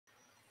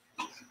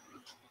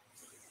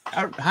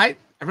Hi,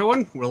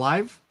 everyone. We're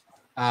live.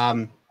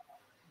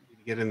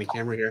 Get in the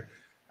camera here.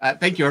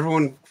 Thank you,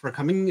 everyone, for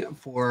coming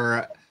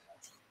for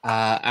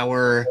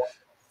our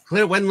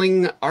Claire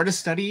Wendling artist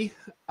study.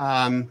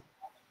 Now,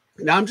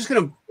 I'm just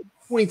going to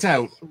point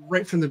out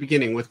right from the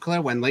beginning with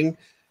Claire Wendling,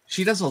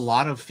 she does a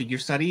lot of figure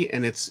study,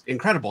 and it's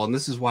incredible. And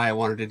this is why I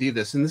wanted to do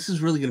this. And this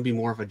is really going to be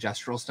more of a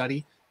gestural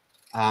study.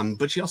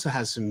 But she also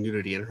has some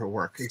nudity in her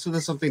work. And so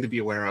that's something to be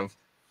aware of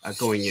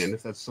going in.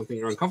 If that's something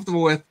you're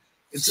uncomfortable with,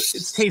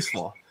 it's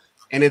tasteful.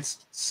 And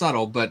it's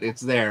subtle, but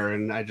it's there.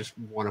 And I just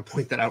want to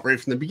point that out right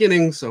from the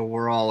beginning so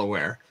we're all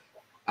aware.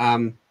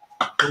 So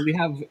we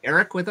have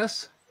Eric with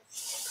us.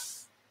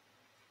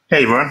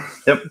 Hey, everyone.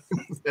 Yep.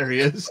 There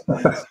he is.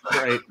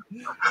 Right.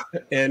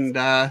 And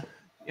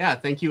yeah,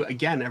 thank you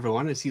again,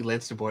 everyone. I see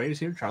Lance DeBoy is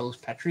here, Charles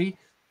Petrie,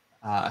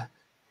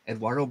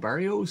 Eduardo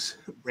Barrios,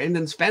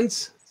 Brandon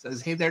Spence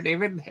says, hey there,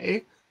 David.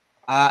 Hey.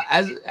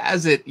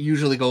 As it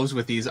usually goes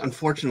with these,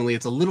 unfortunately,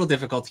 it's a little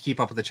difficult to keep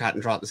up with the chat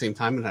and draw at the same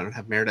time, and I don't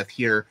have Meredith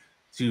here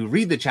to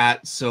read the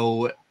chat,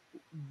 so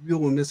we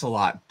will miss a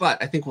lot. But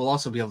I think we'll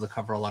also be able to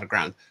cover a lot of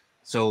ground.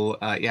 So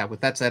yeah,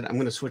 with that said, I'm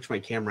going to switch my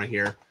camera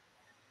here,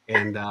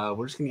 and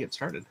we're just going to get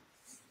started.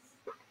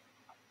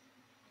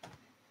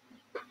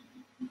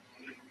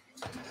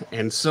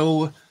 And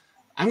so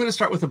I'm going to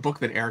start with a book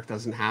that Eric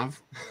doesn't have,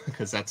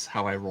 because that's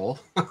how I roll.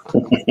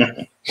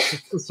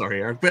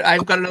 Sorry, Eric, but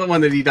I've got another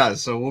one that he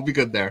does, so we'll be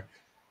good there.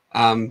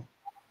 And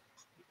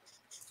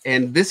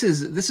this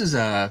is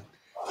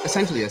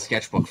essentially a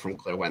sketchbook from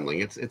Claire Wendling.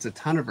 It's a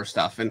ton of her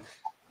stuff, and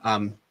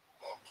I'm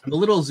a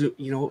little zoom.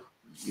 You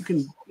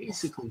can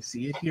basically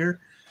see it here.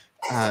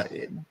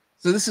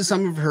 So this is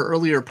some of her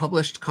earlier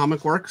published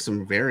comic work,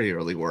 some very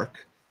early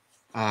work,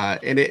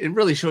 and it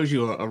really shows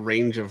you a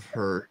range of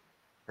her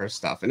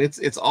stuff, and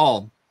it's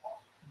all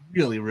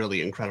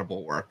really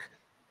incredible work.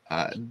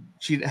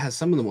 She has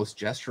some of the most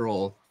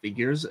gestural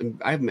figures.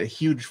 I'm a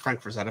huge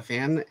Frank Frazetta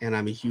fan, and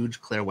I'm a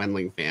huge Claire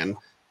Wendling fan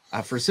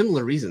for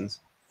similar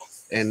reasons.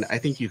 And I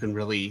think you can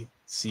really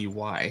see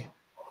why.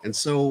 And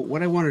so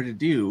what I wanted to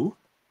do,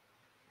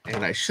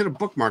 and I should have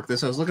bookmarked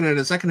this. I was looking at it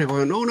a second ago,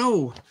 and oh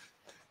no,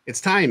 it's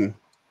time.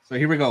 So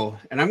here we go.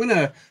 And I'm going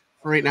to,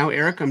 for right now,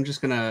 Eric, I'm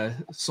just going to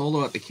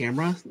solo at the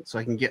camera so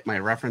I can get my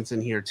reference in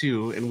here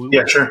too. And we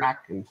will sure. come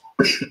back and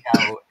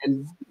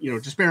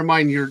just bear in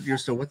mind you're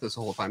still with us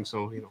the whole time.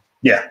 So,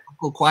 yeah,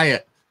 go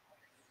quiet.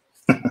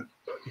 Can't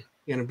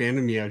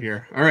abandon me out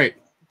here. All right.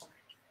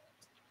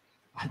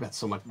 I've got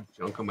so much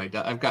junk on my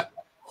desk. I've got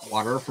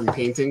water from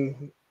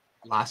painting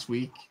last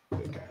week.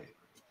 Okay.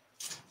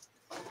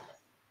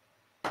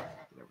 Get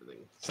everything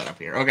set up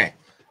here. Okay.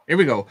 Here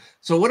we go.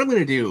 So what I'm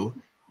going to do,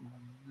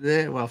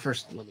 well,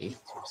 first let me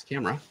switch the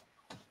camera.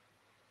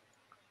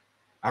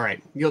 All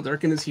right. Neil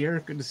Durkin is here.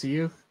 Good to see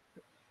you.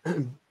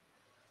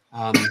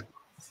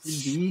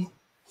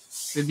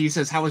 Sid B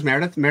says, how is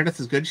Meredith? Meredith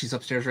is good. She's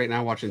upstairs right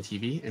now watching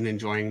TV and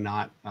enjoying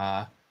not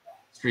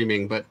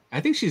streaming. But I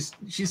think she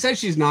says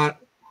she's not.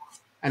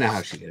 I know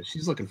how she is.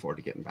 She's looking forward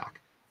to getting back.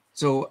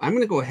 So I'm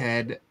going to go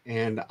ahead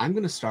and I'm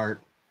going to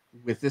start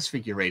with this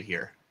figure right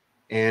here.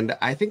 And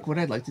I think what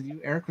I'd like to do,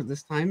 Eric, with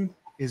this time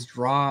is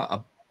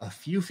draw a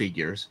few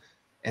figures.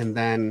 And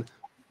then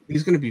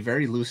he's going to be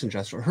very loose and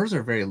gestural. Hers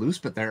are very loose,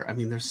 but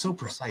they're so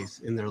precise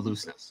in their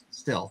looseness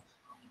still.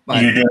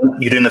 But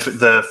you doing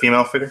the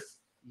female figure?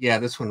 Yeah,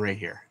 this one right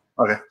here.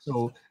 Okay.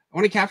 So I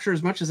want to capture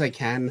as much as I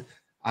can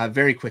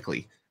very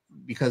quickly,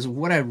 because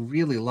what I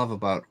really love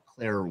about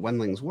Claire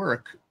Wendling's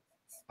work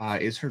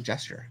is her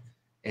gesture,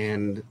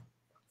 and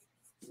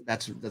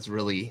that's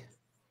really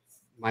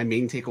my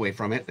main takeaway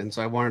from it. And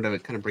so I wanted to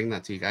kind of bring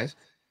that to you guys.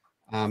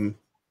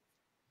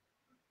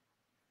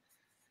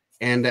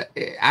 And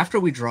after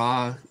we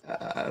draw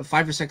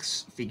 5 or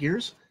 6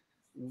 figures,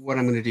 what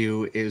I'm going to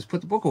do is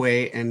put the book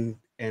away and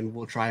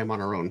we'll try them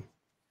on our own.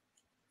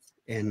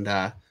 And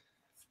so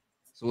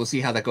we'll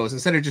see how that goes.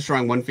 Instead of just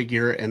drawing one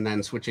figure and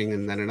then switching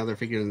and then another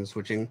figure and then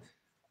switching,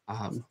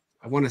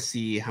 I want to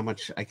see how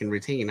much I can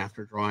retain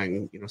after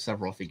drawing,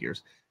 several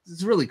figures. This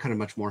is really kind of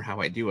much more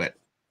how I do it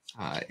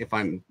if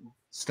I'm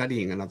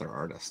studying another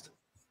artist.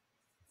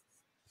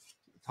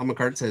 Tom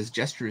McCart says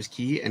gesture is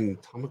key, and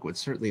Tomic would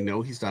certainly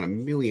know. He's done a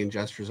million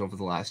gestures over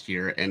the last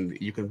year, and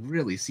you can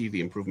really see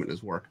the improvement in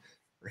his work.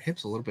 Her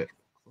hips a little bit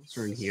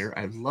closer in here.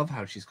 I love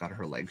how she's got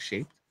her legs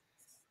shaped.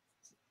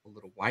 A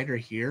little wider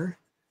here.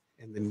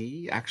 And the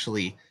knee,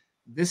 actually,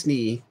 this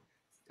knee,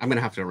 I'm going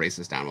to have to erase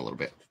this down a little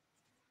bit.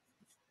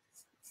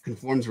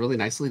 Conforms really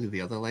nicely to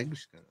the other leg.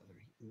 She's got another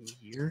knee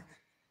here.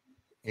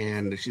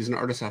 And she's an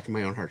artist after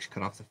my own heart. She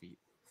cut off the feet.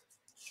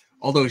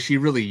 Although she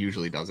really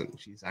usually doesn't.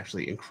 She's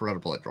actually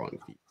incredible at drawing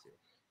feet, too.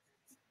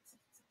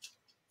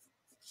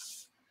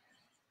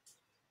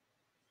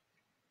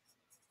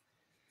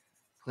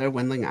 Claire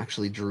Wendling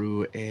actually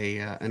drew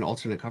an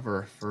alternate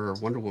cover for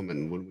Wonder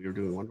Woman when we were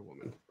doing Wonder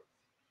Woman,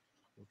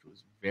 which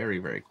was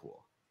very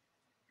cool.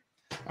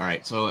 All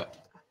right, so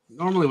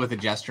normally with a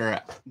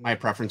gesture, my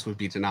preference would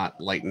be to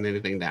not lighten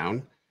anything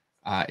down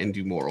and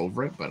do more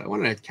over it, but I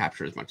want to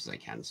capture as much as I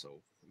can, so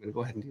I'm going to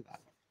go ahead and do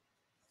that.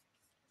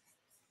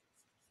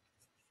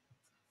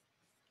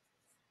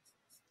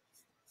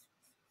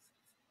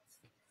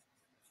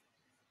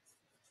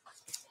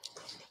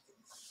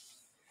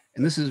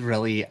 And this is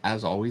really,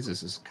 as always,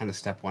 this is kind of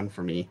step one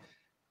for me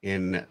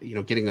in,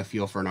 getting a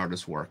feel for an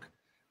artist's work.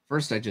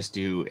 First, I just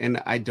do, and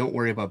I don't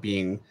worry about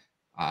being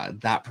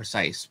that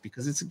precise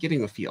because it's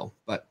getting a feel,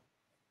 but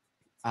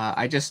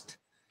I just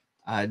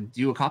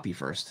do a copy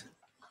first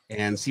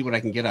and see what I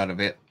can get out of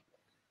it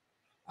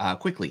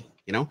quickly,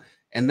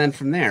 and then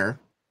from there,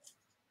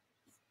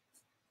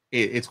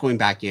 it's going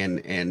back in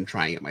and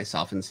trying it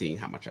myself and seeing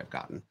how much I've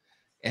gotten.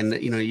 And,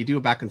 you do a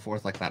back and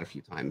forth like that a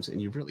few times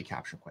and you really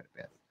capture quite a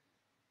bit.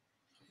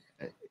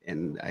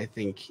 And I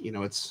think,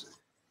 it's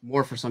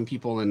more for some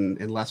people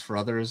and less for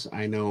others.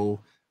 I know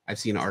I've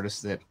seen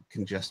artists that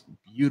can just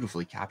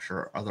beautifully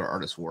capture other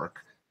artists'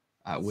 work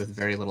with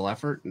very little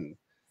effort. And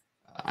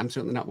I'm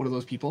certainly not one of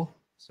those people.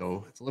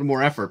 So it's a little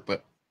more effort,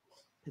 but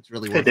it's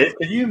really worth it. Dave,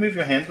 could you move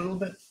your hand a little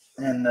bit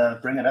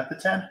and bring it up to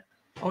 10?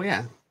 Oh,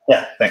 yeah.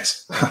 Yeah,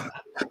 thanks. For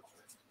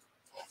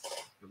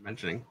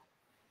mentioning.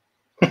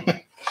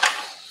 I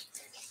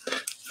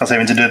was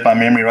able to do it by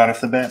memory right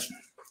off the bat.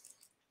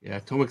 Yeah,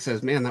 Tomek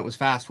says, man, that was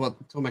fast. Well,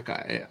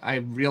 Tomek, I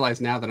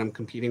realize now that I'm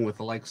competing with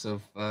the likes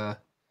of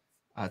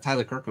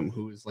Tyler Kirkham,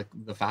 who is like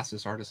the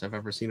fastest artist I've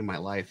ever seen in my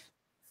life.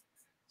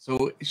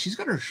 So she's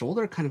got her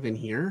shoulder kind of in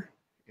here.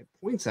 It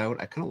points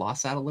out. I kind of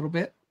lost that a little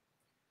bit.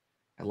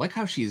 I like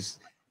how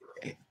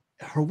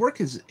her work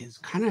is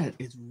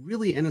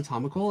really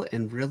anatomical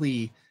and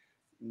really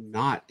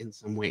not in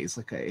some ways.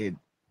 Like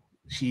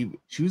she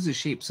chooses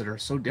shapes that are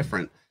so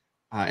different.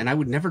 And I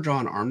would never draw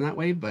an arm that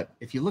way, but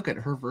if you look at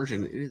her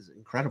version, it is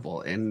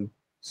incredible. And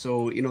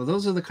so,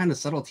 those are the kind of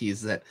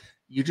subtleties that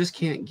you just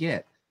can't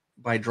get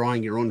by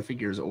drawing your own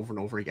figures over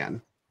and over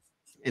again.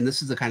 And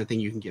this is the kind of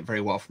thing you can get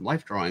very well from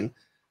life drawing.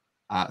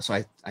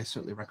 So I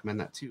certainly recommend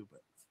that too.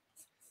 But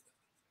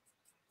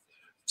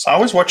so I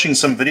was watching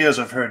some videos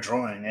of her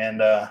drawing,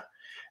 and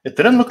it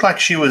didn't look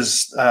like she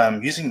was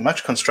using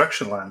much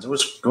construction lines. It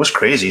was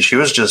crazy. She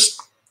was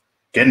just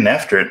getting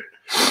after it.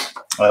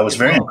 It was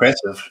very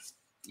impressive.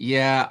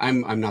 Yeah,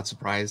 I'm not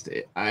surprised.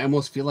 I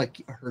almost feel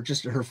like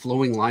her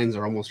flowing lines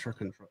are almost her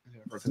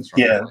construction.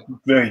 Yeah,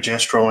 very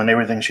gestural in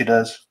everything she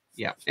does.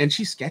 Yeah, and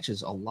she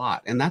sketches a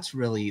lot, and that's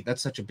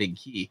such a big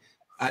key.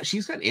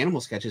 She's got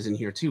animal sketches in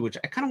here too, which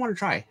I kind of want to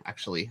try.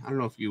 Actually, I don't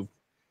know if you,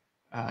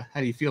 how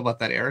do you feel about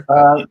that, Eric?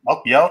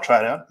 I'll try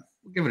it out.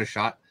 We'll give it a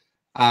shot.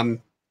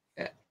 And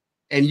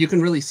you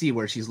can really see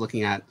where she's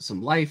looking at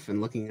some life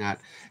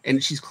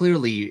and she's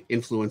clearly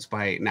influenced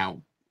by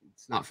now.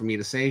 It's not for me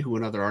to say who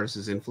another artist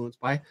is influenced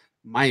by.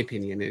 My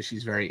opinion is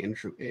she's very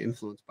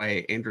influenced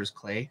by Anders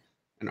Clay,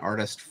 an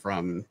artist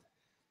from,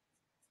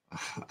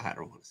 I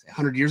don't want to say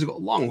 100 years ago, a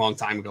long, long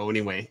time ago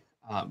anyway.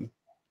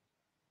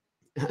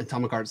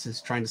 Atomic Arts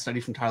is trying to study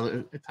from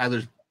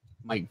Tyler's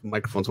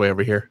microphone's way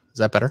over here. Is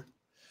that better?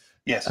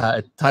 Yes.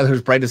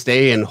 Tyler's Brightest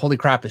Day, and holy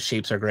crap, his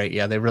shapes are great.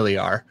 Yeah, they really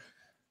are.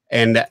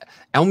 And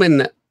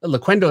Elman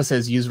Lequendo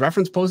says, use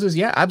reference poses.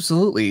 Yeah,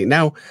 absolutely.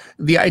 Now,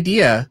 the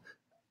idea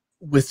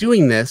with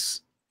doing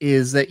this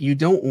is that you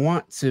don't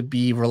want to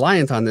be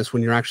reliant on this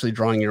when you're actually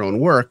drawing your own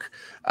work.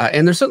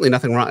 And there's certainly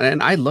nothing wrong.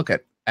 And I look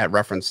at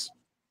reference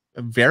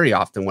very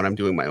often when I'm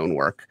doing my own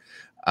work.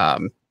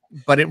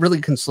 But it really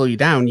can slow you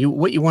down.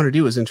 What you want to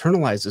do is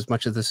internalize as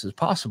much of this as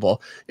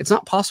possible. It's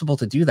not possible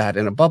to do that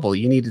in a bubble.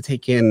 You need to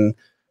take in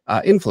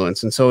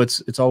influence. And so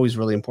it's always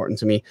really important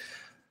to me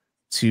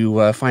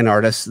to find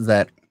artists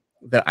that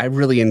I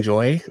really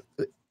enjoy.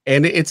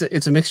 And it's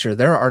a mixture.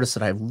 There are artists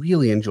that I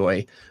really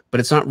enjoy, but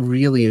it's not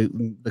really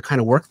the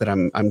kind of work that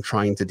I'm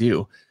trying to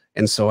do.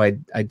 And so I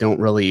don't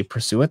really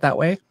pursue it that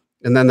way.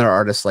 And then there are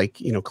artists like,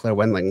 Claire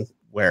Wendling,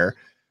 where,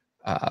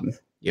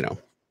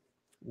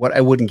 what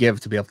I wouldn't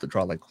give to be able to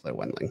draw like Claire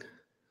Wendling.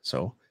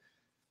 So, all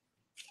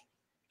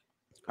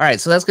right.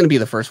 So that's going to be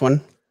the first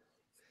one.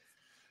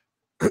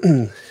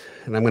 And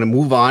I'm going to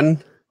move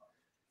on.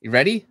 You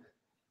ready?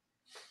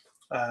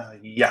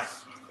 Yeah.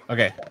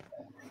 Okay.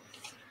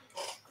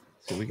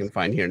 So we can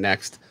find here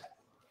next.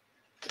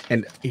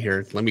 And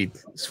here, let me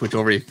switch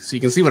over so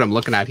you can see what I'm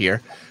looking at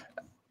here.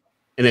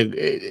 And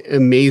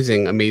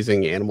amazing,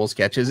 amazing animal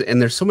sketches. And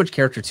there's so much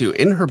character too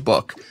in her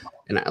book.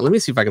 And let me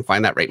see if I can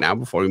find that right now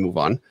before we move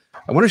on.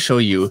 I want to show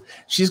you,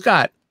 she's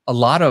got a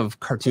lot of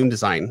cartoon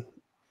design.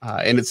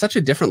 And it's such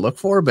a different look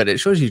for her, but it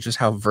shows you just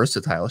how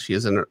versatile she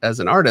is as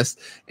an artist.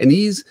 And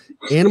these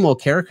animal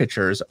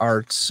caricatures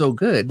are so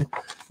good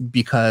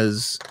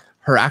because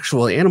her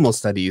actual animal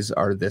studies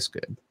are this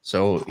good.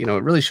 So, it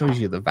really shows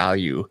you the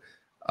value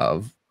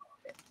of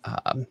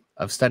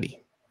study.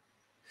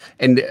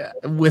 And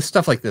with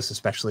stuff like this,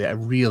 especially, I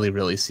really,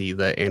 really see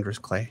the Anders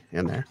Clay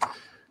in there,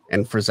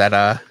 and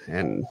Frazetta,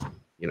 and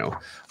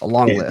a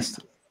long list.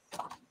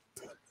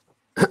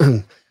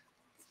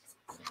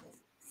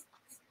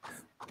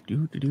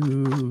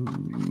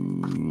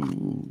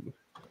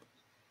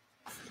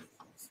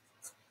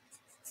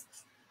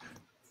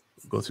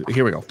 Go through.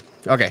 Here we go.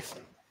 Okay.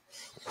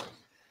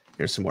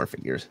 Here's some more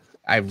figures.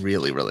 I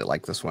really, really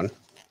like this one.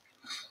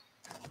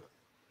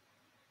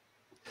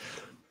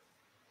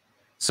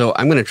 So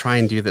I'm going to try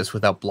and do this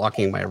without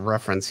blocking my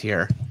reference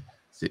here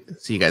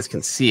so you guys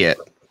can see it.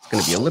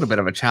 going to be a little bit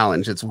of a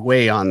challenge. It's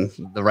way on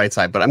the right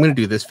side, but I'm going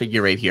to do this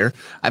figure right here.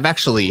 I've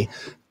actually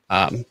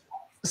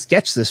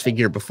sketched this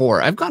figure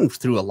before. I've gone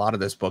through a lot of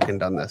this book and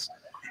done this.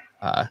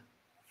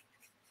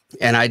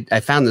 And I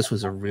found this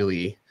was a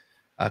really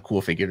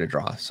cool figure to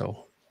draw.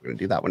 So we're going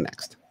to do that one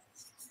next.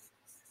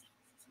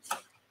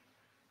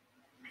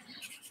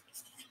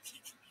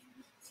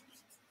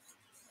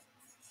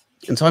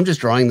 And so I'm just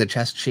drawing the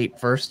chest shape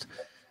first.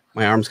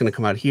 My arm's going to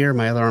come out here.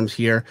 My other arm's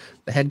here.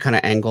 The head kind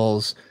of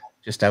angles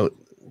just out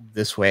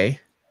this way.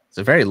 It's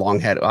a very long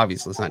head.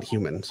 Obviously, it's not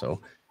human,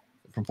 so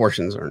the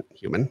proportions aren't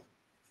human.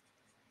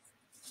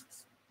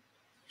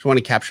 Just want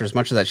to capture as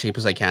much of that shape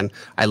as I can.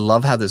 I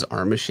love how this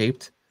arm is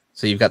shaped.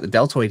 So you've got the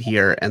deltoid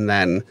here, and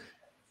then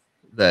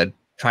the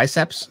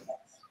triceps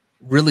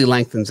really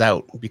lengthens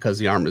out because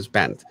the arm is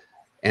bent.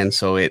 And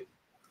so it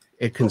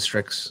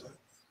constricts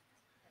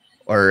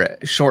or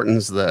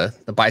shortens the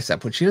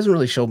bicep, which she doesn't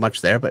really show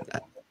much there, but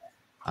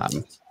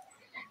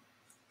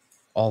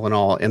all in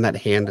all, and that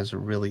hand is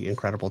really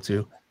incredible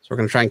too. So we're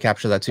going to try and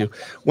capture that too.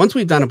 Once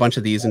we've done a bunch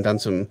of these and done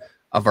some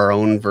of our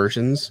own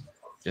versions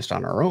just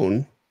on our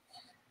own,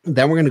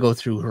 then we're going to go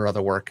through her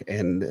other work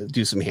and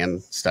do some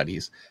hand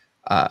studies.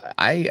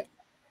 I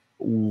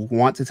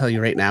want to tell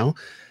you right now,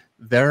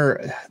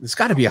 there's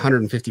got to be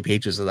 150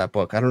 pages of that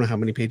book. I don't know how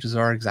many pages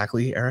are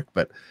exactly, Eric,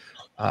 but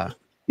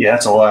yeah,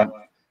 it's a lot.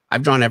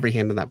 I've drawn every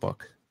hand in that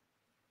book.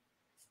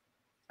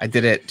 I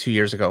did it 2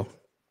 years ago.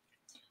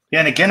 Yeah,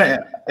 and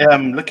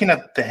again, looking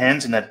at the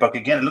hands in that book,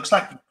 again, it looks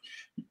like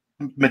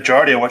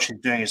majority of what she's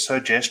doing is so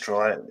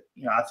gestural.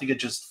 I think it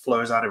just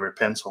flows out of her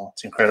pencil.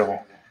 It's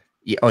incredible.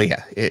 Yeah, oh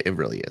yeah, it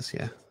really is.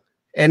 Yeah,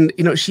 and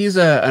she's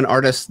an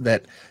artist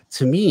that,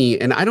 to me,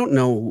 and I don't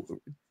know,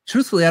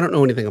 truthfully, I don't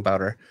know anything about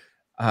her.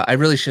 I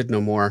really should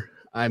know more.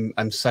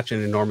 I'm such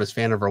an enormous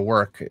fan of her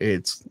work.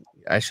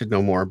 I should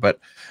know more, but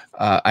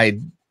I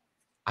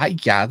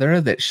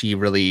gather that she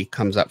really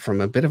comes up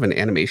from a bit of an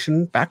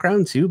animation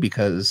background too,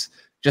 because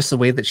just the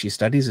way that she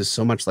studies is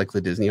so much like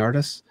the Disney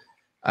artists.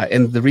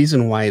 And the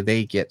reason why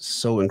they get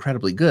so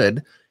incredibly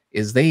good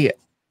is they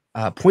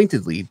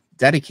pointedly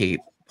dedicate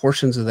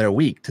portions of their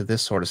week to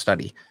this sort of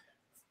study.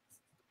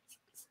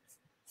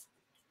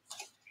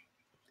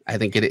 I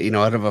think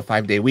out of a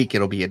 5-day week,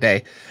 it'll be a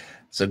day.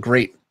 It's a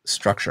great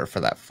structure for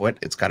that foot.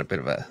 It's got a bit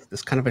of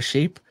this kind of a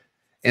shape.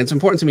 And it's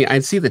important to me.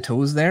 I'd see the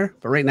toes there,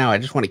 but right now I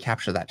just want to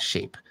capture that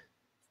shape.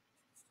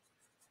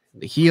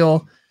 The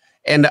heel.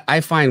 And I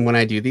find when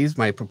I do these,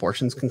 my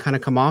proportions can kind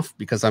of come off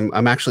because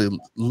I'm actually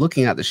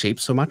looking at the shape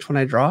so much when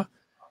I draw.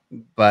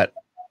 But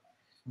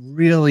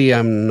really,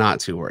 I'm not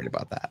too worried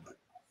about that.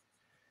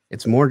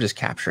 It's more just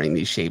capturing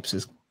these shapes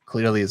as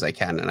clearly as I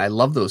can. And I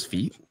love those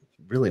feet.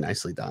 Really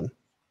nicely done.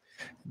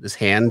 This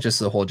hand, just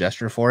the whole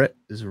gesture for it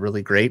is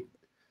really great.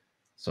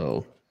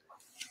 So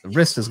the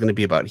wrist is going to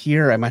be about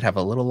here. I might have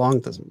a little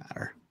long. Doesn't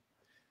matter.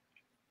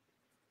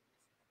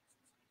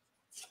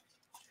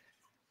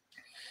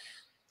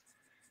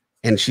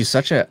 And she's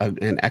such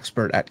an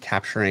expert at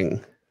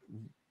capturing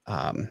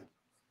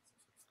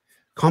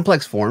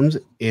complex forms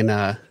in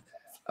a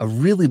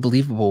really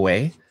believable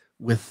way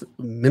with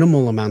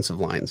minimal amounts of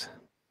lines.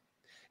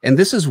 And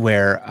this is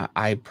where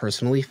I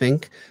personally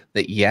think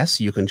that, yes,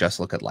 you can just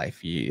look at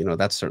life.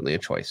 That's certainly a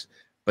choice.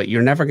 But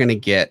you're never going to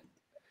get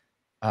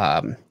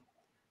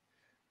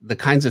the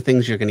kinds of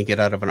things you're going to get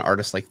out of an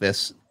artist like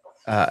this,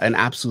 an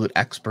absolute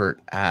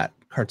expert at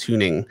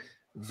cartooning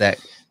that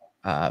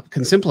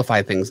can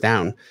simplify things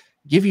down,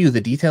 give you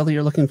the detail that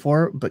you're looking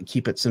for, but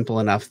keep it simple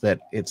enough that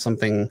it's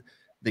something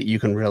that you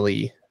can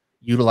really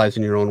utilize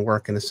in your own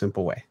work in a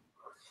simple way.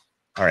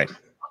 All right.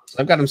 So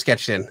I've got them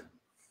sketched in.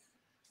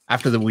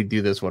 After we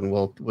do this one,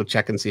 we'll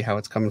check and see how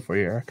it's coming for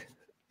you, Eric.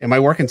 Am I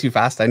working too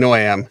fast? I know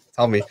I am.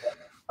 Tell me.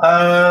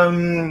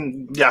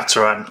 Yeah, it's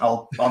all right.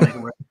 I'll make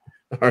it work.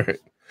 All right.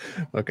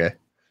 Okay.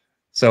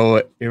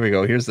 So here we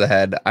go. Here's the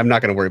head. I'm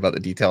not going to worry about the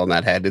detail on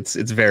that head. It's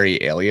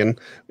very alien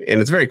and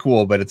it's very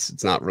cool, but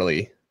it's not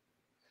really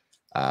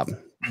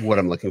what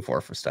I'm looking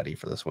for study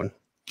for this one.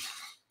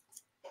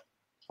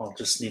 I'll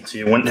just need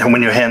to,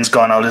 when your hand's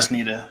gone, I'll just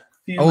need a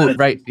few minutes.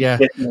 Right. Yeah.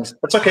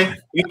 That's okay.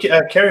 You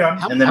carry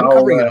on. And then I'm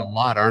covering it a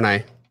lot, aren't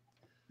I?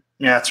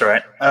 Yeah, that's all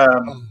right. I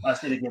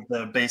just need to get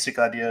the basic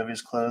idea of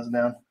his clothes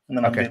down. And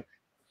then okay.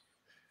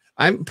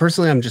 I'm just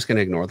going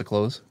to ignore the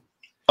clothes.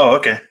 Oh,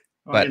 okay.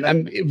 But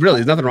really,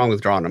 there's nothing wrong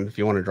with drawing them. If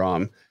you want to draw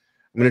them,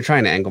 I'm going to try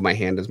and angle my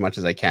hand as much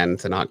as I can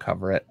to not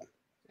cover it.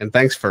 And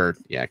thanks for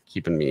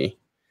keeping me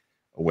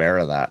aware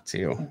of that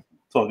too.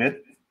 It's all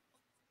good.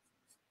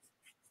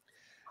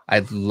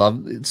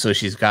 So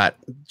she's got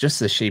just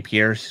the shape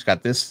here. She's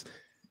got this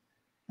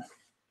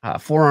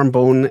forearm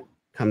bone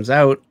comes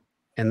out,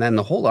 and then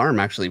the whole arm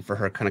actually for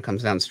her kind of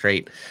comes down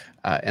straight.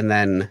 And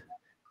then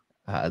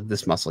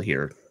this muscle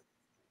here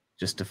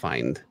just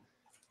defined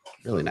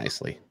really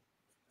nicely.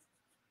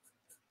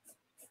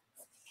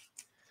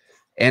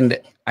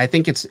 And I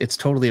think it's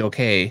totally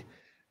okay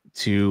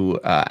to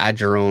add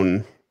your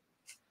own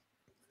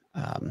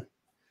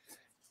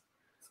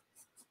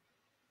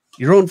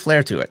your own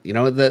flair to it. You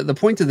know, the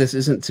point of this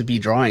isn't to be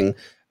drawing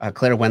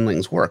Claire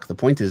Wendling's work. The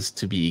point is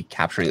to be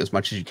capturing as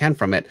much as you can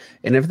from it.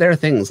 And if there are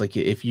things like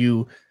if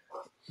you,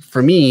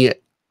 for me,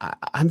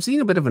 I'm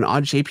seeing a bit of an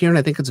odd shape here, and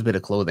I think it's a bit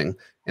of clothing.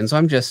 And so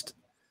I'm just,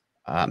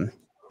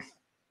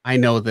 I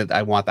know that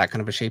I want that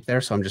kind of a shape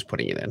there, so I'm just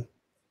putting it in.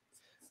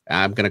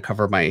 I'm going to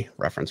cover my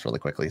reference really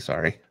quickly.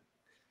 Sorry.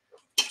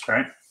 All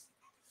right.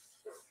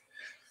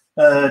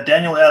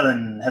 Daniel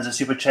Allen has a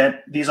super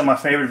chat. These are my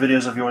favorite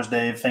videos of yours,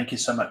 Dave. Thank you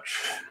so much.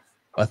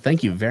 Well,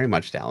 thank you very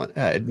much,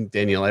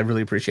 Daniel. I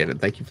really appreciate it.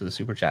 Thank you for the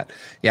super chat.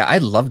 Yeah, I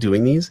love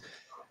doing these.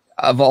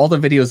 Of all the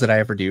videos that I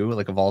ever do,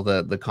 like of all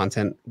the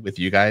content with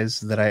you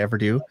guys that I ever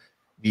do,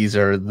 these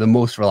are the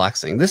most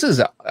relaxing.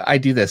 I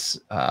do this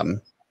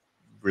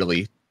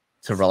really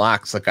to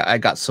relax. Like I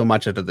got so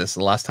much out of this.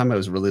 The last time I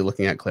was really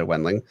looking at Claire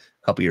Wendling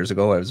a couple years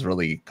ago, I was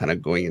really kind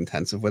of going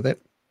intensive with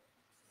it.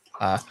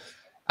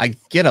 I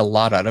get a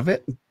lot out of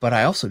it, but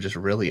I also just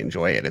really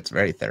enjoy it. It's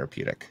very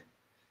therapeutic.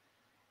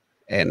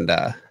 And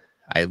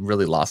I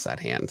really lost that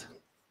hand.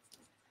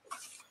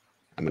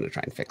 I'm going to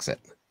try and fix it.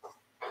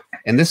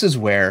 And this is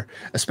where,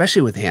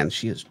 especially with hands,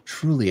 she is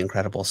truly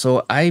incredible.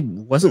 So I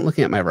wasn't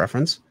looking at my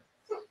reference.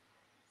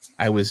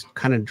 I was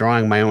kind of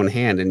drawing my own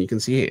hand, and you can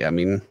see, I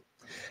mean,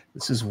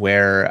 this is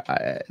where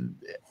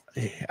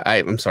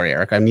I'm sorry,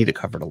 Eric, I need to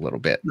cover it a little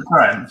bit. All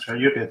right, sure,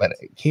 you're good. But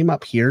it came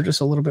up here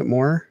just a little bit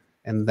more,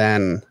 and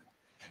then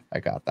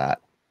I got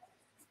that.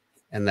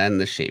 And then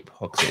the shape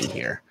hooks in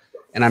here.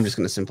 And I'm just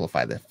going to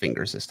simplify the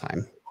fingers this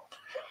time.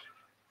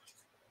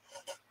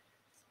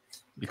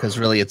 Because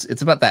really,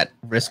 it's about that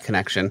wrist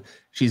connection.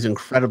 She's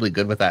incredibly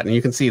good with that. And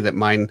you can see that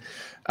mine,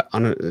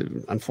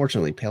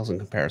 unfortunately, pales in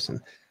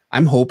comparison.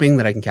 I'm hoping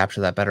that I can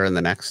capture that better in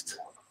the next,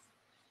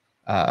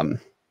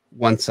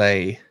 once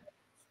I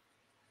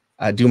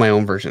do my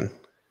own version.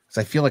 Because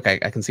I feel like I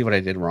can see what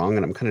I did wrong,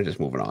 and I'm kind of just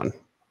moving on.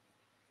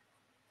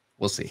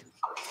 We'll see.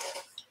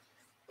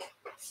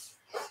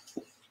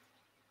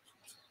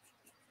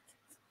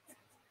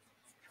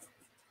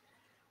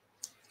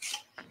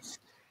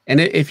 And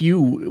if you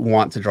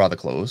want to draw the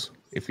clothes,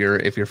 if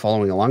you're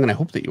following along, and I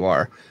hope that you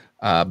are,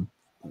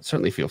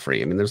 certainly feel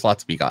free. I mean, there's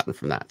lots to be gotten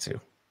from that too.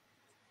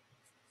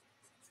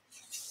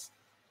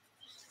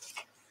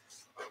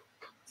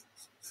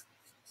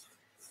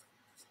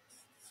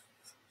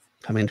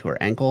 Come into her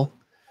ankle.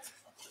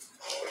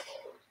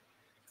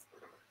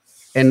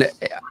 And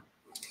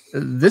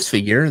this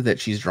figure that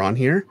she's drawn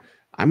here,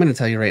 I'm going to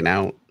tell you right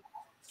now,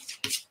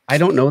 I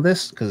don't know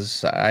this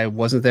because I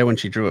wasn't there when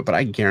she drew it, but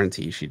I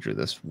guarantee she drew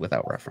this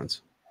without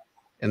reference.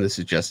 And this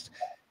is just,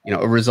 you know,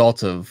 a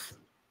result of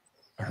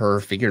her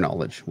figure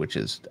knowledge, which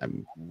is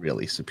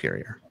really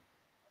superior.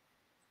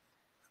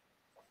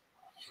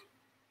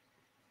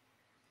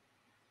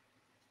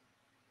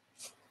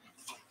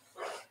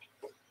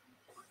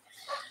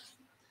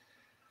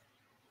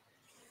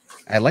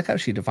 I like how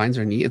she defines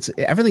her knee.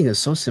 Everything is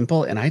so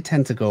simple, and I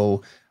tend to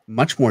go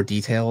much more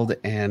detailed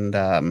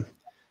and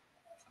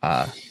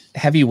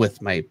heavy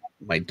with my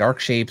dark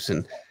shapes,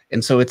 and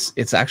so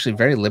it's actually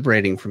very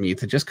liberating for me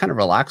to just kind of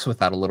relax with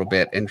that a little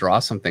bit and draw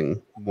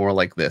something more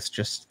like this,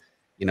 just,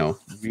 you know,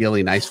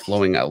 really nice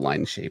flowing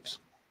outline shapes.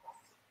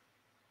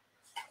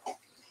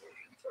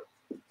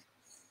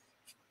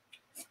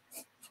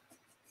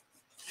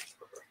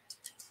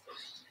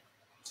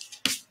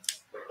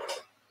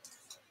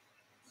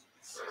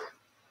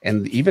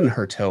 And even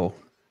her toe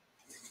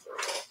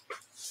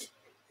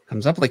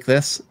comes up like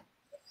this,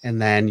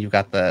 and then you've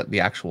got the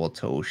actual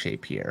toe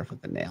shape here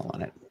with the nail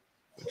on it.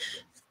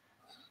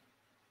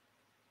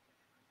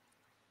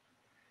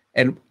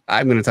 And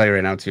I'm going to tell you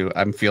right now, too,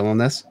 I'm feeling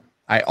this.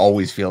 I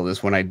always feel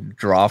this when I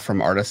draw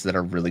from artists that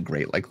are really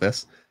great like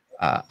this.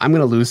 I'm going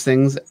to lose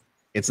things.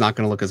 It's not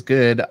going to look as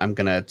good. I'm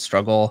going to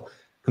struggle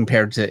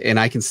compared to, and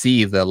I can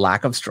see the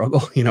lack of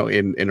struggle, you know,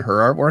 in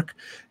her artwork.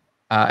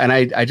 And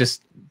I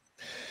just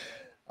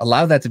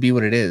allow that to be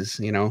what it is.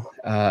 You know,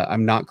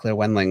 I'm not Claire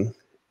Wendling,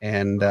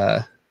 and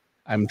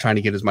I'm trying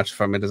to get as much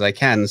from it as I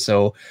can.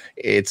 So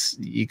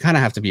you kind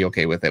of have to be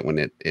okay with it when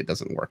it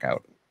doesn't work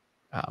out.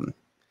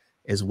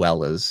 As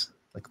well as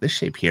like this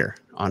shape here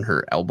on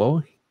her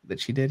elbow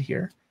that she did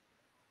here.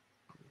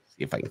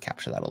 See if I can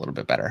capture that a little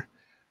bit better.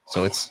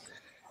 So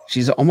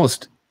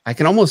I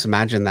can almost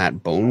imagine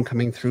that bone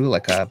coming through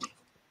like a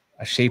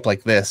shape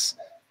like this,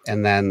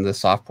 and then the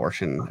soft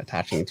portion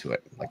attaching to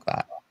it like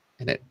that.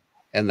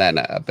 And then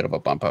a bit of a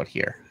bump out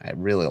here. I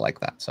really like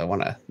that. So I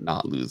want to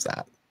not lose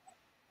that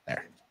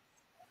there.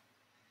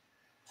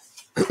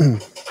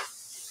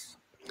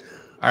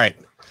 All right.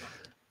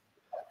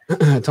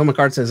 Tom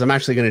McCart says, I'm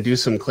actually going to do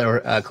some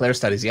Claire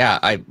studies. Yeah,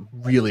 I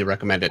really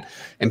recommend it.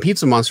 And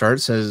Pizza Monster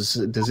Art says,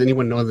 does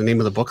anyone know the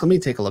name of the book? Let me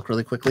take a look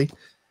really quickly.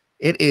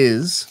 It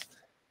is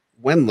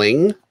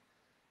Wendling.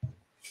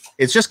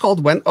 It's just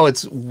called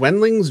it's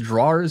Wendling's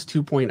Drawers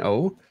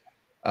 2.0.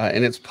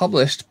 And it's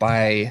published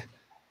by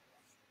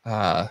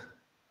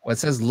what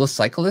says Le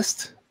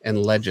Cyclist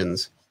and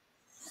Legends.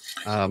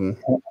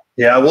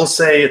 Yeah, I will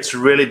say it's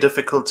really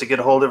difficult to get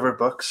hold of her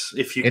books.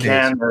 If you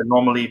can, they're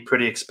normally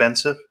pretty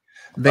expensive.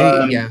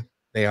 Yeah.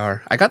 They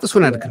are. I got this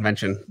one at a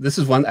convention. This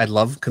is one I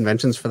love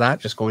conventions for that.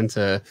 Just going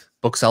to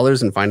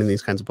booksellers and finding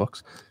these kinds of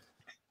books.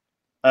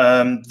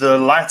 The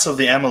Lights of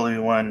the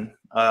Amalu one,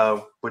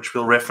 which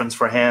we'll reference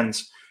for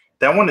hands,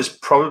 that one is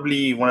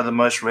probably one of the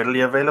most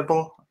readily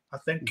available, I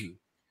think.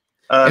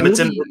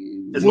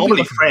 It's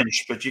normally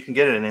French, but you can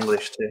get it in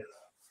English too.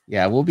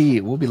 Yeah, we'll be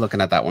looking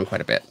at that one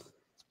quite a bit.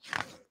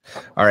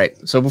 All right.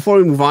 So before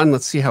we move on,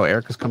 let's see how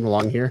Eric is coming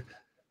along here.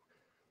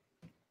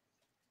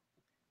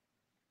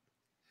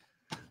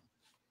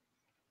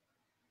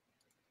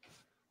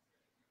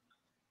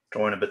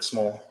 Drawing a bit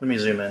small. Let me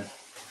zoom in.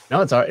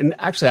 No, it's all right. And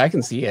actually, I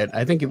can see it.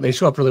 I think they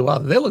show up really well.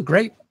 They look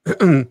great.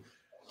 Well,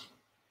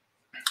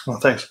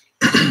 thanks.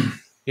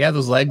 Yeah,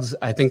 those legs,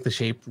 I think the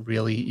shape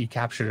really, you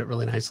captured it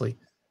really nicely.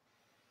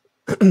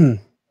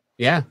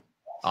 Yeah,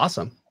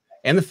 awesome.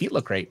 And the feet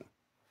look great.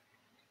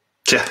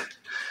 Yeah.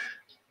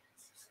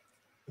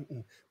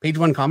 Page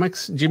One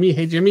Comics, Jimmy.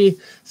 Hey, Jimmy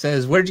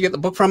says, "Where did you get the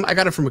book from?" I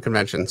got it from a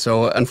convention.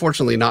 So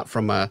unfortunately, not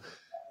from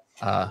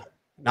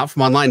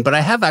online, but I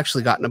have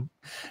actually gotten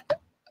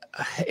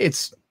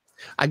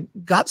I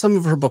got some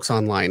of her books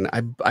online.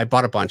 I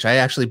bought a bunch. I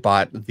actually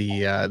bought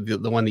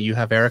the one that you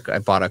have, Eric. I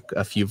bought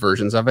a few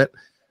versions of it.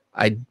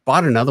 I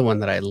bought another one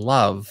that I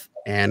love,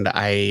 and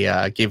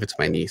I gave it to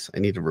my niece. I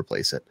need to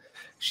replace it.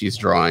 She's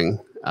drawing.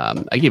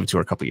 I gave it to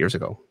her a couple years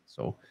ago,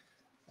 so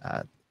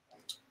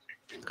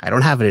I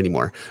don't have it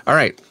anymore. All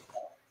right.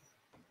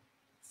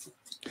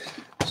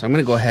 So I'm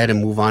going to go ahead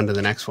and move on to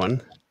the next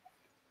one.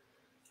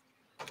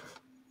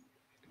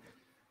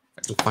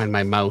 I can find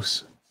my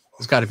mouse.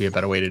 There's got to be a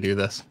better way to do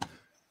this.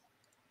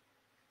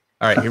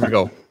 All right, here we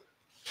go.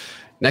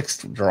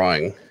 Next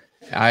drawing.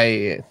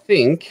 I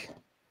think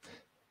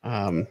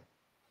okay,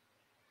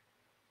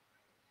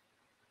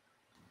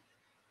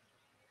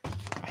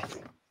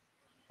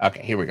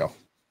 here we go.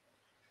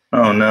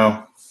 Oh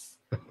no.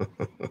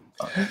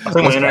 I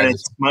think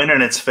my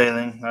internet's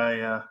failing.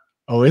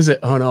 Oh, is it?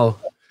 Oh no.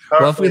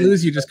 Well, if we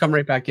lose, you just come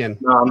right back in.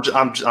 No,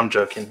 I'm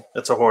joking.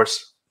 It's a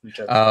horse.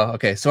 Oh,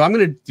 okay. So I'm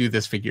going to do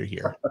this figure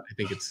here. I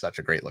think it's such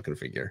a great looking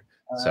figure.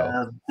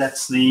 So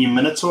that's the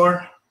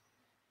Minotaur.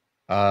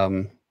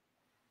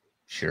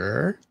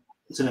 Sure.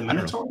 Is it a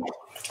Minotaur?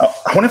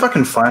 Oh, I wonder if I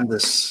can find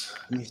this.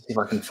 Let me see if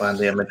I can find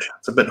the image.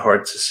 It's a bit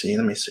hard to see.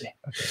 Let me see.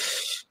 Okay.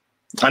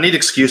 I need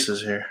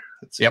excuses here.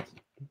 Yep.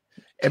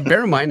 And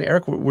bear in mind,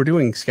 Eric, we're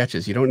doing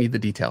sketches. You don't need the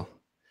detail.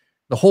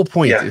 The whole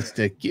point is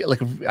to get,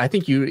 like, I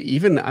think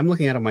I'm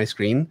looking at it on my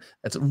screen.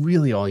 That's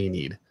really all you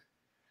need.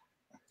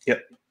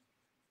 Yep.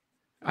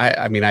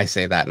 I mean, I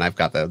say that and I've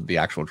got the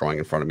actual drawing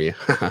in front of me.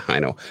 I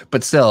know,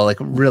 but still, like,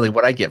 really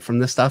what I get from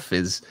this stuff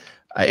is,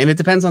 and it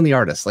depends on the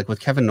artist. Like with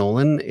Kevin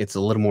Nolan, it's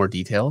a little more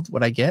detailed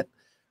what I get.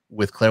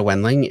 With Claire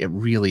Wendling, it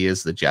really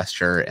is the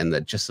gesture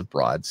and just the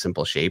broad,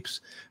 simple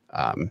shapes.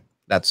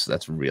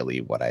 That's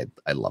really what I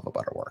love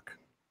about her work.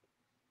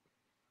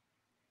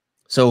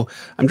 So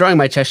I'm drawing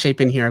my chest shape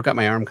in here. I've got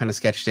my arm kind of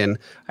sketched in.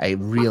 I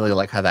really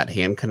like how that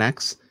hand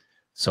connects.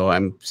 So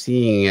I'm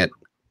seeing it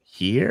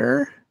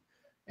here.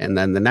 And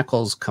then the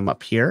knuckles come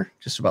up here,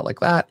 just about like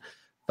that.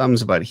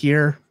 Thumbs about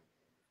here.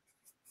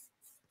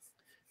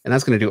 And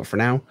that's going to do it for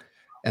now.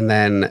 And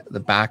then the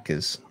back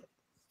is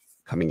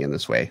coming in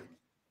this way.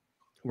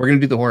 We're going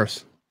to do the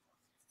horse.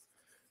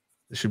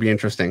 This should be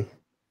interesting.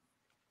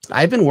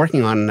 I've been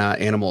working on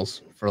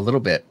animals for a little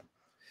bit.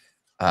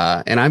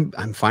 And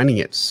I'm finding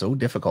it so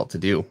difficult to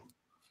do.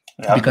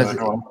 Yeah, because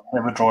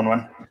never drawn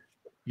one.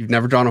 You've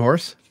never drawn a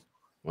horse?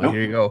 Well, nope.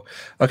 Here you go.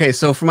 Okay,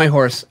 so for my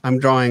horse, I'm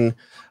drawing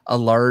a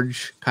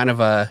large kind of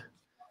a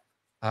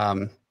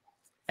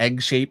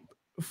egg shape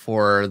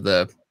for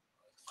the,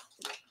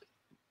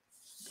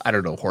 I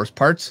don't know, horse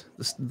parts,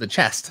 the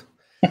chest.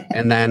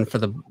 And then for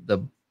the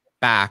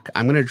back,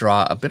 I'm going to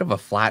draw a bit of a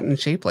flattened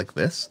shape like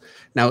this.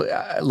 Now,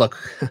 look,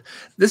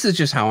 this is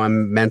just how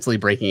I'm mentally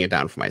breaking it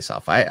down for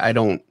myself. I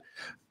don't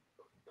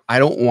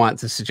want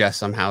to suggest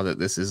somehow that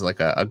this is like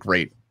a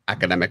great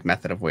academic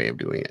method of way of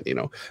doing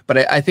it, but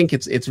I think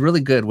it's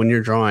really good when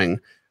you're drawing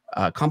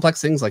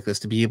complex things like this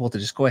to be able to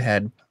just go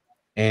ahead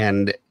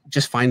and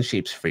just find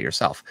shapes for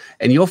yourself.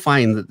 And you'll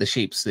find that the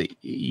shapes, that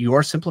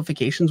your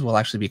simplifications will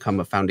actually become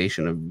a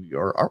foundation of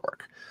your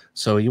artwork.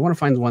 So you want to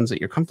find the ones that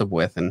you're comfortable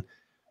with. And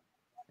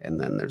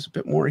then there's a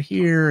bit more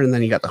here, and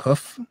then you got the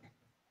hoof.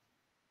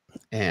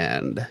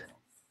 And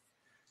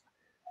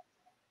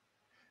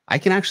I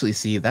can actually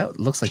see that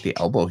looks like the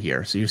elbow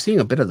here. So you're seeing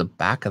a bit of the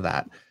back of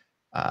that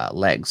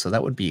leg. So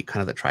that would be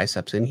kind of the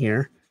triceps in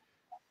here.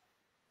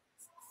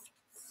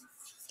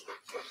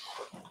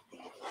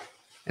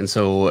 And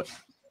so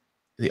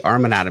the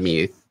arm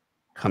anatomy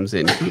comes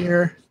in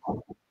here.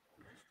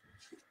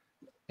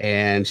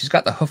 And she's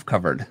got the hoof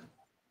covered.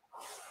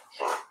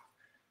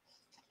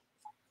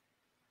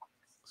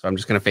 So I'm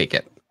just going to fake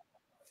it.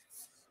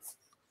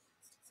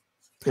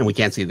 And we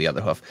can't see the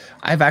other hoof.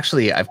 I've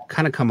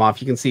kind of come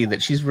off. You can see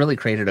that she's really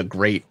created a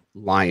great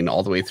line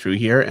all the way through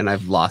here, and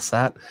I've lost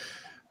that.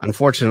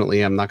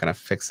 Unfortunately, I'm not going to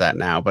fix that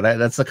now, but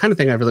that's the kind of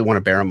thing I really want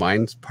to bear in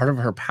mind. It's part of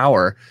her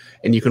power,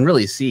 and you can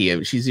really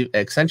see she's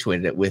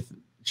accentuated it with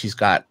she's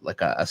got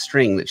like a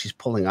string that she's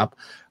pulling up,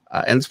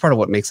 and it's part of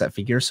what makes that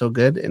figure so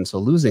good. And so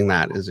losing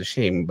that is a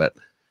shame, but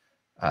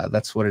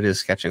that's what it is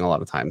sketching a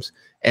lot of times.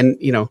 And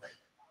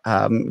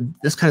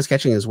this kind of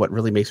sketching is what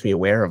really makes me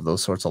aware of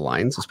those sorts of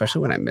lines,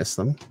 especially when I miss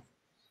them.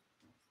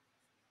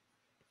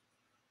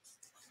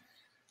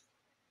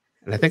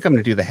 And I think I'm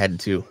going to do the head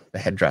too, the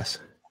headdress,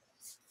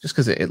 just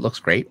because it looks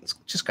great. It's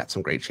just got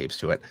some great shapes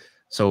to it.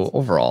 So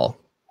overall,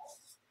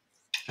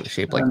 kind of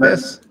shape like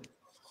this.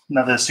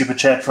 Another super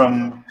chat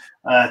from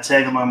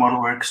Tagamo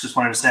Modelworks. Just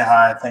wanted to say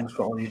hi. Thanks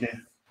for all you do.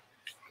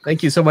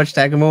 Thank you so much,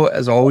 Tagamo.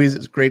 As always,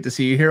 it's great to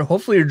see you here.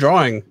 Hopefully you're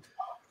drawing.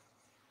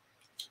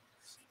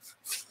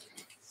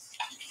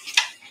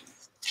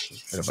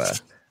 Bit of a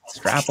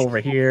strap over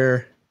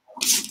here.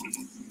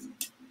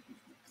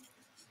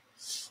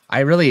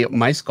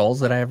 My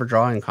skulls that I ever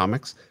draw in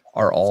comics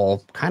are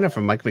all kind of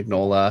from Mike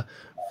Mignola,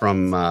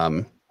 from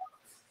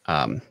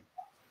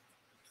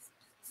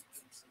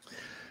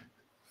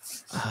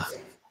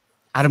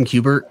Adam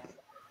Kubert,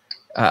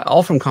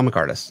 all from comic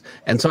artists.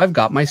 And so I've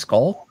got my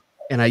skull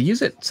and I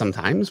use it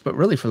sometimes, but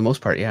really for the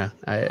most part, yeah,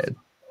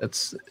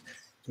 it's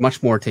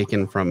much more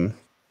taken from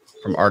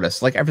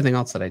artists, like everything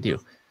else that I do.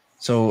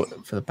 So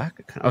for the back,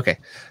 okay.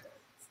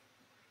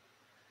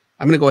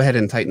 I'm going to go ahead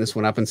and tighten this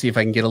one up and see if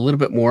I can get a little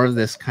bit more of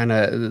this kind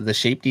of the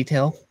shape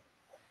detail.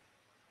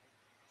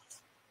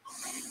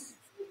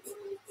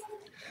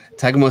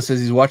 Tagamo says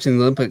he's watching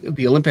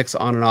the Olympics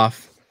on and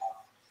off.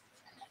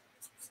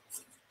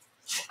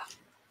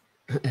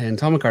 And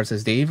Tomikar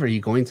says, Dave, are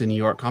you going to New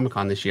York Comic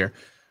Con this year?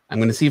 I'm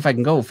going to see if I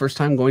can go. First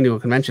time going to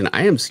a convention.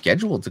 I am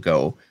scheduled to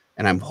go,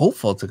 and I'm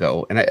hopeful to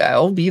go, and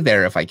I'll be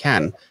there if I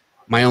can.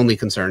 My only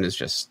concern is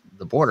just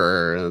the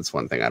border. That's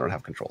one thing I don't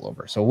have control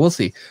over. So we'll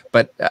see.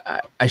 But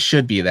I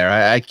should be there.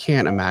 I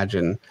can't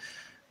imagine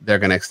they're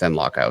going to extend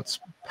lockouts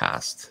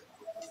past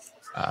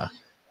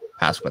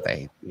what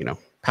they,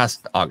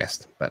 past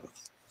August. But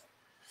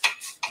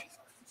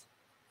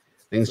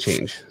things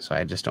change, so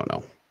I just don't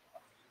know.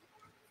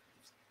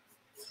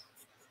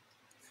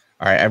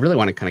 All right, I really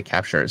want to kind of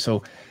capture it.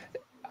 So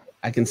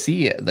I can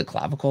see the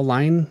clavicle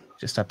line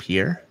just up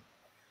here.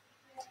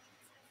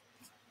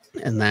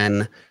 And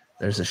then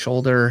there's a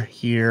shoulder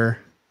here.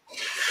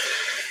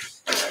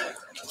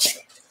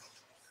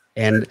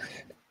 And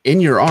in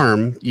your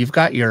arm, you've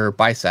got your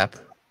bicep,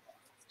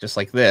 just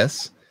like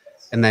this.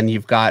 And then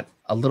you've got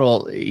a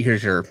little,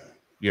 here's your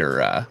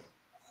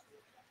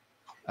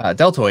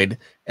deltoid.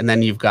 And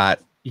then you've got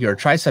your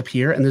tricep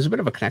here, and there's a bit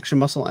of a connection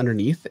muscle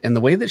underneath. And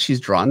the way that she's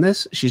drawn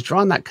this, she's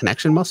drawn that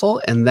connection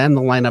muscle and then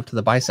the line up to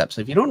the bicep.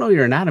 So if you don't know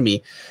your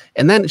anatomy,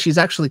 and then she's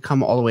actually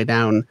come all the way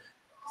down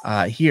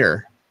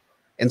here.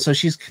 And so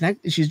she's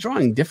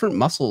drawing different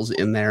muscles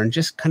in there and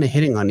just kind of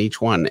hitting on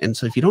each one. And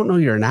so if you don't know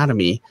your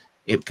anatomy,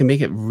 it can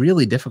make it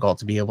really difficult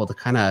to be able to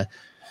kind of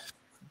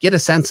get a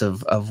sense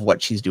of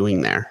what she's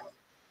doing there.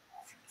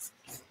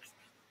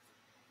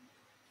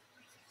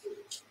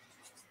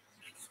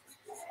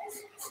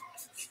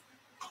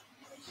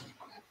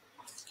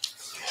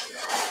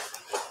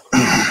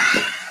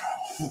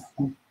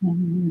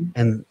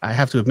 And I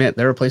have to admit,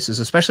 there are places,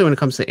 especially when it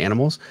comes to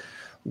animals,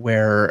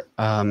 where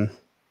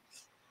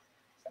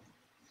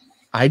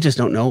I just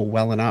don't know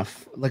well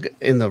enough. Like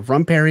in the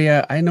rump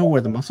area, I know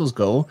where the muscles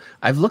go.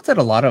 I've looked at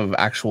a lot of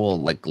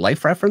actual like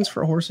life reference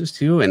for horses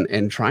too,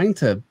 and trying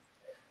to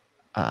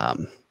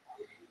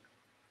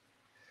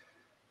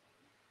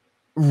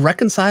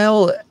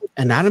reconcile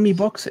anatomy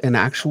books and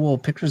actual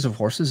pictures of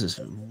horses is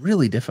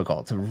really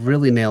difficult to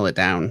really nail it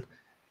down.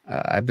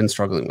 I've been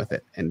struggling with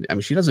it, and I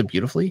mean, she does it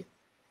beautifully.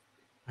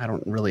 I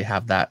don't really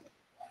have that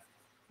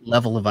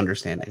level of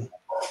understanding.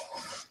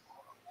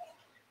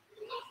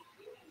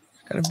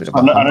 Got a bit of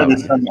I know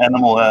there's some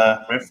animal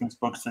reference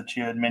books that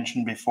you had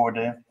mentioned before,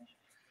 Dave.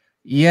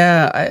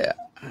 Yeah,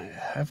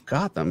 I've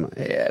got them.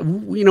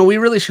 We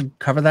really should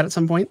cover that at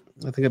some point.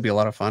 I think it'd be a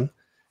lot of fun.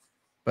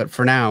 But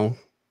for now,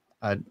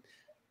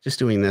 just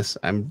doing this,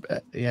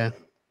 I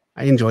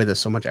enjoy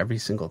this so much every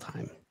single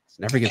time. It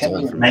never gets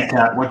old for me. Make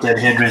out what that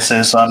headdress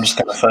is, so I'm just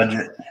going to fudge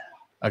it.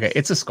 Okay,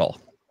 it's a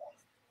skull.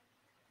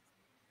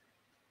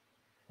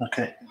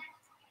 Okay.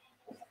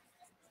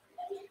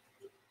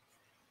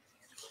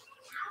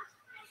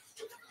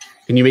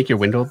 Can you make your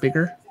window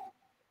bigger?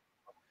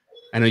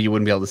 I know you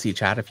wouldn't be able to see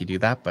chat if you do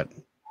that, but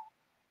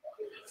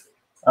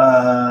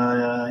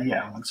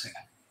yeah, 1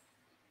 second.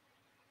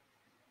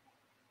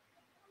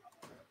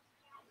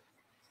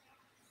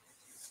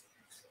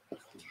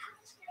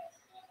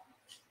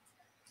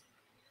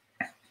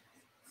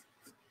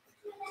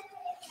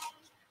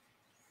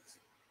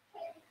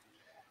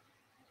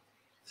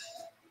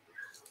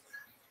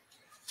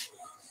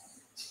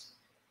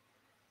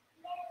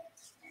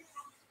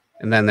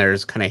 and then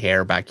there's kind of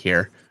hair back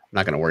here. I'm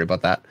not going to worry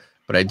about that,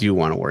 but I do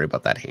want to worry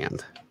about that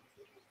hand.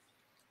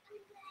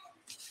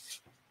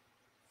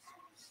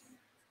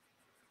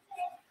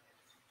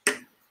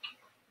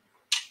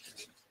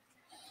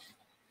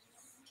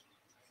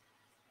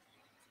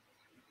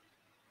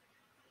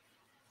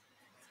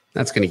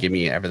 That's going to give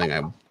me everything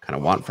I kind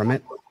of want from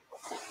it.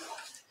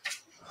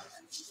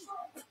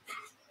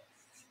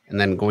 and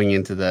then going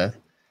into the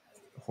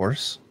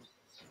horse.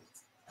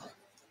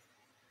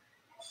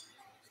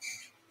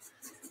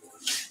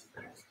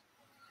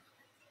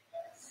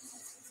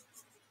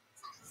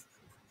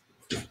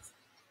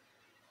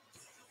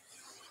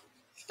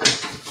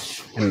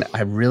 And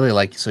I really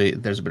like, so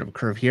there's a bit of a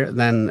curve here.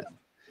 Then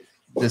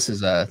this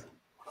is a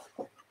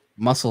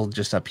muscle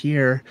just up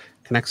here,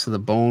 connects to the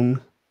bone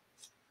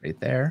right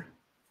there.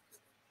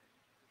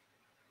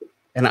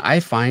 And I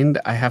find,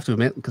 I have to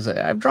admit, because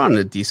I've drawn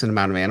a decent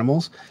amount of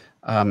animals,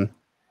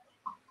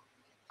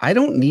 I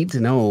don't need to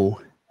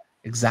know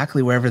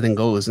exactly where everything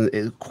goes,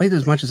 and quite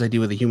as much as I do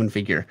with a human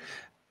figure.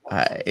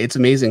 It's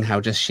amazing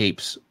how just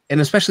shapes, and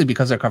especially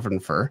because they're covered in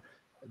fur,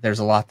 there's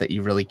a lot that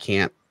you really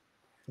can't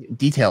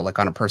detail, like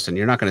on a person.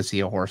 You're not going to see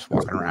a horse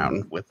walking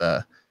around with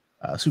a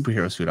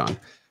superhero suit on.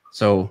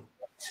 So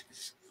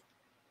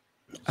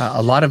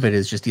a lot of it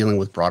is just dealing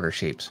with broader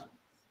shapes.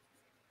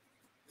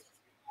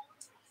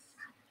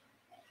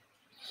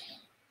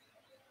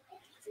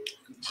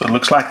 So it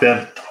looks like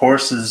the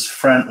horse's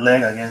front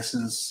leg, I guess,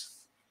 is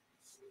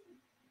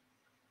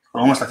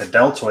almost like a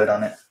deltoid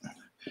on it.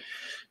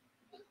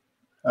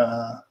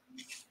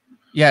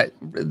 Yeah,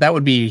 that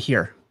would be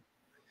here.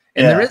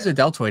 And there is a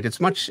deltoid.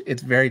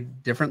 It's very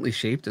differently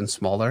shaped and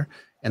smaller.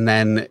 And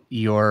then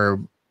your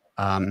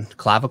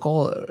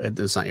clavicle,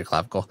 it's not your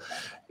clavicle,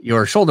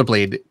 your shoulder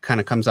blade kind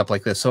of comes up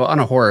like this. So on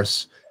a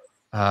horse,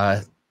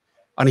 on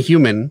a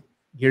human,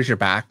 here's your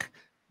back.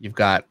 You've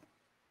got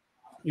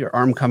your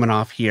arm coming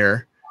off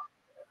here.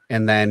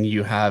 And then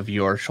you have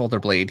your shoulder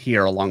blade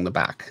here along the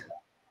back.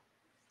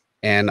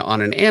 And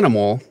on an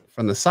animal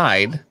from the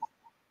side,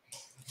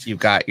 you've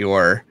got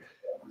your,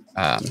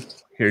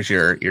 here's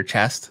your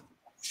chest.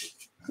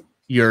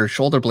 Your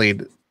shoulder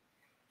blade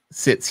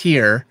sits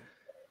here,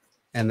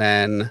 and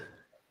then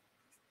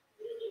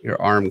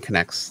your arm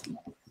connects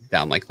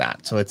down like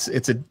that. So it's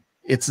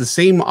the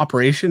same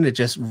operation. It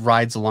just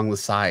rides along the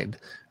side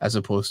as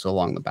opposed to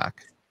along the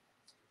back.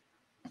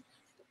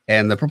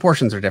 And the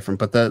proportions are different,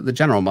 but the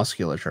general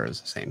musculature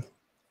is the same.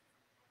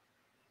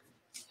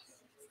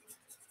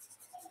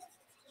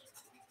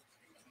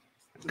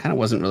 I kind of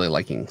wasn't really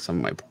liking some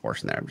of my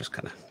proportion there. I'm just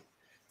kind of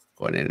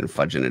going in and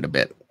fudging it a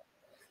bit.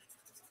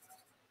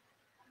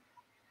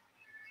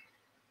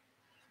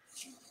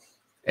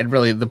 And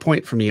really, the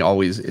point for me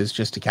always is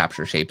just to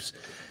capture shapes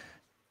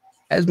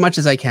as much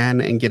as I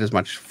can and get as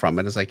much from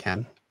it as I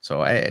can.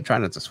 So I try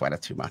not to sweat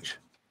it too much.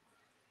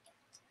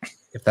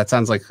 If that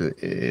sounds like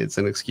it's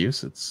an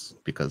excuse, it's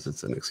because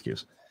it's an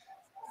excuse.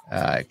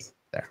 There.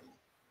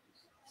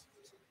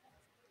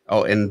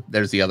 Oh, and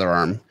there's the other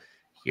arm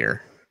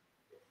here.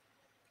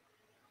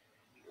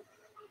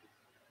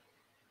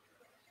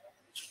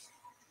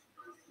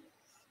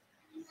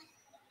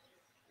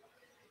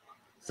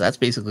 So that's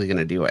basically going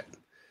to do it.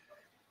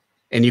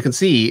 And you can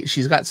see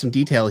she's got some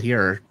detail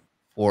here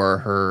for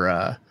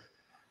her.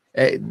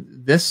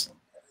 This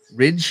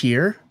ridge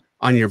here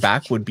on your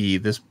back would be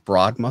this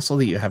broad muscle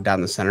that you have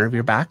down the center of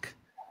your back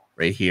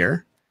right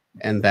here.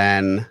 And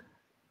then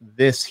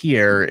this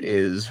here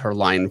is her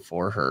line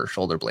for her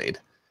shoulder blade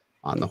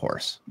on the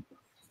horse.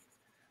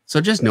 So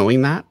just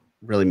knowing that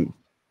really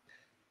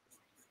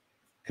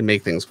can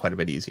make things quite a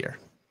bit easier.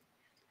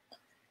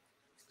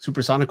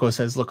 Supersonico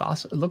says, "Look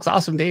awesome! It looks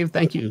awesome, Dave.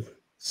 Thank you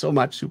so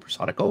much,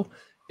 Supersonico."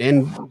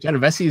 And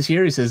Genovese is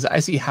here. He says, "I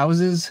see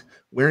houses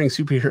wearing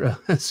superhero.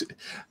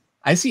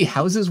 I see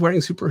houses wearing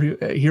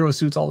superhero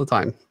suits all the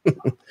time."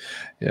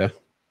 Yeah,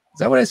 is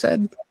that what I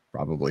said?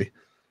 Probably.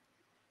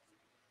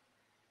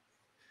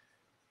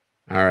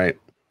 All right.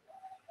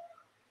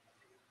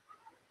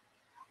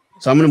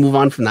 So I'm going to move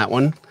on from that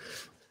one,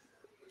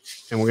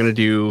 and we're going to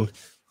do,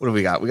 what do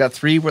we got? We got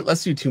 3.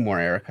 Let's do 2 more,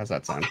 Eric. How's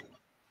that sound?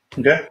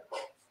 Okay.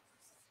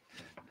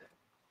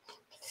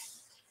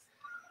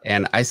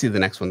 And I see the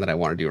next one that I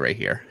want to do right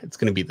here. It's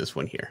going to be this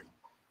one here.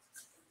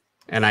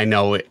 And I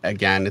know,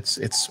 again, it's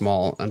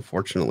small,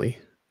 unfortunately.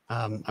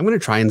 I'm going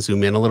to try and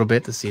zoom in a little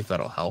bit to see if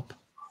that'll help.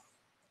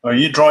 Are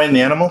you drawing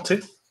the animal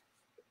too?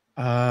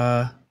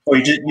 Or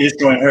you just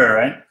drawing her,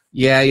 right?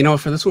 Yeah, you know,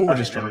 for this one, we'll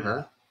just draw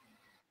her.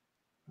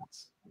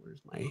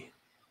 Where's my...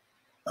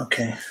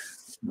 Okay.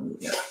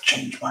 Yeah,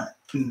 change my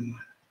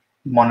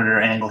monitor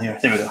angle here.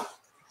 There we go.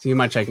 See how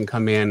much I can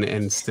come in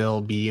and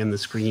still be in the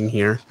screen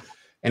here.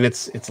 And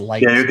it's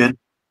light. Yeah, you're good.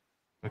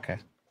 Okay.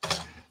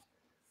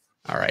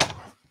 All right.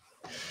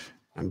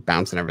 I'm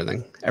bouncing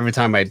everything. Every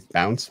time I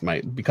bounce,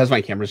 because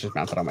my camera's just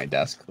mounted on my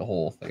desk, the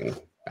whole thing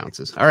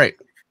bounces. All right.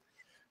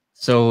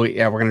 So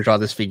yeah, we're gonna draw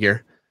this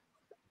figure.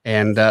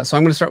 And so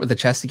I'm gonna start with the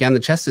chest again.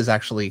 The chest is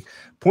actually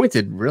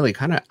pointed really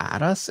kind of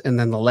at us, and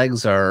then the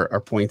legs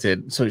are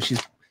pointed. So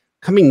she's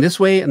coming this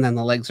way, and then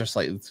the legs are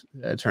slightly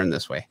turned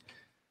this way.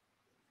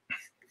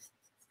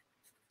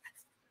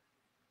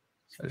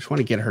 I just want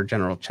to get her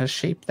general chest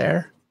shape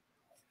there.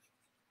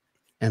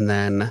 And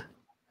then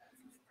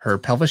her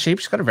pelvis shape.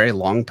 She's got a very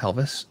long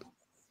pelvis.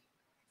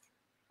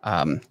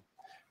 And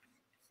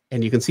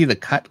you can see the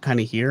cut kind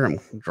of here. I'm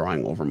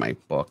drawing over my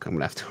book. I'm going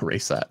to have to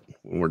erase that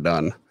when we're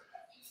done.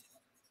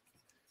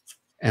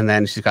 And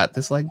then she's got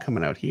this leg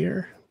coming out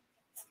here.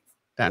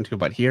 down to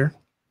about here.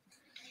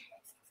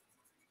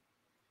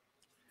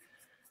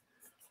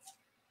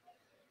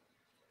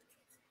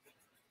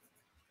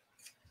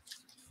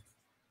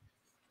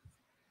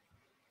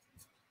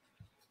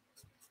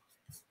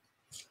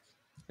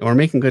 And we're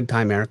making good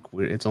time, Eric.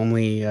 It's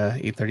only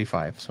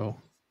 8:35, so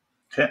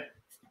Okay.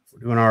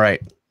 we're doing all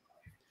right.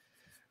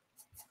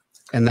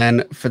 And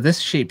then for this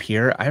shape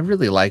here, I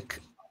really like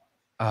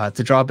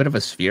to draw a bit of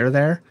a sphere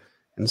there.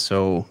 And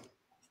so,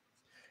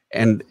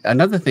 and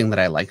another thing that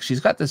I like, she's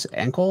got this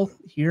ankle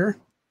here.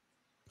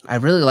 I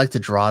really like to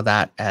draw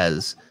that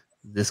as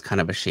this kind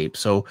of a shape.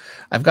 So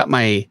I've got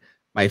my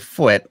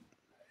foot,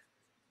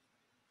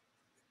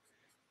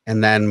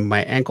 and then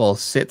my ankle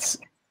sits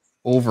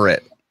over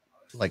it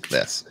like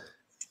this.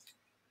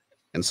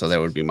 And so that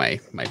would be my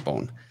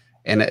bone.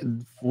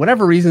 And for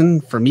whatever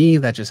reason, for me,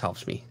 that just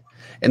helps me.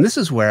 And this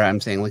is where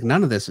I'm saying, like,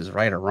 none of this is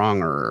right or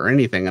wrong or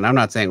anything. And I'm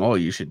not saying, oh,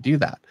 you should do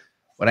that.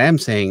 What I am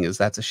saying is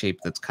that's a shape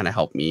that's kind of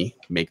helped me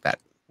make that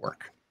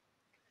work.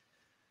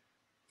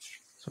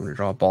 So I'm going to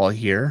draw a ball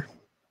here.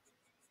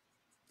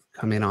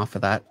 Come in off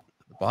of that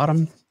at the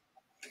bottom.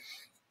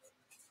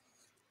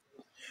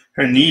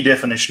 Her knee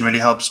definition really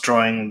helps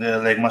drawing the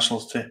leg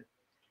muscles too.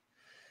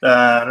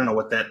 I don't know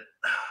what that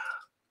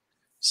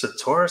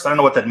sartorius. I don't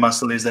know what that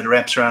muscle is that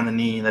wraps around the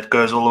knee that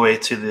goes all the way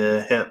to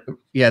the hip.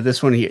 Yeah,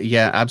 this one here.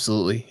 Yeah,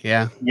 absolutely.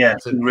 Yeah. Yeah,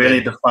 it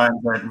really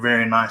defines that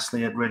very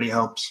nicely. It really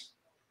helps.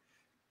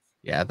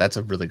 Yeah, that's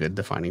a really good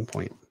defining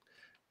point.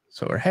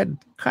 So her head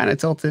kind of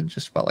tilted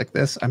just about like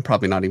this. I'm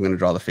probably not even going to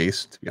draw the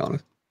face, to be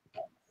honest,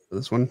 for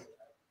this one.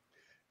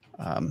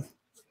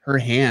 Her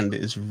hand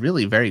is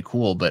really very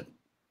cool, but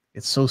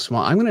it's so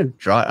small. I'm going to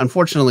draw it.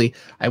 Unfortunately,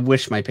 I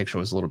wish my picture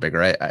was a little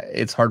bigger.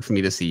 It's hard for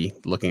me to see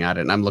looking at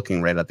it, and I'm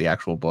looking right at the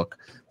actual book.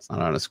 It's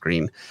not on a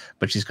screen,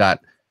 but she's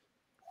got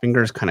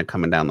fingers kind of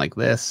coming down like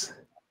this.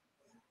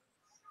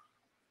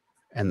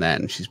 And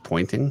then she's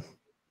pointing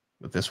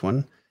with this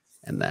one.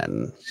 And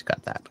then she's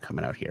got that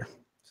coming out here.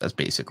 So that's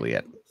basically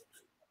it.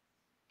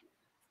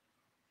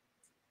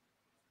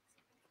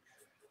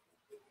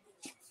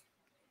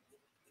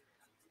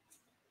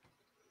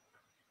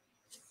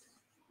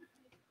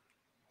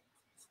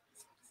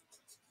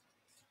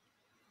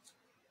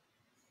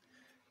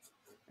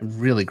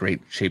 Really great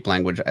shape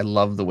language. I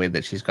love the way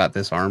that she's got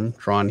this arm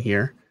drawn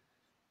here.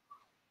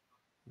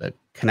 The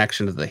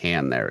connection to the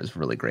hand there is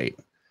really great.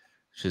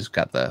 She's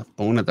got the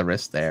bone at the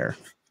wrist there.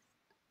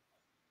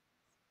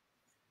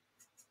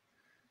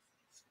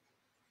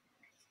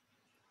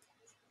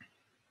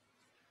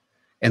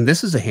 And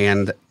this is a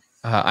hand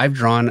I've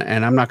drawn,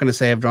 and I'm not going to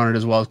say I've drawn it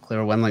as well as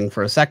Claire Wendling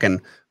for a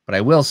second, but I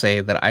will say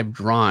that I've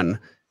drawn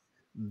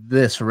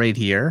this right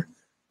here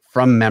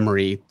from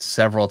memory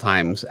several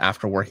times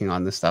after working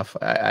on this stuff.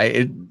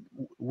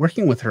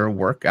 Working with her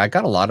work, I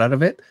got a lot out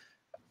of it.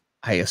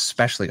 I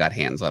especially got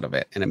hands out of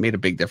it, and it made a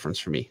big difference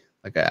for me.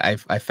 Like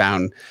I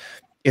found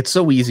it's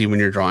so easy when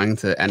you're drawing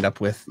to end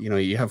up with,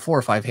 you have 4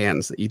 or 5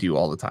 hands that you do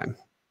all the time.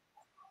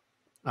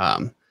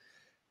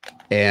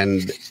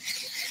 And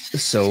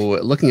so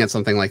looking at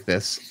something like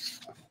this,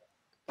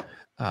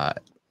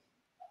 and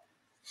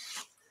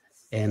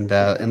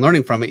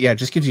learning from it, yeah, it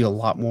just gives you a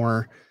lot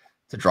more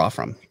to draw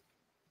from.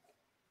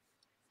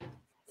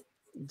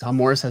 Tom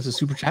Morris has a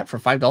super chat for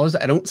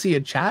 $5. I don't see a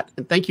chat,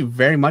 and thank you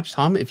very much,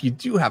 Tom. If you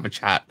do have a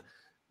chat,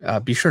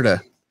 be sure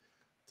to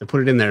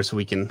put it in there so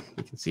we can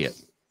see it.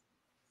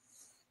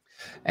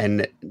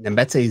 And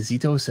Nembetse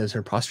Zito says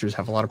her postures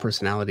have a lot of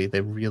personality.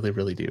 They really,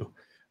 really do.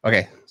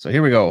 Okay, so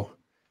here we go.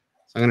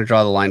 So I'm going to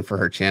draw the line for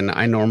her chin.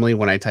 I normally,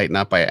 when I tighten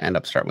up, I end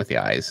up starting with the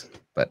eyes,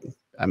 but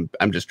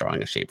I'm just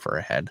drawing a shape for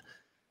her head.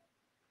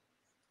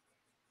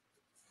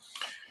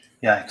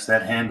 Yeah, because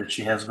that hand that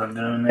she has got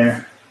going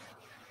there.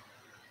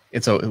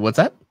 What's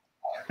that?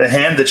 The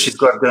hand that she's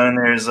got going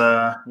there is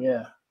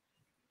yeah.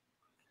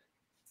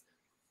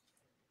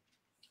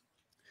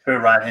 Her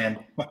right hand.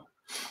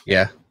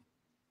 Yeah.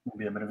 It'll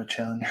be a bit of a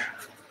challenge.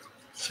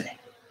 Let's see.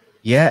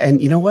 Yeah,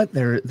 and you know what?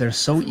 They're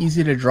so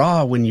easy to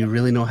draw when you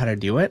really know how to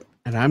do it.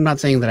 And I'm not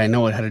saying that I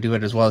know how to do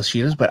it as well as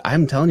she does, but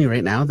I'm telling you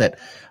right now that,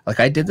 like,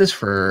 I did this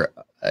for,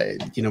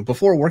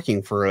 before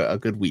working for a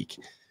good week,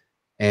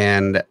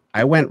 and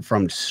I went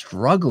from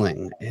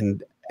struggling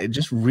and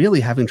just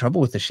really having trouble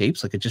with the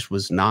shapes, like it just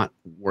was not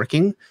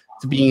working,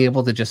 to being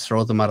able to just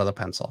throw them out of the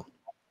pencil.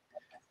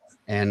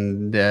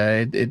 And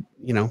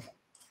you know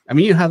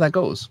how that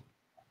goes.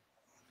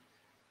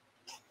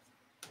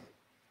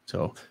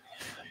 So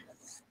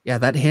yeah,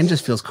 that hand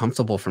just feels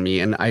comfortable for me,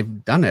 and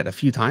I've done it a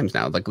few times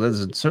now. Like, this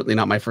is certainly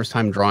not my first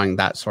time drawing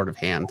that sort of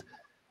hand.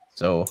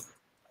 So,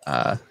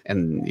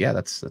 and yeah,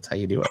 that's how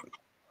you do it.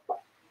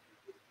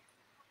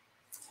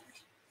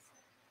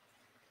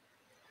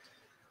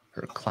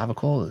 Her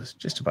clavicle is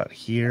just about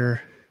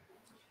here.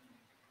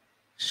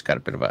 She's got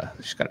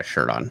a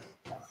shirt on.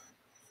 Let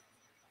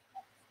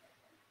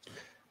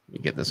me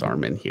get this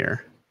arm in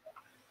here.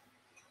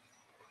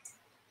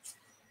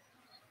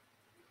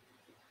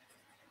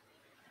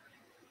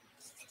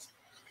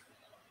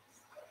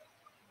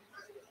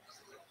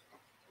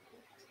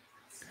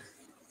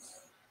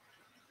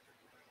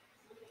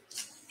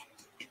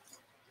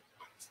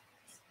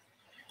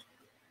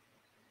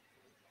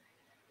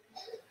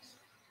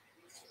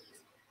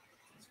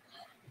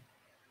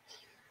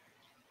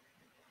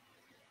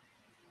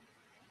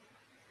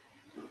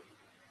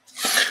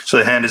 So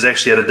the hand is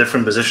actually at a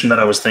different position that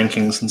I was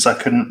thinking, since I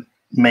couldn't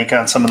make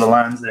out some of the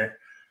lines there.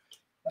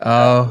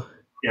 Oh.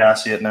 Yeah, I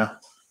see it now.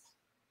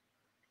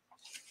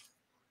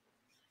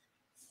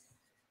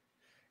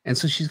 And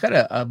so she's got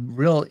a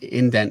real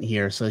indent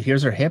here. So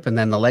here's her hip, and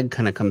then the leg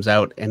kind of comes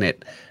out, and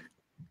it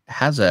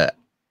has a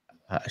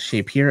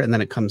shape here, and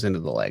then it comes into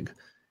the leg.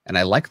 And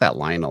I like that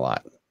line a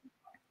lot.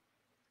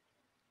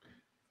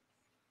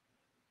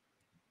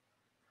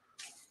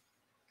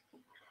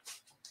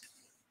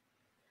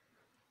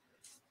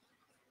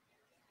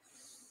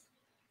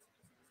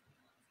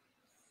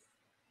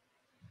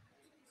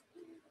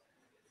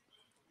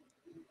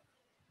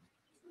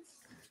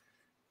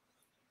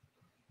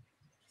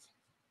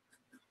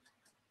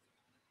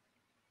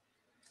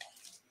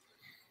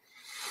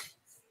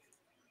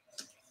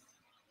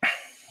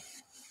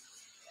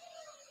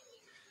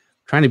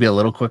 Trying to be a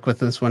little quick with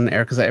this one,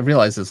 Eric, because I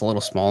realize it's a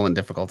little small and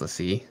difficult to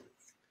see.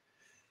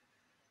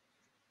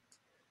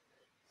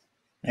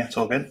 Yeah, it's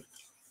all good.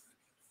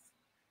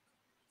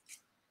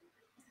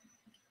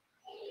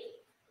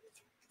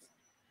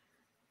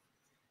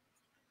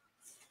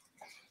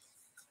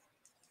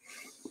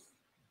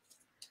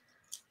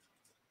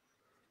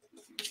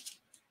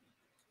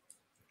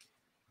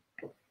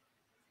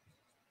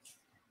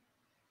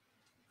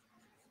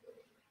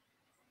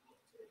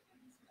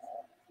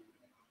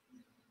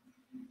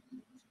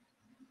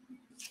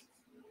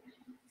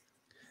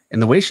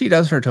 And the way she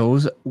does her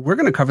toes, we're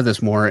going to cover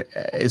this more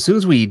as soon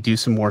as we do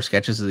some more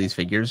sketches of these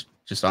figures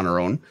just on our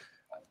own.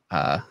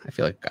 I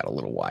feel like I got a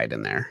little wide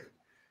in there.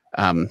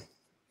 I'm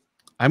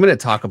going to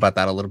talk about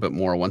that a little bit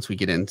more once we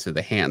get into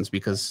the hands,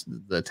 because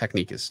the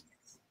technique is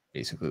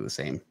basically the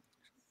same.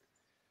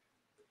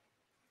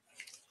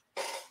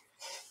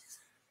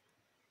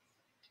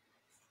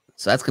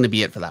 So that's going to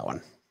be it for that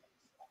one.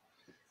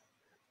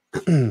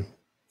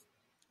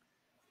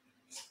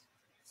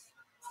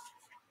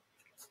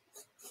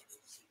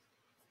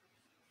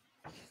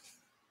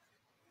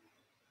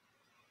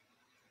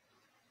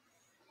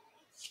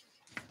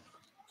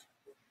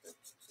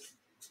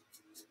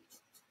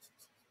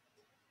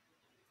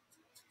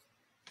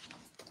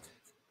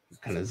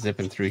 Kind of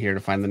zipping through here to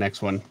find the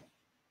next one.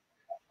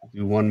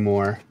 Do one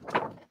more.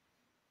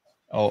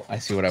 Oh, I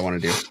see what I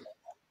want to do.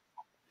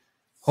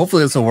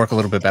 Hopefully this will work a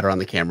little bit better on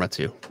the camera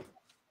too.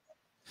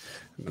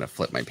 I'm going to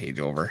flip my page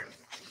over.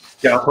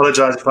 Yeah, I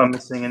apologize if I'm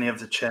missing any of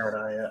the chat.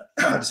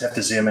 I just have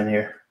to zoom in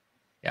here.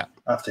 Yeah.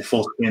 I have to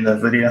full screen the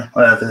video.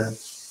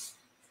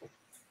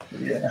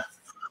 Yeah.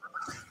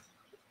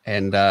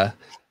 And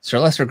Sir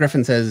Lester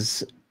Griffin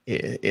says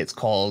it's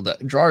called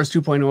Drawers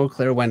 2.0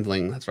 Claire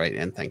Wendling. That's right.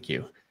 And thank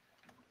you.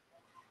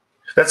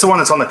 That's the one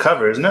that's on the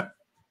cover, isn't it?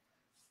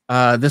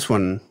 This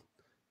one,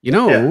 you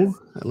know, yeah.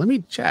 Let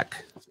me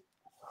check.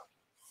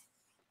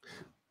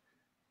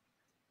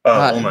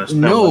 Almost.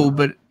 No,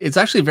 but it's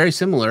actually very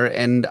similar,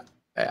 and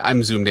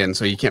I'm zoomed in,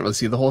 so you can't really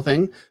see the whole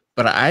thing.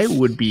 But I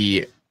would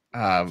be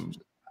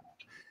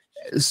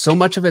so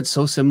much of it's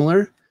so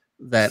similar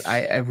that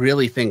I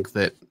really think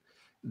that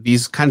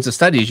these kinds of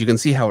studies, you can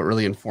see how it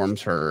really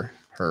informs her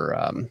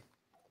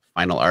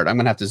final art. I'm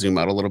gonna have to zoom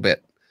out a little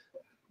bit.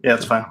 Yeah,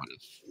 that's fine.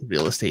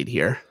 Real estate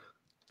here.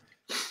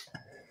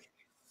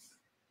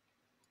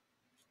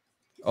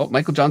 Oh,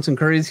 Michael Johnson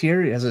Curry's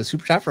here. He has a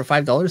super chat for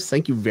 $5.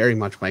 Thank you very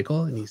much,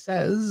 Michael. And he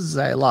says,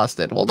 I lost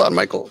it. Hold on,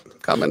 Michael.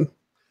 Coming.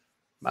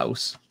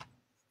 Mouse.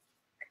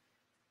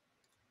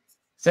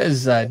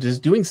 Says, does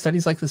doing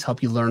studies like this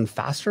help you learn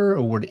faster,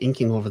 or would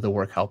inking over the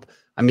work help?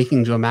 I'm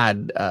making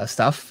Jomad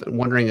stuff,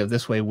 wondering if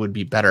this way would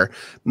be better.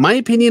 My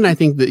opinion, I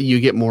think that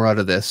you get more out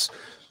of this,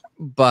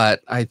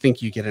 but I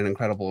think you get an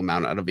incredible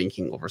amount out of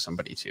inking over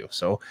somebody too.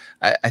 So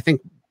I think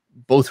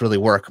both really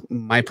work.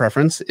 My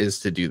preference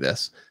is to do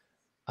this.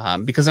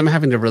 Because I'm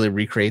having to really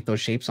recreate those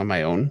shapes on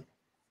my own.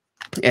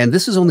 And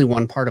this is only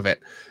one part of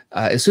it.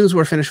 As soon as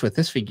we're finished with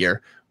this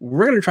figure,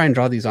 we're going to try and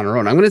draw these on our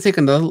own. I'm going to take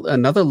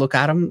another look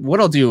at them. What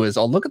I'll do is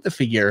I'll look at the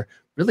figure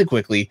really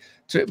quickly,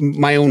 to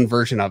my own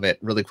version of it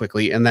really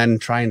quickly, and then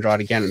try and draw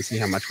it again and see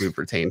how much we've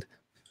retained.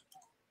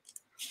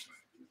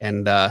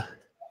 And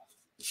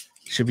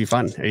should be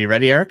fun. Are you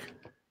ready, Eric?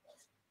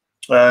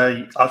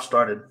 I've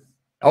started.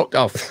 Oh,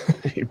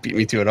 you beat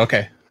me to it.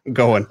 Okay, I'm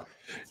going.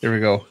 Here we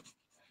go.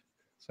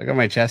 I got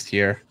my chest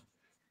here.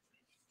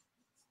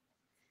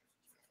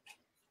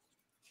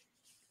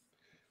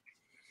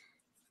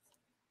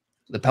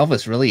 The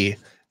pelvis really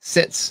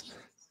sits,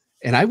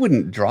 and I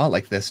wouldn't draw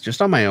like this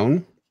just on my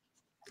own.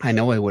 I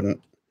know I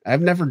wouldn't.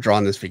 I've never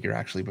drawn this figure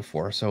actually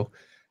before, so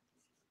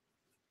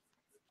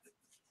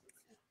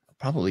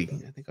I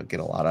think I'll get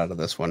a lot out of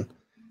this one.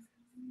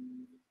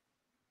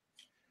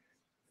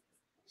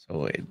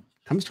 So it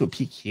comes to a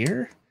peak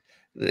here.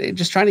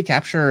 Just trying to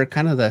capture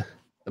kind of the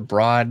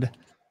broad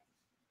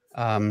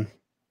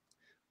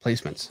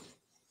placements.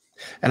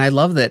 And I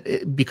love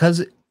that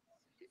because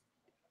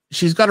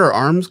she's got her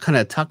arms kind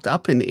of tucked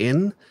up and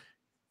in,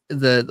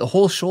 the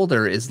whole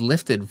shoulder is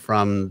lifted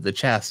from the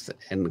chest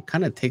and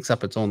kind of takes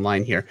up its own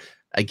line here.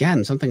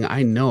 Again, something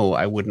I know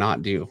I would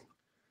not do.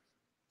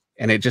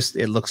 And it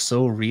looks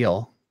so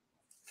real.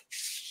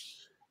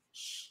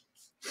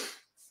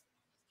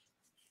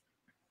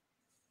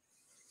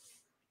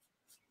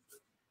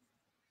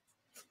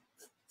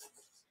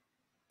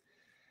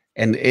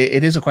 And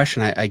it is a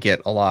question I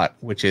get a lot,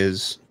 which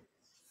is,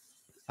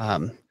 how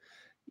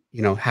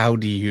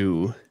do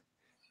you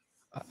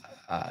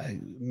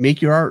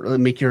make your art,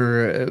 make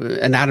your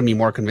anatomy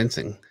more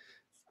convincing?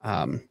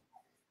 And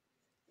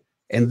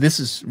this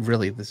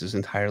is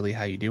entirely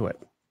how you do it.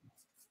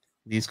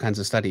 These kinds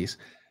of studies,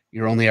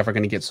 you're only ever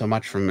going to get so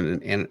much from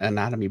an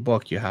anatomy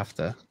book. You have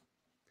to.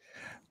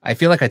 I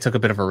feel like I took a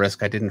bit of a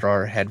risk. I didn't draw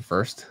her head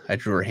first. I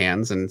drew her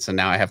hands, and so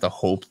now I have to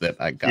hope that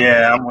I got.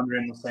 Yeah, I'm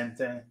wondering the same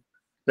thing.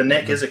 The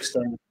neck is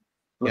extended.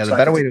 Looks the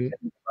better way to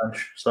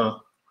bunch, so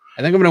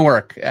I think I'm gonna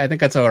work. I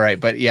think that's all right.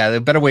 But yeah, the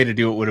better way to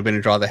do it would have been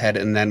to draw the head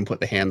and then put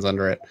the hands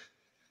under it.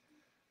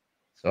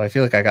 So I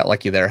feel like I got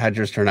lucky there. How'd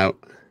yours turn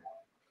out?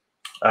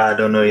 I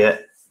don't know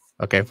yet.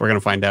 Okay, we're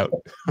gonna find out.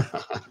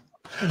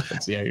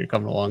 Let's see how you're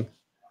coming along.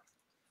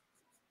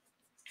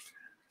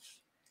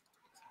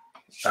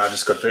 I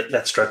just got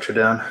that structure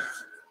down.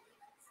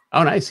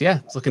 Oh, nice. Yeah,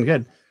 it's looking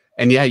good.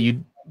 And yeah,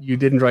 you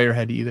didn't draw your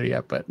head either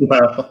yet, but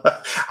no.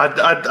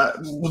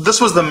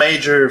 This was the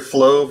major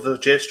flow of the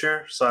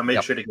gesture, so I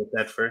made sure to get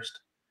that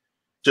first,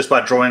 just by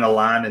drawing a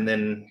line and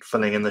then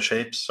filling in the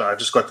shapes. So I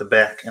just got the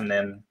back, and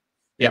then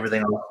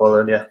everything else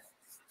followed. Yeah,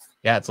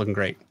 yeah, it's looking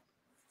great.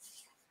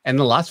 And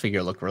the last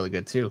figure looked really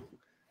good too,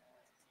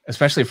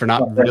 especially for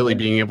not really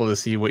being able to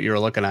see what you were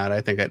looking at.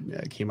 I think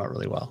it came out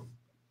really well.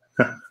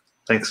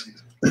 Thanks.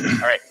 All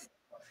right.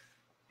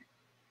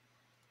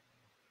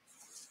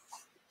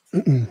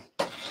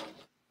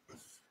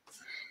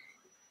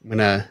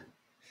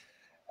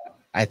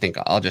 I think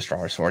I'll just draw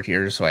her sword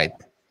here so I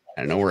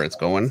know where it's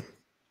going.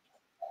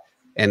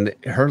 And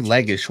her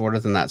leg is shorter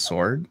than that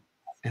sword.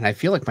 And I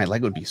feel like my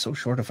leg would be so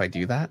short if I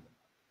do that.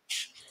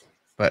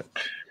 But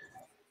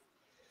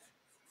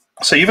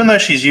so even though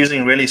she's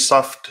using really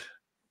soft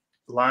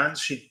lines,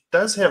 she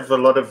does have a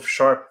lot of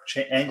sharp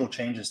angle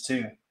changes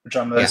too, which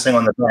I'm noticing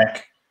on the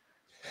back.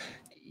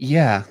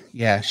 Yeah,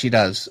 she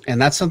does.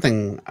 And that's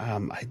something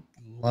I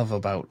love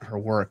about her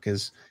work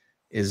is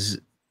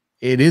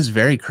it is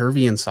very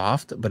curvy and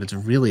soft, but it's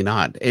really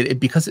not.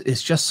 Because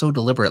it's just so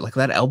deliberate. Like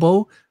that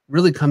elbow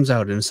really comes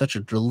out in such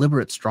a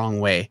deliberate, strong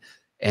way.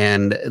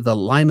 And the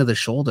line of the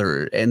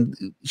shoulder, and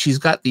she's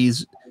got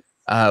these,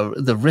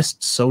 the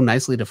wrists so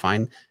nicely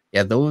defined.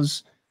 Yeah,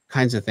 those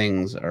kinds of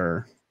things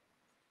are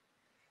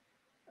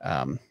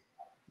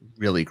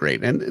really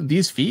great. And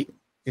these feet,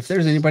 if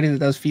there's anybody that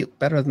does feet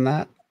better than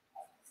that,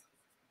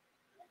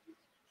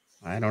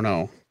 I don't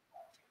know.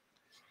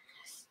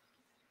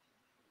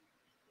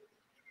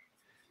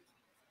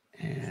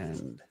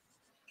 And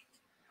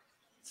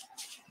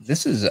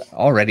this is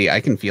already,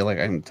 I can feel like,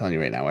 I'm telling you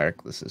right now,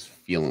 Eric, this is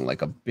feeling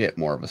like a bit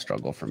more of a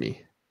struggle for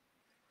me.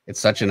 It's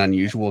such an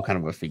unusual kind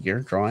of a figure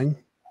drawing.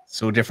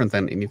 So different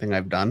than anything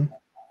I've done.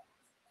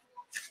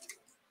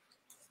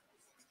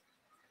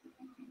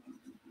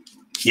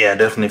 Yeah,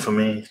 definitely for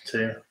me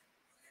too.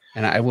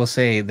 And I will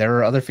say there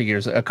are other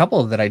figures, a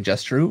couple that I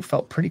just drew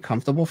felt pretty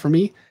comfortable for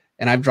me.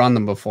 And I've drawn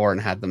them before and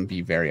had them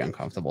be very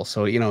uncomfortable.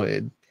 So,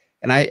 and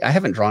I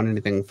haven't drawn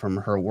anything from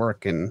her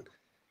work, and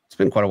it's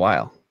been quite a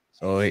while.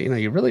 So,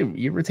 you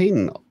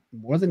retain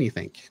more than you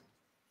think.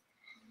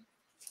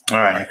 All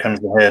right, here comes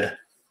the head.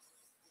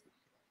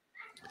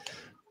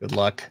 Good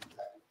luck.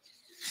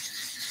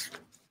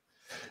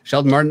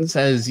 Sheldon Martin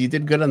says, you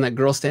did good on that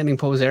girl standing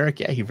pose, Eric.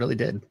 Yeah, he really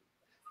did.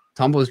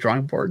 Tombo's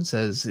drawing board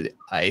says,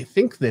 I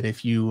think that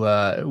if you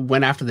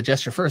went after the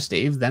gesture first,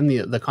 Dave, then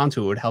the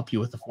contour would help you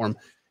with the form.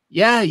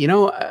 Yeah,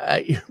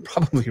 you're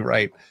probably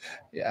right.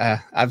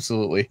 Yeah,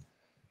 absolutely.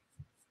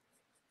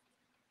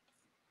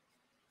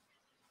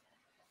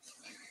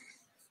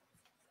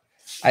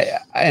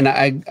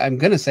 I'm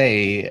gonna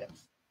say,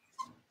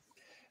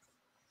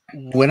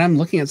 when I'm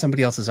looking at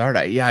somebody else's art,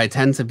 I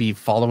tend to be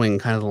following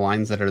kind of the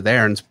lines that are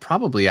there, and it's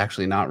probably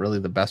actually not really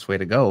the best way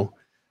to go.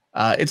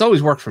 It's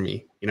always worked for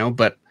me,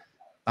 but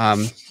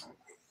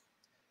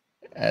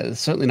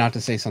certainly not to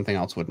say something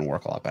else wouldn't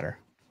work a lot better.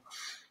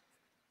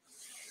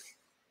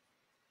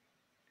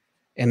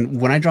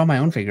 And when I draw my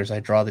own figures, I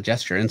draw the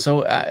gesture. And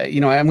so,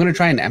 I'm going to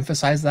try and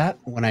emphasize that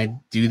when I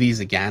do these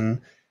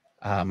again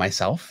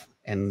myself.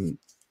 And,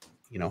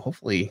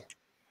 hopefully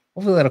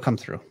that'll come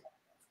through.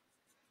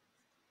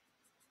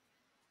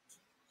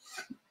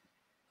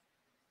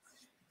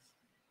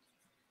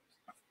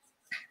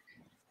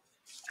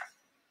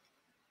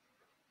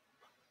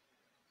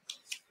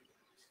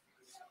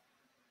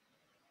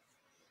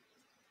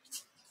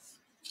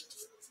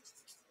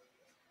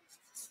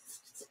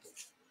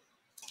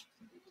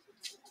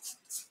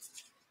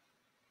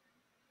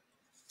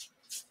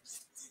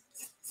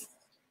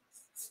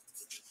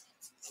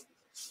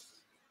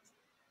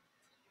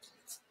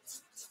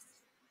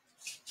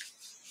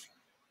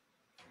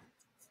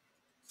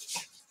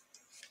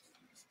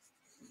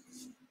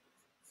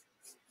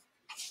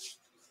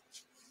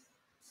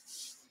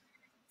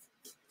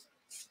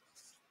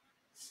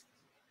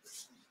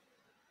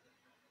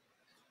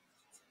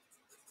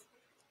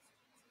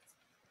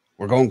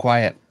 We're going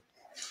quiet.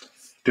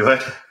 Do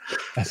it.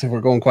 I said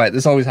we're going quiet.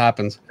 This always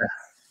happens.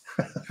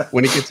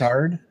 When it gets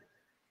hard,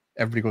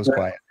 everybody goes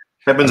quiet.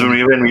 Happens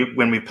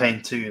when we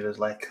paint too. There's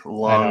like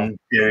long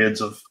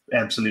periods of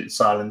absolute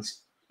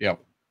silence. Yep.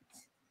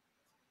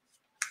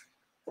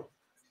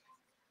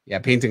 Yeah,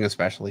 painting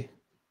especially.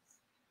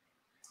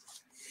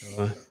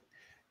 So,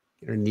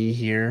 get her knee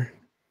here.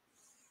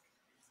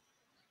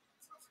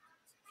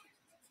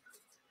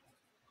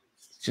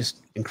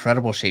 Just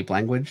incredible shape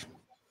language.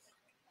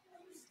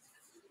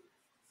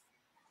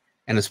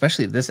 And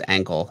especially this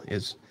ankle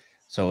is,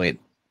 so it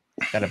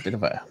got a bit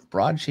of a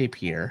broad shape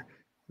here.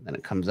 And then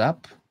it comes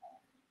up,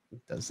 it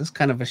does this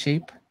kind of a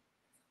shape.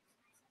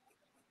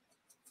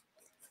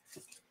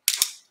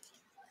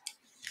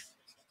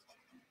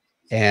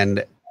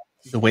 And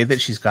the way that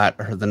she's got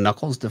the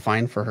knuckles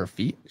defined for her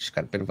feet, she's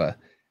got a bit of a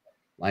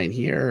line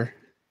here.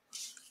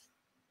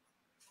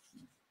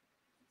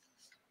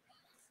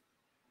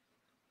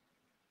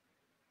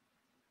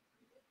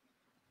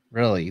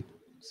 Really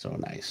so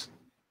nice.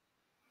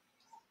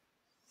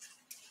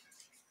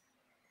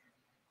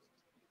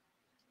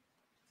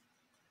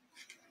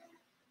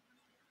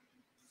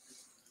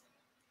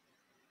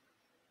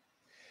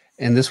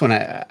 And this one,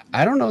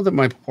 I don't know that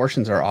my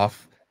proportions are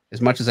off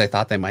as much as I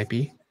thought they might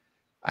be.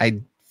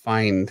 I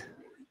find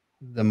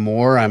the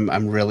more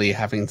I'm really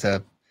having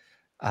to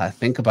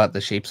think about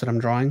the shapes that I'm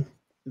drawing,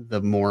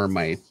 the more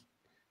my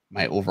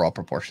overall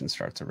proportions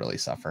start to really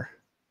suffer.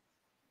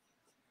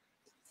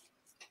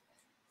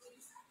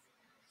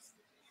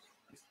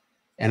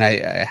 And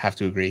I have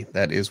to agree,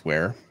 that is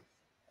where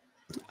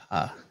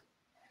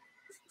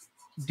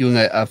doing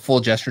a full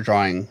gesture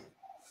drawing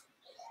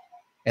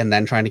and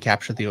then trying to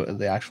capture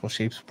the actual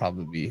shapes would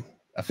probably be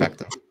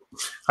effective.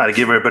 I had to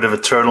give her a bit of a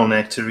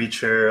turtleneck to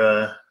reach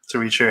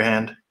her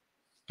hand.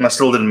 And I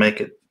still didn't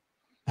make it.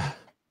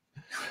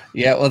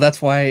 Yeah, well,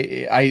 that's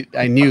why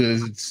I knew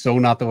it's so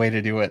not the way to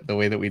do it, the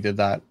way that we did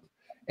that.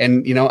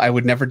 And, you know, I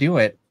would never do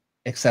it,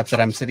 except that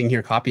I'm sitting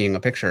here copying a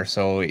picture.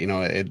 So, you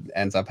know, it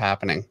ends up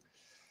happening.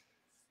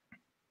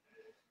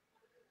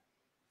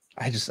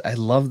 I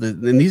love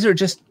and these are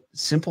just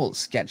simple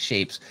sketch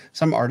shapes.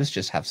 Some artists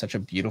just have such a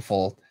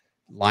beautiful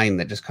line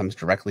that just comes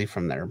directly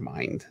from their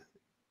mind.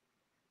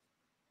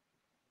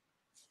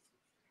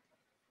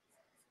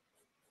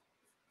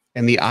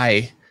 And the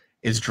eye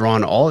is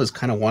drawn all as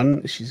kind of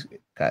one. She's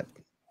got,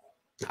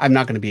 I'm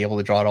not going to be able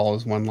to draw it all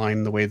as one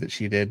line the way that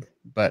she did,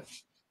 but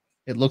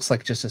it looks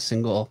like just a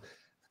single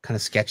kind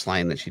of sketch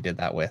line that she did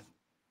that with.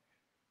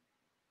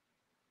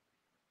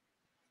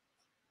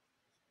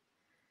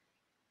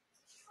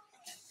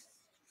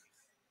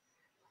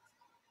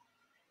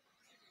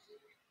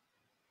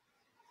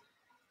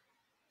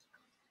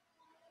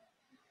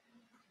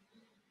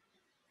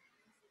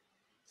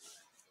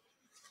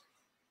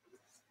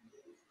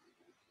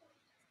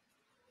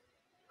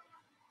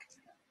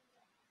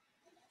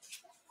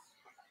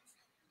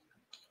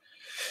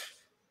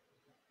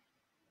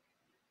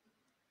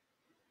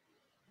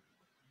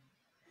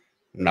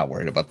 I'm not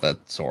worried about the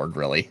sword,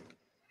 really.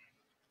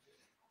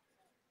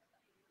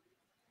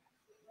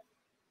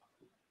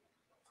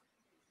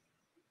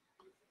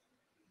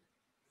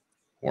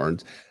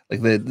 Horns,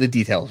 like the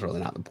detail is really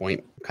not the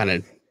point. Kind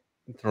of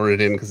throwing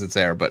it in because it's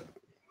there, but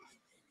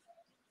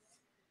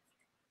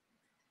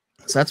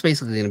so that's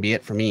basically going to be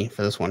it for me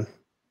for this one.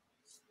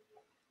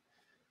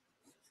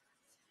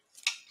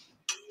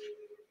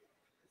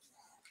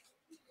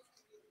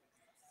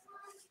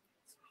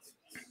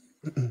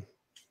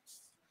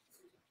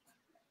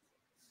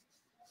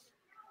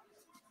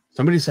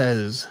 Somebody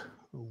says,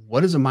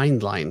 what is a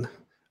mind line?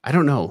 I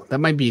don't know. That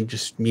might be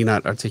just me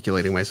not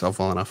articulating myself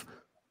well enough.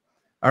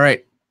 All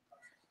right.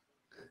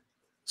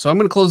 So I'm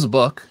going to close the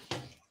book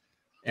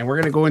and we're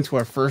going to go into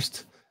our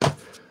first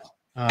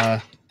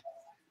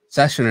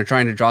session of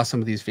trying to draw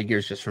some of these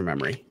figures just from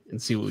memory and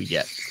see what we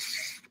get.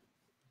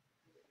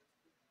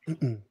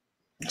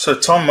 So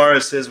Tom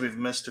Morris says we've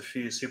missed a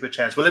few super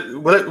chats.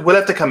 We'll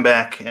have to come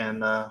back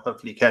and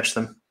hopefully catch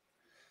them.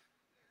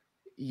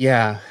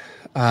 Yeah.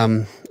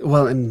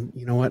 Well, and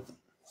you know what?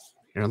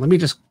 Here, let me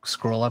just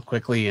scroll up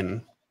quickly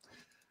and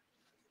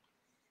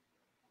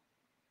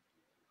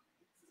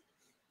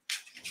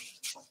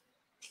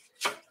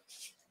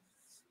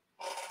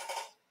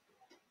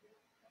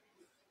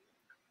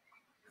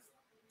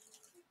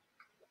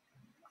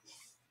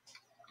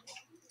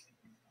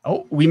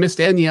oh, we missed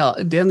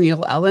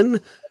Danielle Allen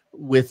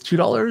with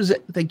 $2.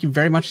 Thank you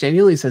very much,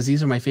 Daniel. He says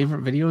these are my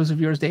favorite videos of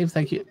yours, Dave.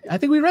 Thank you. I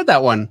think we read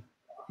that one.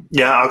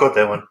 Yeah, I got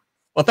that one.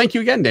 Well, thank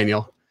you again,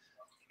 Daniel.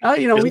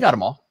 You know, we got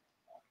them all.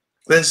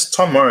 There's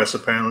Tom Morris,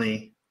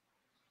 apparently.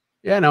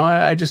 Yeah, no,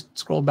 I just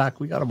scrolled back.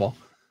 We got them all.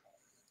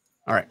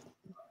 All right.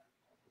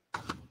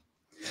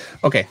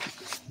 Okay.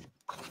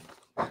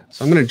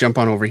 So I'm going to jump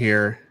on over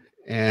here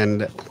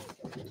and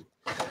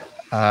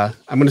I'm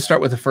going to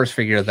start with the first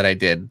figure that I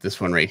did, this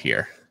one right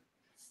here.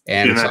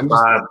 And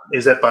so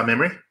is that by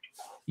memory?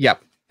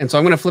 Yep. And so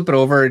I'm going to flip it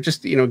over,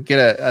 just, you know,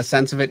 get a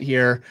sense of it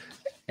here.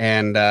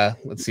 And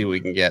let's see what we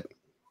can get.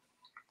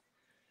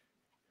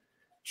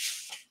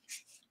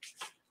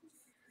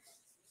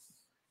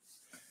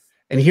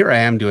 And here I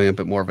am doing a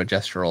bit more of a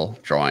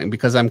gestural drawing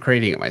because I'm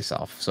creating it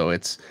myself. So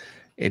it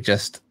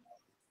just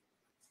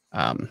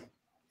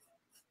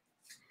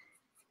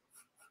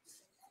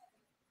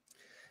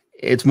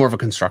It's more of a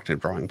constructive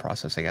drawing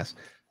process, I guess.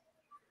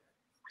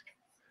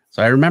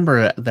 So I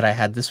remember that I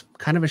had this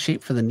kind of a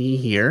shape for the knee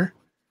here,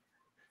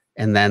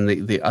 and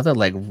then the other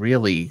leg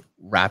really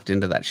wrapped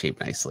into that shape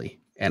nicely.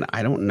 And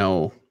I don't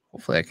know,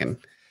 hopefully I can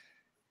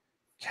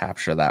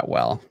capture that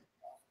well.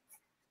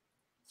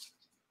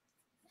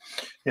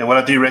 Yeah, what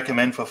I do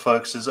recommend for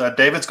folks is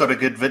David's got a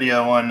good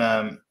video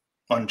on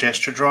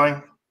gesture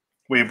drawing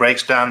where he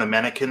breaks down the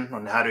mannequin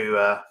on how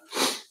to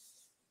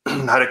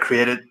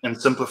create it and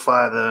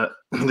simplify the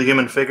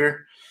human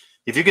figure.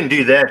 If you can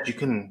do that, you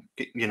can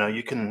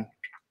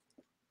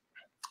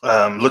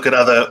look at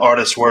other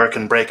artists' work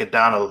and break it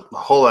down a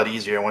whole lot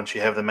easier once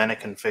you have the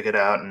mannequin figured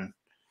out. And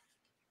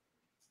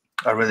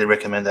I really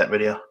recommend that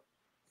video.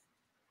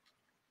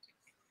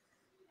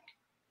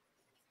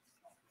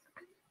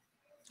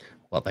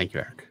 Well, thank you,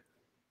 Eric.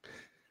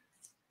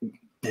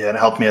 Yeah, it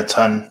helped me a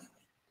ton.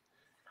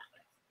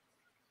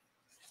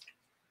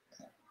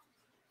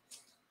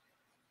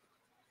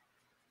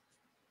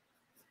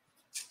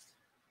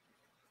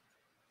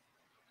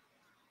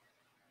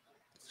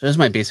 So here's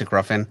my basic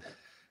rough-in.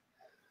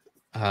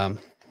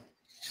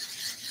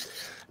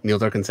 Neil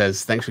Durkin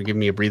says, thanks for giving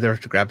me a breather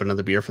to grab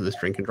another beer for this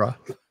drink and draw.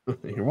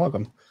 You're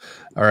welcome.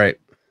 All right.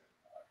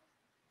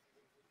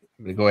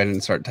 I'm going to go ahead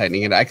and start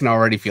tightening it. I can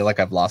already feel like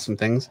I've lost some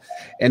things.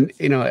 And,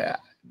 you know,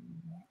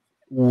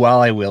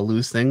 while I will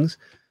lose things,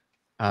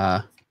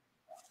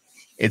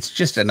 it's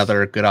just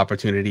another good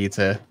opportunity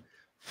to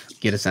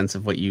get a sense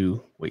of what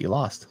you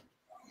lost.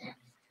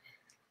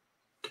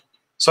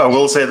 So I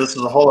will say this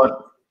is a whole lot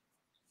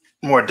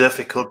more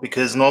difficult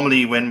because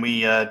normally when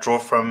we draw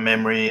from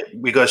memory,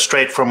 we go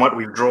straight from what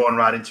we've drawn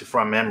right into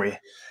from memory,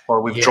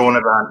 or we've drawn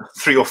about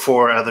 3 or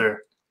 4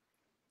 other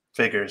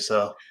figures.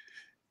 So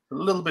a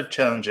little bit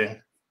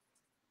challenging.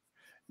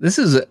 This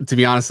is, to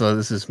be honest, though,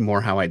 this is more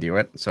how I do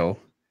it. So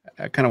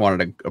I kind of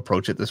wanted to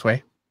approach it this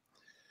way.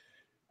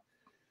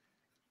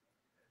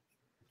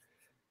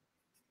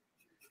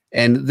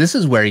 And this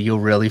is where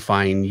you'll really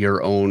find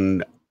your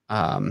own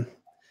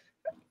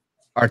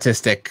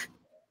artistic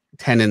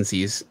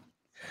tendencies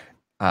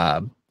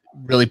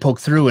really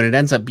poke through, and it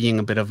ends up being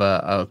a bit of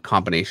a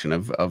combination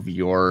of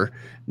your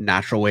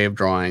natural way of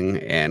drawing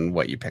and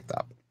what you picked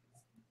up,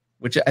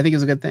 which I think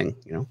is a good thing,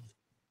 you know.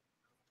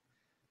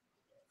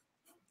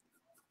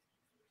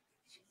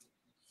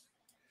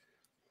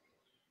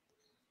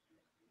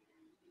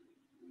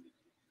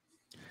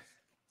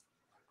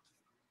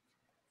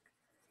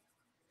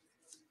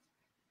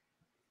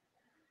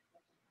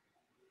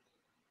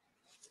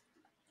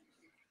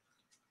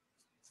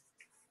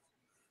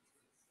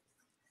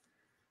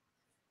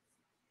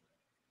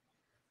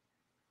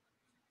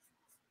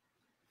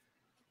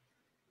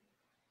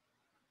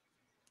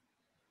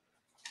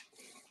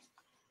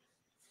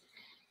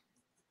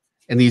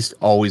 And these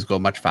always go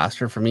much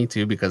faster for me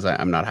too, because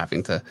I'm not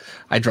having to,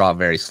 I draw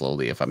very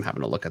slowly if I'm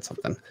having to look at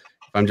something.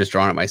 If I'm just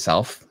drawing it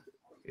myself,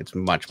 it's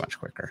much, much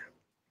quicker.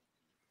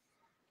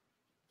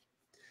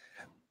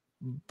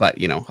 But,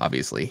 you know,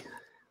 obviously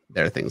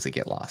there are things that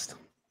get lost.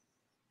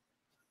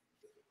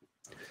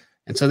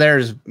 And so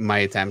there's my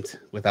attempt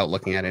without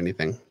looking at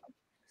anything.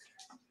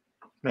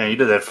 Man, you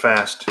did that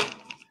fast.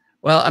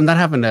 Well, I'm not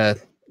having to,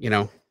 you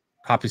know,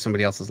 copy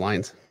somebody else's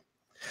lines.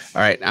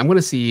 All right, I'm going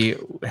to see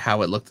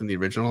how it looked in the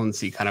original and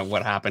see kind of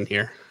what happened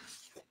here.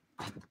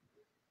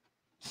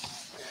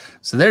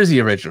 So there's the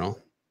original.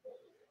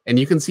 And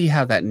you can see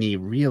how that knee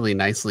really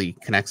nicely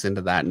connects into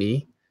that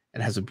knee.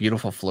 It has a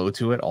beautiful flow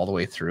to it all the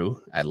way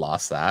through. I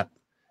lost that.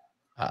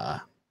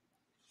 I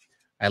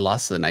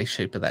lost the nice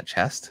shape of that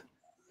chest.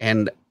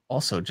 And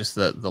also just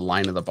the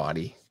line of the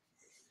body.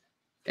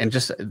 And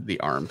just the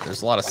arm.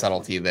 There's a lot of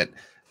subtlety that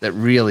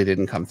really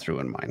didn't come through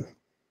in mine.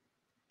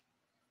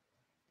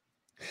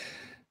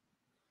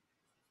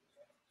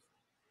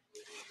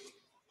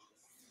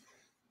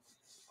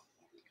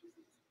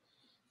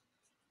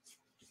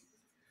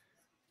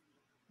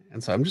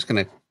 And so I'm just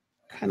going to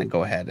kind of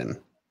go ahead and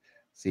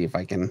see if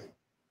I can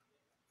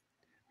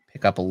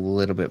pick up a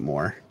little bit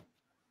more.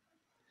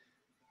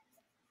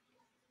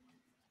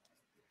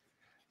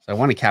 So I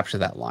want to capture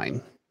that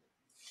line.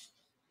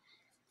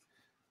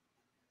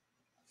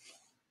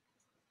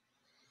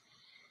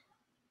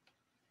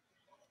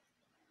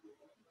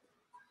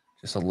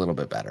 Just a little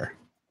bit better.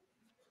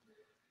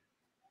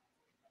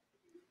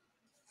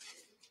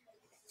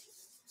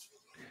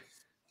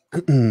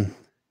 I think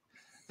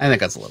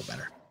that's a little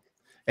better.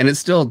 And it's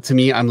still, to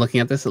me, I'm looking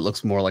at this, it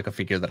looks more like a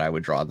figure that I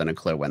would draw than a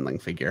Claire Wendling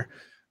figure.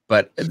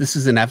 But this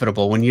is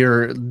inevitable. When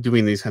you're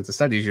doing these kinds of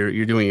studies,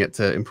 you're doing it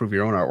to improve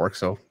your own artwork.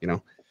 So, you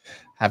know,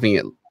 having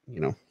it, you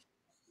know,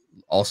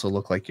 also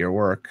look like your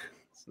work,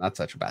 it's not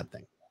such a bad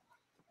thing.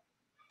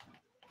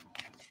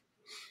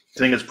 I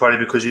think it's probably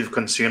because you've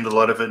consumed a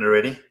lot of it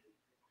already.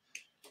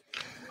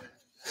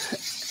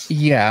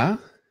 Yeah.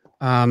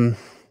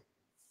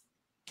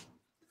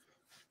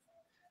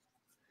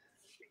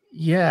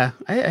 Yeah,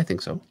 I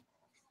think so.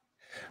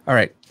 All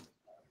right.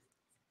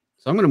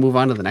 So I'm going to move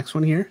on to the next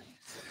one here.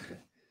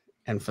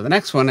 And for the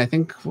next one, I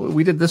think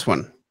we did this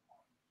one.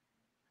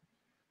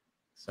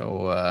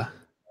 So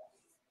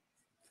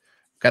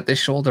got this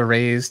shoulder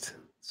raised,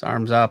 his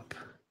arms up.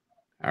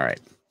 All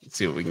right, let's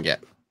see what we can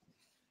get.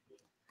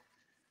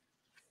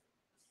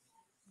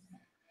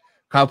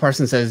 Kyle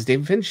Parsons says,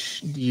 David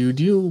Finch, do you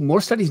do more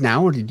studies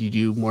now, or did you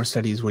do more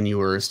studies when you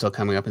were still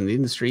coming up in the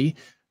industry?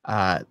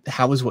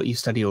 How was what you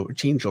study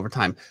changed over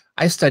time?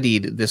 I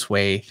studied this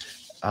way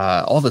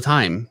all the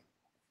time.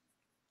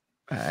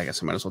 I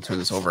guess I might as well turn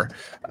this over.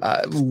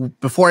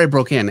 Before I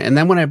broke in. And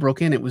then when I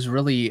broke in, it was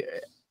really,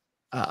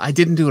 I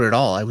didn't do it at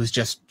all. I was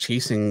just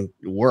chasing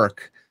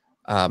work.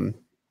 The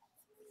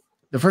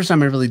first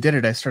time I really did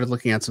it, I started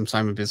looking at some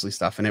Simon Bisley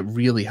stuff, and it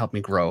really helped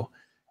me grow.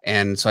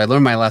 And so I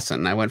learned my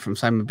lesson. I went from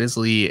Simon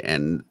Bisley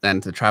and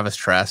then to Travis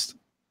Trest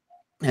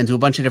and to a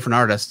bunch of different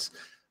artists.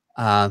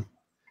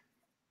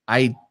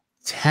 I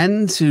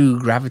tend to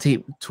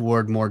gravitate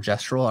toward more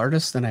gestural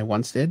artists than I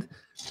once did.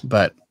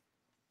 But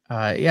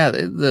yeah,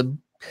 the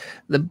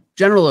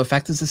general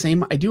effect is the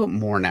same. I do it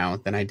more now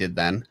than I did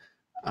then.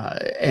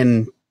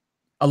 And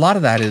a lot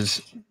of that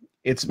is,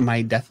 it's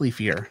my deathly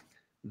fear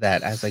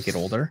that as I get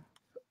older,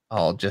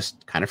 I'll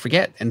just kind of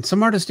forget. And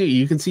some artists do.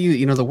 You can see,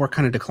 you know, the work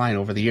kind of decline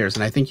over the years.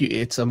 And I think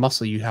it's a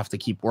muscle you have to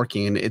keep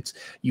working. And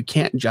you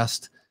can't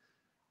just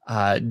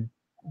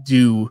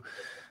do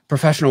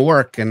professional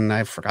work. And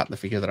I've forgotten the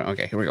figure that,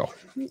 okay, here we go.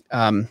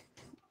 And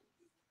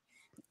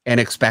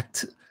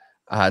expect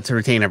to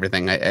retain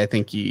everything. I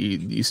think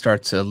you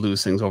start to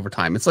lose things over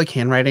time. It's like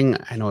handwriting.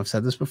 I know I've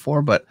said this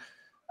before, but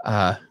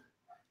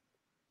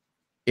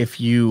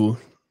if you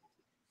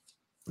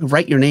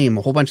write your name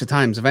a whole bunch of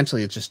times,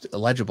 eventually it's just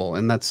illegible.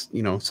 And that's,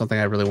 you know, something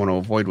I really want to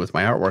avoid with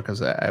my artwork,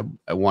 because I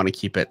want to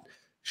keep it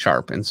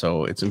sharp. And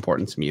so it's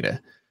important to me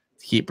to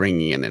keep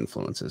bringing in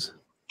influences.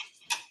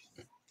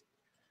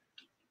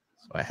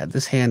 So I had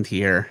this hand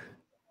here.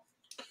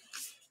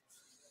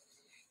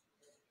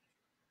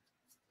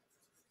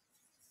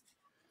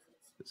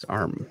 This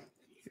arm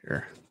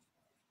here.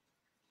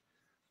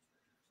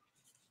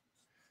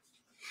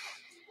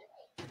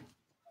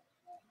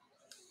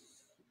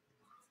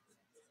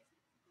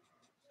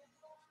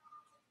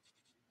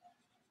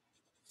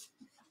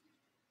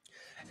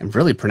 And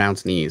really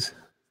pronounced knees.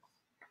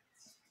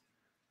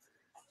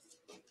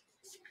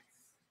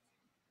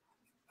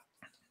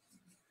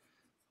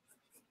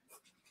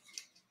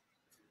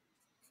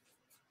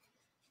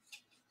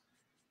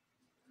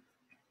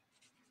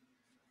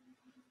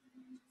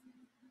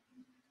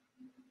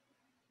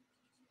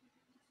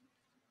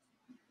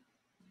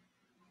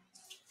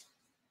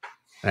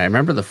 And I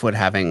remember the foot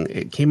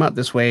it came out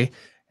this way,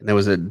 and there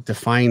was a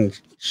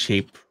defined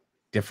shape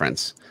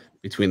difference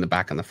between the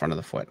back and the front of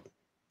the foot.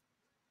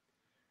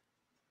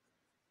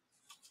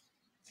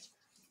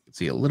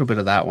 See a little bit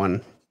of that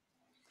one.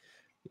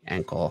 The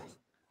ankle.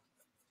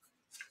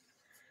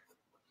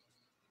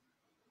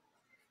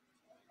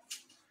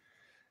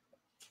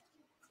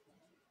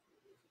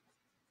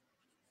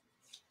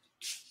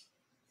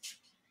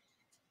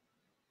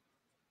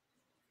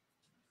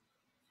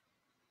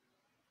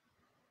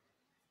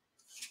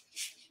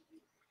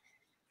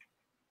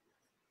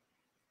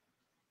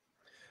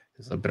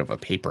 There's a bit of a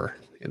paper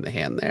in the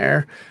hand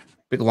there.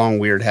 Big, long,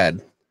 weird head.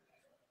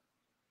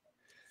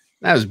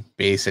 That was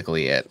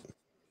basically it.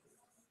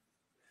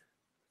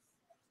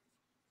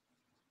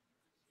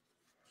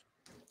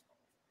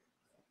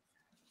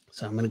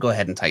 So I'm going to go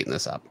ahead and tighten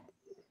this up.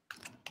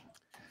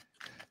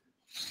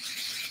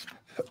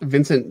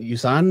 Vincent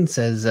Yusan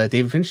says,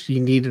 David Finch, do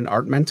you need an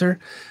art mentor?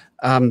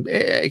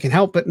 It can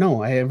help, but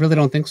no, I really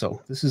don't think so.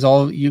 This is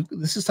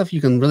stuff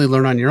you can really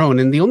learn on your own.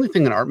 And the only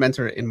thing an art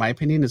mentor, in my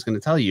opinion, is going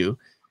to tell you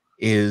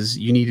is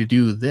you need to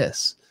do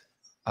this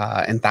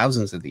and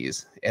thousands of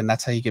these. And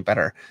that's how you get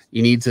better.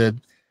 You need to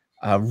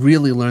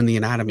really learn the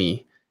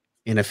anatomy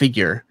in a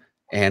figure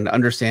and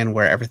understand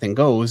where everything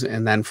goes.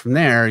 And then from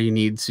there, you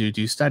need to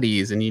do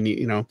studies, and you need,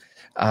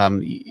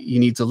 you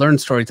need to learn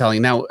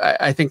storytelling. Now,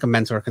 I think a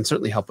mentor can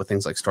certainly help with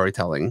things like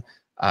storytelling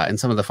and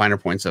some of the finer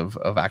points of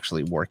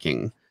actually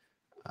working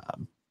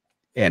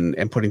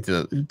and putting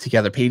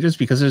together pages,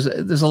 because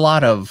there's a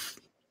lot of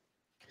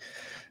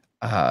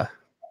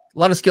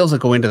skills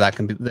that go into that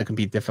that can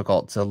be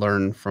difficult to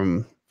learn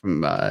from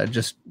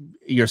just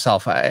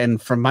yourself. And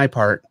from my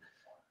part,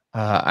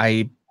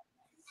 I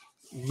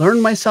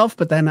learned myself,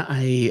 but then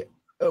I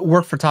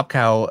worked for Top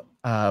Cow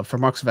for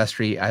Mark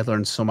Silvestri. I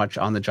learned so much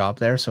on the job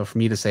there. So for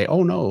me to say,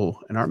 oh no,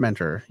 an art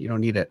mentor, you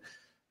don't need it,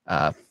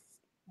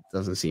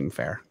 doesn't seem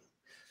fair.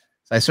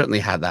 So I certainly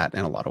had that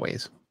in a lot of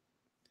ways.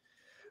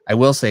 I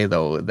will say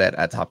though, that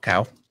at Top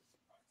Cow,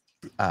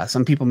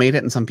 some people made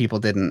it and some people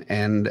didn't.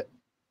 And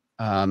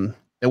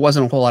there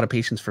wasn't a whole lot of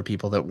patience for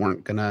people that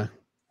weren't gonna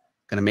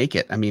make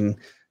it. I mean,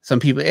 some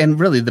people, and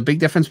really the big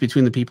difference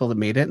between the people that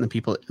made it and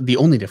the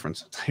only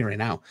difference, I'll tell you right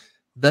now,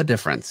 the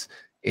difference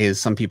is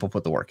some people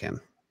put the work in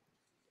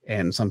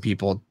and some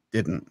people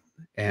didn't.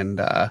 And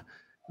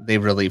they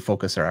really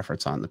focus their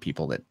efforts on the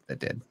people that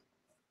did.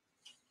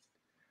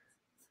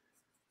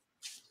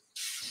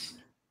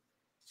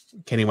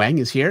 Kenny Wang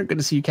is here. Good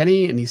to see you,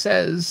 Kenny. And he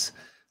says,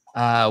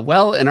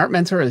 Well, an art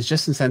mentor is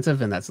just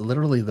incentive, and that's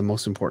literally the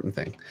most important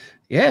thing.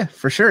 Yeah,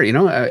 for sure. You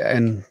know,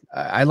 and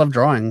I love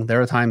drawing.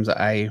 There are times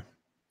I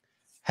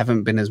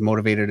haven't been as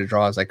motivated to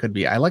draw as I could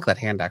be. I like that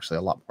hand actually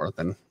a lot more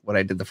than what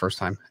I did the first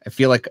time. I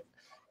feel like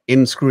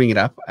in screwing it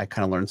up, I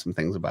kind of learned some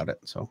things about it.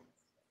 So.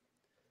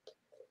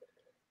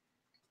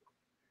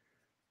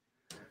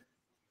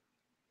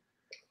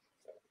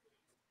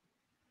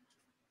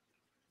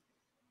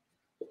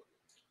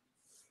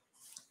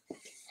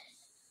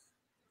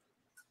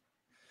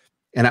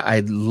 And I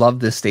love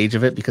this stage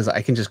of it because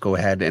I can just go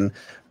ahead and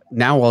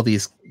now all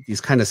these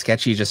kind of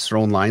sketchy, just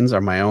thrown lines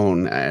are my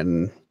own,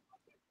 and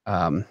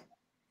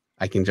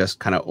I can just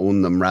kind of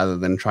own them rather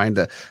than trying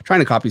to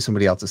copy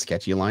somebody else's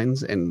sketchy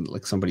lines, and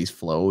like somebody's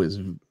flow is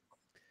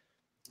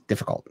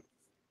difficult.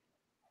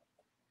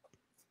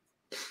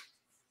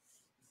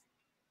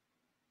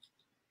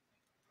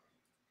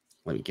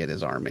 Let me get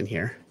his arm in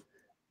here.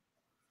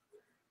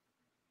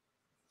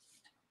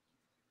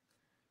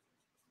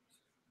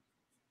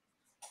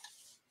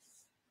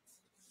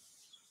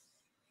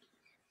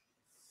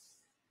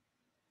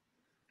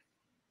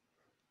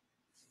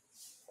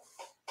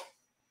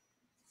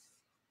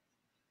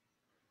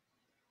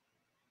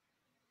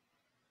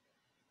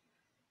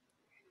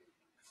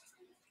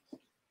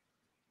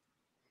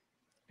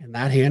 And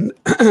that hand,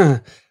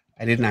 I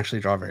didn't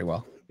actually draw very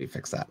well. Let me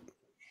fix that.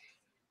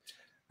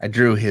 I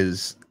drew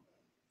his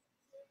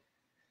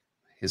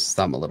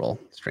thumb a little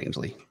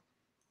strangely.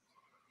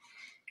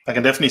 I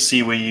can definitely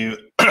see where you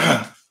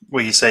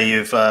where you say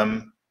you've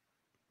studied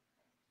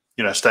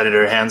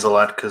her hands a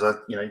lot, because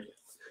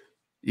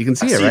you can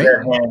see it, right?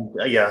 That hand,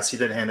 yeah, I see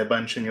that hand a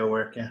bunch in your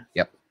work. Yeah.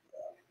 Yep.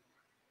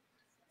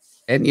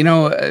 And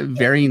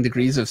varying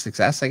degrees of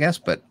success, I guess,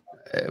 but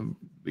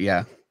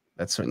yeah,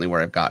 that's certainly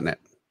where I've gotten it.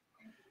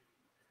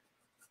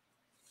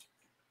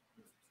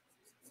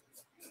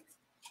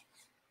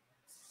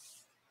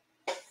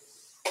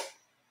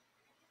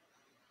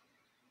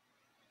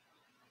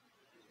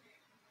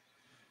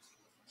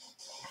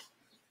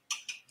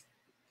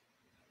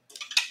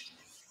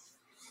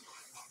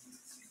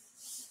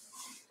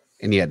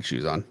 And he had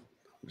shoes on.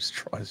 Just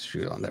draw his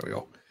shoes on. There we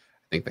go.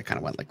 I think they kind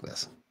of went like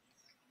this.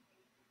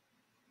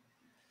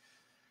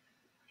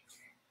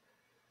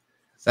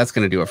 So that's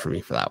going to do it for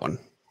me for that one.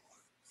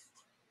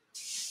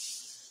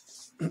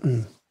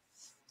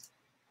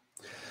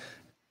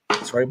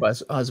 Sorry,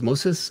 Buzz.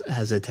 Osmosis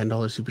has a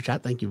 $10 super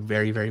chat. Thank you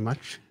very, very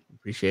much.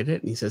 Appreciate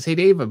it. And he says, "Hey,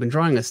 Dave, I've been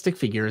drawing a stick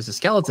figure as a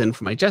skeleton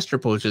for my gesture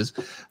poses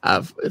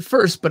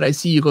first, but I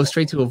see you go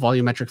straight to a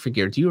volumetric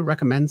figure. Do you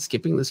recommend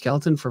skipping the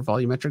skeleton for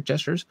volumetric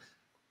gestures?"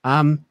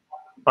 I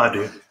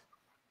do.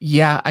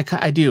 Yeah,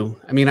 I do.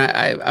 I mean,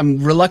 I'm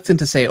reluctant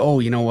to say, oh,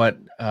 you know what,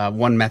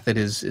 one method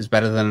is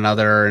better than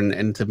another,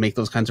 and to make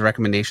those kinds of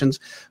recommendations.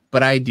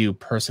 But I do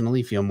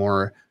personally feel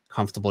more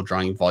comfortable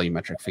drawing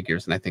volumetric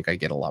figures, and I think I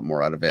get a lot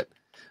more out of it.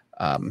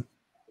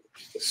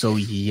 So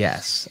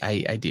yes,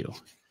 I do.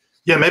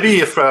 Yeah, maybe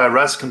if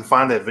Russ can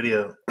find that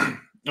video.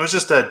 It was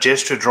just a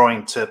gesture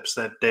drawing tips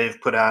that Dave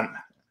put out.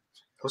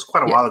 It was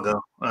quite a while ago.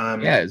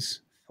 Yeah, it's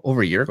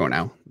over a year ago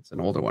now. It's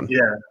an older one.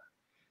 Yeah.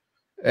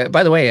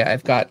 By the way,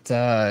 I've got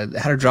how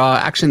to draw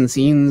action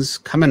scenes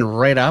coming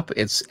right up.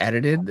 It's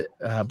edited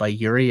by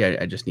Yuri.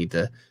 I just need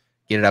to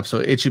get it up, so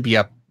it should be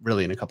up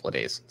really in a couple of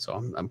days. So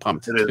I'm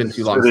pumped. It's been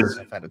too long since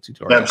I've had a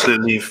tutorial.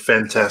 Absolutely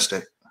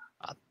fantastic.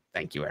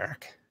 Thank you,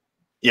 Eric.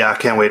 Yeah, I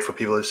can't wait for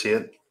people to see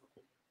it.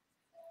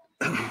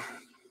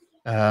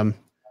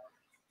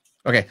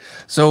 Okay,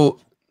 so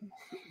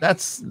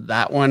that's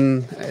that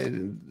one.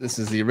 This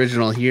is the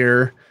original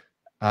here.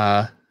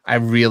 I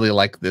really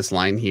like this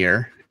line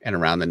here and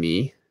around the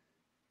knee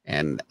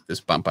and this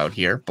bump out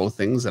here, both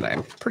things that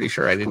I'm pretty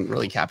sure I didn't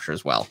really capture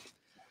as well.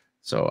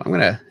 So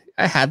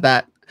I had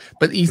that,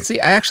 but you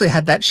see, I actually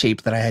had that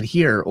shape that I had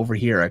here over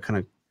here. I kind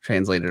of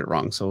translated it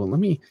wrong. So let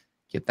me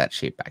get that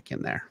shape back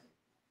in there.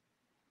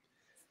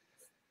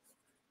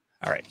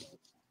 All right.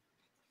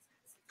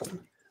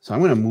 So I'm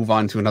going to move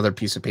on to another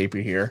piece of paper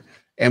here,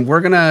 and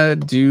we're going to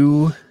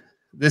do,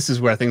 this is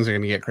where things are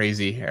going to get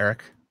crazy,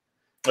 Eric.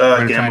 We're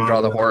going to try and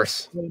draw the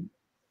horse.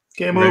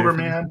 Game over,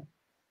 man.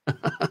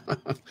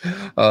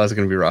 Oh, that's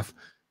going to be rough.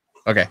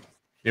 Okay,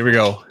 here we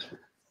go.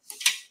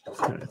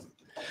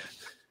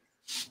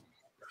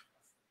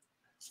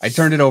 I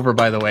turned it over,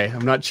 by the way.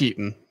 I'm not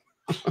cheating.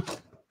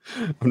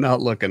 I'm not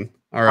looking.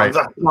 All right.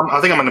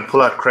 I think I'm going to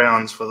pull out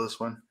crayons for this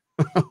one.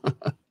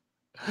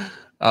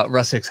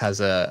 Russ Hicks has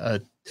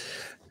a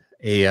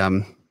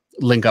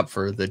link up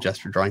for the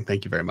gesture drawing.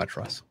 Thank you very much,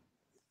 Russ.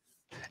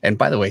 And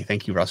by the way,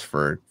 thank you, Russ,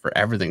 for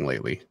everything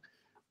lately.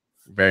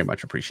 Very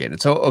much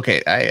appreciated. So,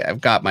 okay,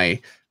 I've got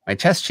my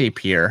chest shape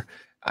here.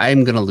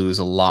 I'm going to lose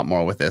a lot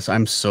more with this.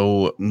 I'm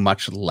so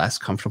much less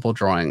comfortable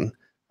drawing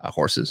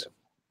horses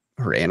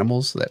or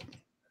animals that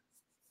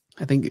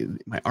I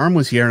think my arm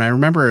was here. And I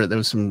remember there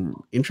was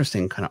some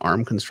interesting kind of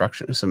arm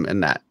construction, some in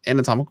that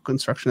anatomical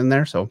construction in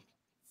there. So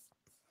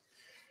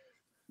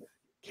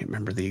can't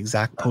remember the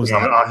exact pose.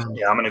 I'm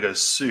going to go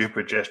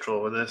super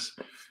gestural with this.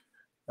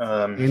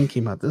 And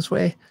came out this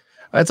way.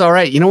 That's all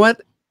right. You know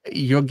what?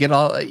 You'll get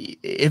all.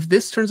 If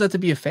this turns out to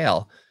be a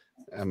fail,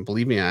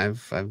 believe me,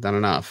 I've done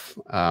enough.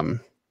 I'm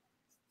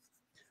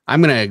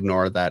gonna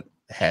ignore that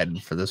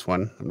head for this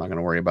one. I'm not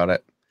gonna worry about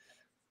it.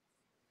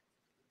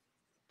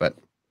 But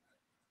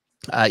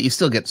you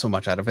still get so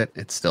much out of it.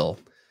 It's still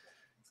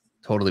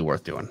totally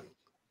worth doing.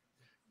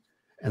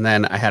 And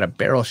then I had a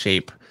barrel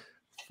shape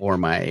for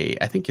my.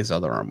 I think his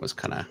other arm was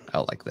kind of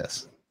out like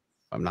this,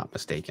 if I'm not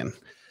mistaken.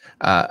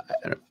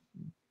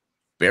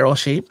 Barrel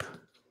shape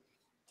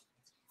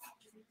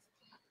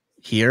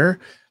here.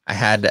 I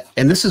had,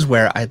 and this is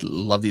where I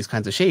love these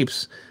kinds of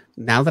shapes.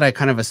 Now that I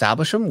kind of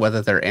establish them,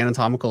 whether they're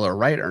anatomical or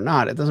right or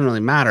not, it doesn't really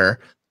matter.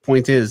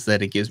 Point is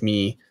that it gives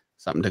me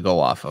something to go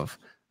off of.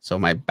 So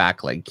my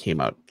back leg came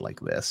out like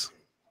this.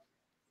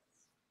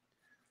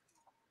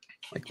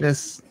 Like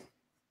this.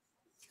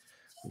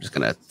 I'm just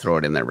going to throw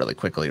it in there really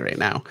quickly right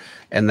now.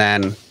 And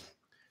then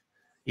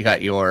you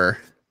got your,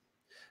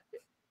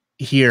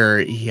 here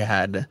he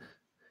had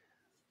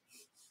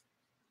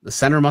the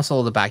center muscle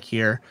of the back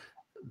here,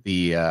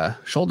 the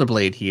shoulder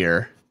blade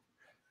here,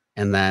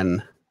 and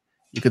then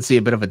you could see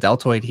a bit of a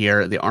deltoid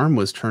here. The arm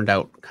was turned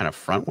out kind of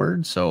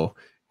frontward. So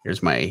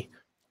here's my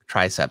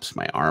triceps,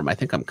 my arm. I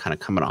think I'm kind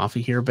of coming off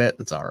of here a bit.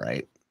 It's all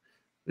right.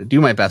 I'll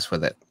do my best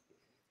with it.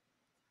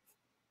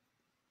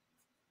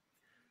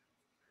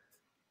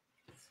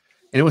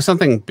 And it was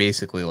something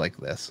basically like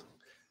this.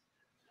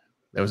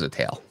 There was a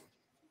tail.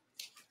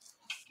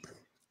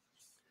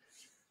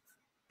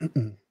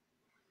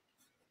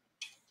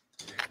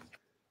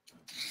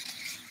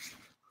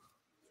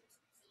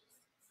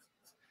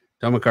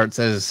 Domicart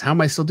says, how am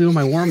I still doing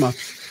my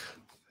warm-ups?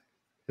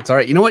 It's all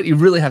right. You know what? You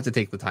really have to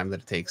take the time that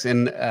it takes.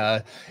 And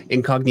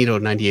Incognito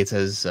 98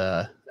 says,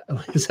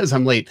 he says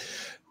I'm late.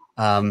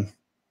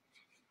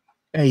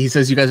 He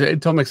says you guys are.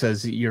 Tomek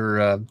says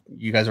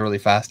you guys are really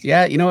fast.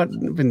 Yeah, you know what?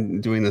 I've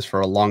been doing this for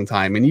a long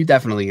time, and you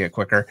definitely get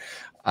quicker.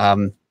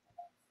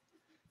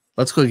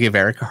 Let's go give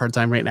Eric a hard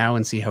time right now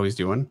and see how he's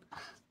doing.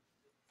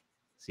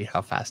 See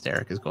how fast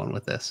Eric is going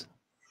with this.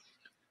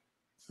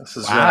 This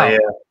is wow. Yeah.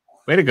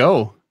 Way to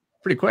go!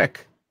 Pretty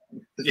quick.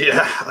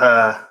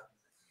 Yeah,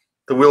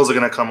 the wheels are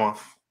gonna come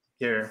off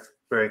here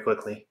very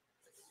quickly.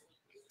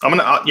 I'm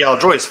gonna. I'll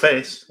draw his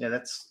face. Yeah,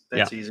 that's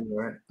easy,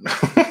 right?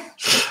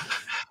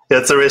 Yeah,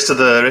 it's the rest of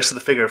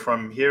the figure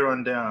from here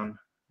on down.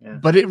 Yeah.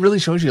 But it really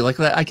shows you, like,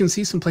 I can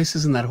see some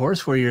places in that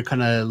horse where you're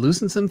kind of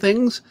losing some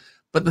things.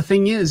 But the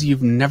thing is,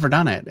 you've never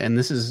done it, and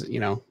this is, you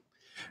know,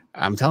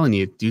 I'm telling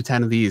you, do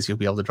 10 of these, you'll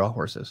be able to draw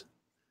horses.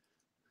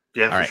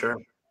 Yeah, for sure.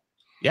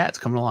 Yeah, it's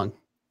coming along.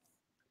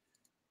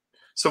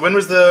 So when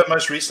was the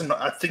most recent?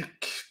 I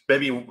think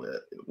maybe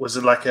was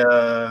it like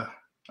a?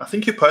 I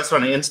think you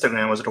posted on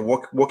Instagram. Was it a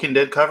Walking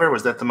Dead cover?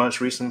 Was that the most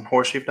recent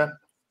horse you've done?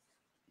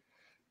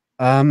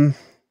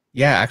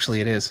 Yeah,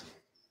 actually, it is.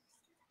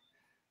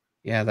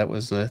 Yeah, that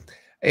was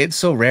it's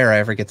so rare I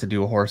ever get to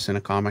do a horse in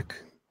a comic.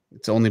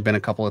 It's only been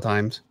a couple of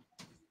times.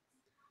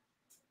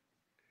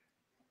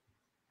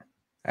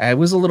 I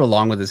was a little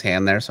long with his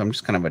hand there, so I'm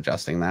just kind of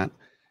adjusting that.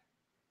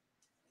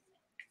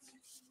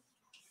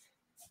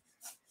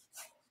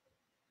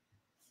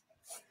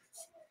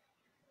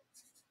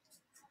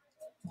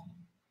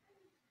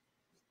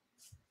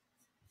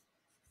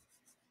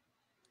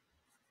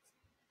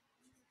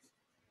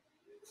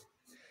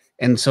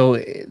 And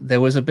so there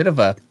was a bit of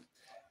a,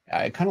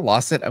 I kind of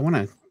lost it. I want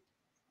to,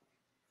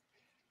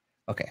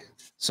 okay.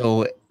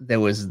 So there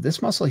was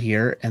this muscle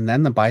here and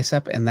then the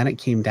bicep and then it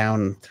came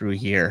down through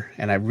here.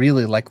 And I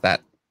really like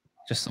that,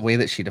 just the way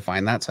that she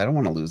defined that. So I don't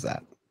want to lose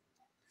that.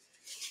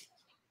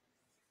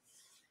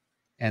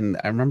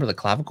 And I remember the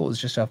clavicle was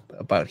just up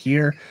about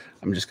here.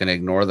 I'm just going to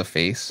ignore the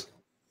face.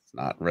 It's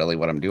not really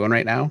what I'm doing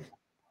right now.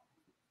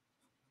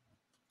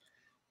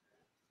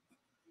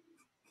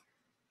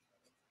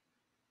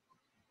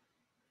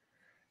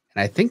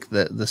 And I think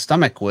the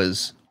stomach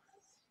was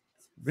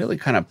really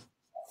kind of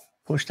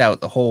pushed out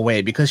the whole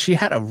way because she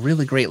had a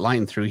really great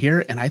line through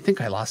here. And I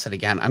think I lost it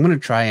again. I'm going to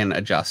try and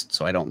adjust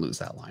so I don't lose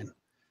that line.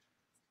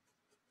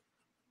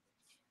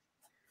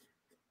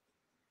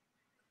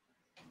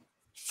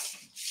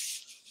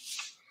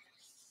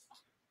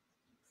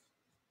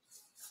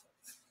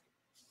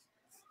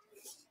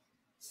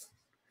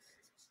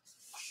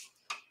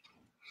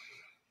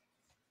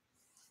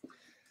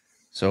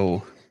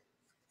 So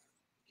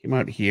came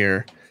out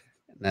here,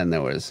 and then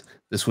there was,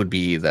 this would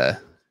be the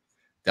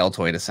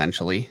deltoid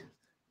essentially.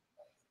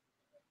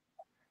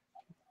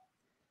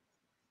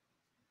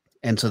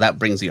 And so that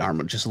brings the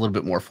arm just a little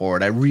bit more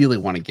forward. I really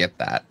want to get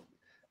that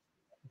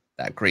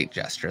great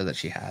gesture that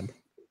she had.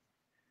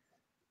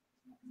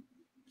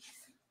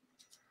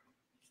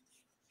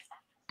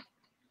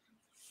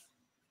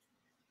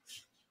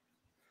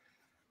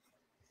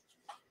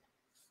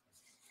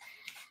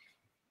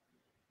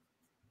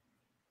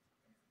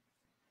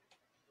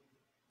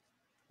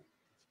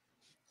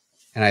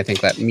 And I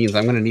think that means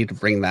I'm going to need to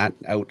bring that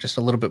out just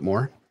a little bit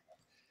more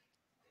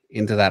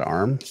into that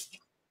arm.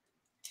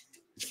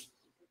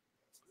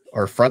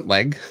 Or front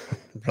leg,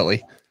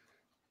 really.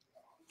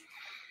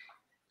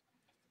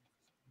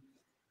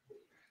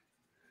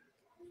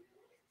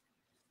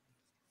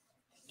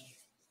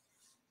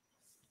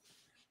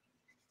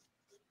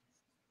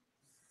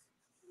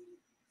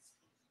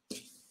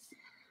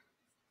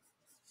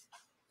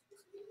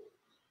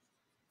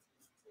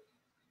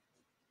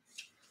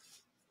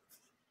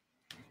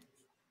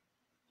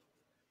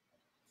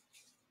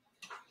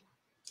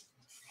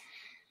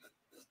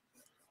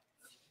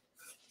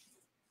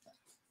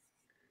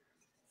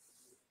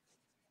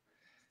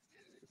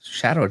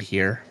 shadowed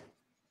here.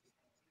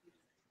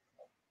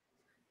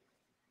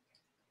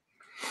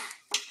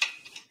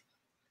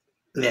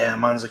 Yeah,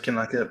 mine's looking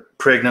like a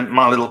pregnant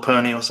My Little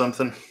Pony or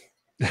something.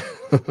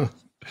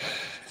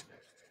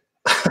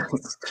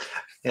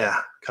 Yeah,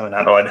 coming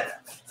out odd.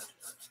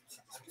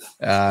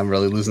 I'm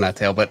really losing that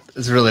tail, but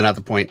it's really not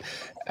the point.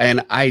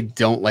 And I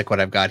don't like what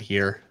I've got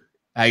here.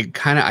 I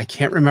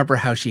can't remember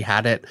how she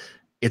had it.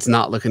 It's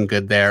not looking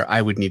good there.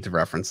 I would need to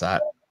reference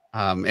that.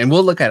 And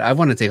we'll look at, I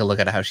want to take a look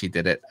at how she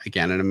did it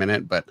again in a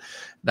minute, but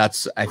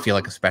that's, I feel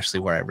like,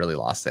 especially where I really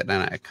lost it. And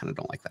I kind of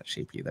don't like that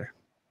shape either.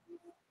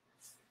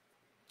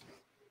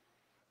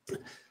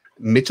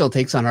 Mitchell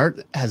Takes on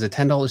Art has a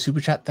 $10 super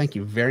chat. Thank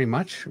you very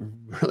much.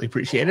 Really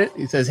appreciate it.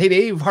 He says, "Hey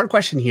Dave, hard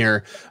question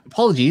here.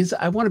 Apologies.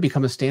 I want to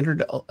become a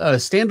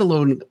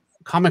standalone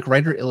comic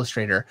writer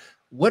illustrator.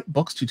 What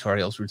books,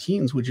 tutorials,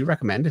 routines would you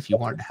recommend if you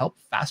wanted to help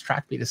fast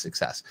track me to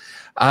success?"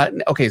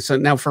 Okay, so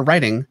now for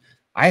writing,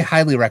 I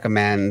highly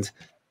recommend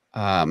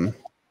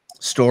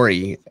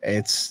Story.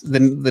 It's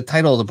the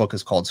title of the book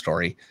is called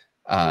Story.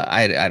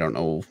 I don't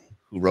know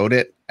who wrote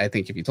it. I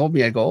think if you told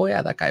me, I'd go, oh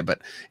yeah, that guy.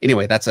 But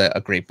anyway, that's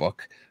a great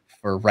book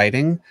for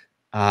writing.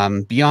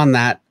 Beyond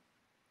that,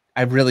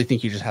 I really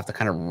think you just have to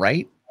kind of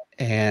write.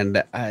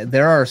 And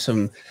there are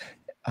some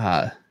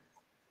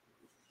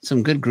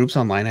good groups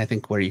online, I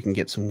think, where you can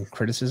get some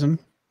criticism.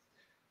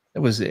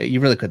 You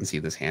really couldn't see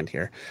this hand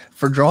here.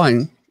 For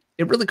drawing,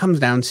 it really comes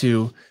down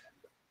to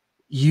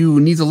you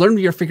need to learn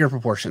your figure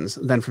proportions.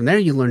 Then from there,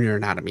 you learn your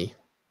anatomy.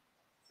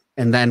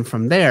 And then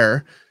from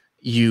there,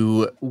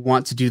 you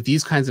want to do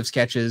these kinds of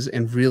sketches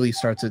and really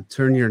start to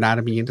turn your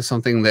anatomy into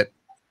something that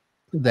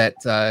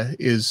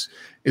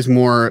is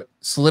more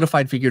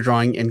solidified figure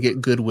drawing and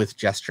get good with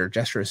gesture.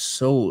 Gesture is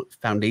so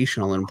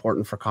foundational and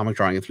important for comic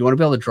drawing. If you want to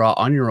be able to draw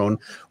on your own,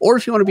 or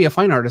if you want to be a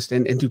fine artist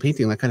and do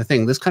painting, that kind of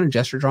thing, this kind of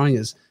gesture drawing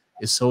is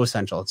so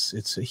essential.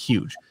 It's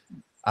huge.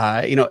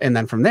 And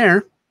then from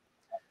there,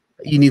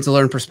 you need to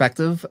learn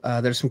perspective.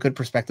 There's some good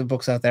perspective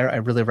books out there. I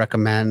really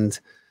recommend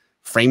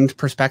Framed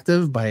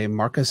Perspective by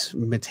Marcus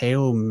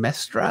Mateo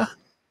Mestra.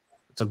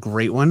 It's a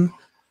great one.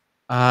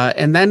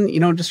 And then,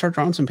 just start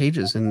drawing some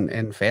pages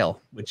and fail,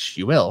 which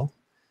you will.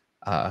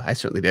 I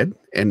certainly did.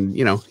 And,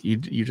 you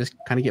just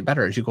kind of get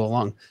better as you go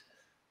along.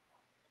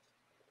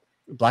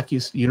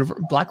 Blacklist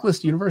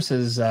Universe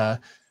is,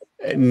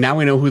 now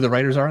we know who the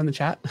writers are in the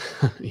chat.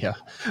 Yeah.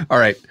 All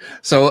right.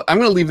 So I'm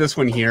going to leave this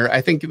one here.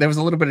 I think there was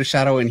a little bit of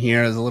shadow in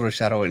here. There's a little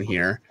shadow in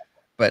here.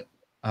 But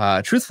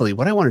truthfully,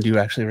 what I want to do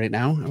actually right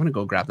now, I'm going to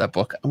go grab that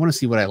book. I want to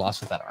see what I lost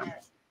with that arm.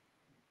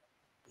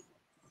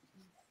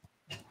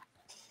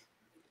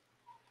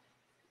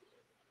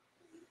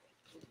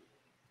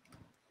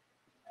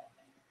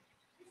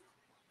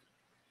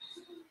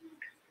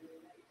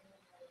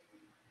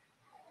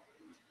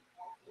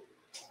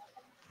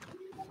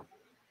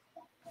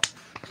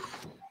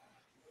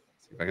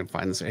 If I can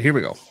find this. Here we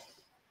go.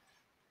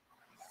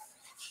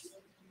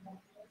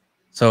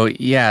 So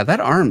yeah, that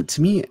arm,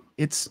 to me,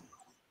 it's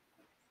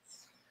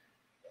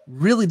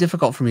really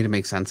difficult for me to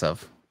make sense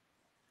of.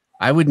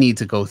 I would need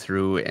to go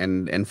through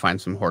and find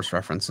some horse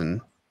reference.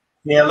 And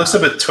yeah, it looks a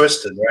bit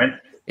twisted, right?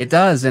 It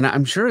does, and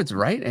I'm sure it's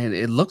right, and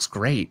it looks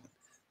great,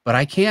 but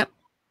I can't.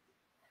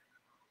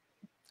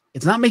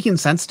 It's not making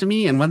sense to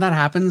me, and when that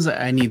happens,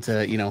 I need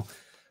to,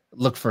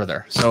 look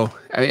further. So,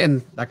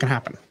 and that can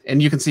happen, and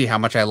you can see how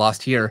much I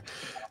lost here.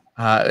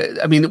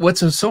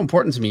 What's so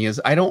important to me is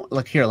I don't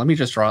look here. Let me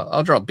just draw.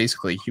 I'll draw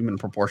basically a human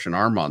proportion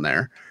arm on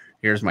there.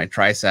 Here's my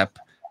tricep,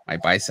 my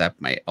bicep,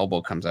 my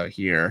elbow comes out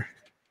here.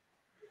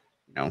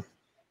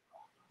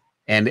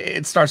 And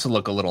it starts to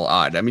look a little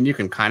odd. I mean, you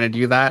can kind of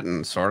do that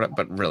and sort of,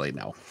 but really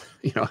no.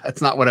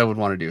 That's not what I would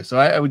want to do. So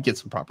I would get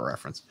some proper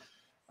reference.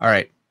 All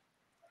right.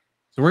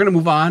 So we're going to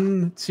move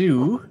on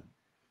to,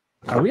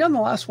 are we on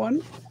the last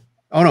one?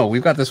 Oh no,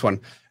 we've got this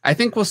one. I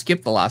think we'll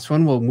skip the last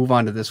one. We'll move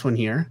on to this one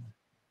here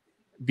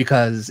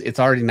because it's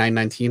already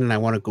 9:19 and I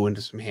want to go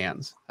into some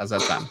hands. How's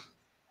that sound?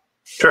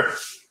 Sure.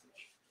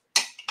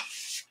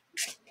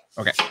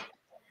 Okay.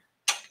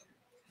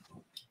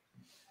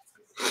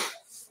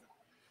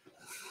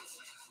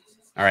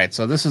 All right,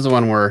 so this is the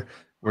one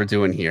we're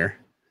doing here.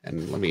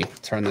 And let me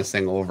turn this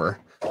thing over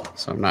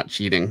so I'm not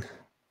cheating.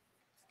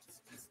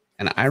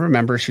 And I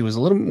remember she was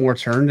a little more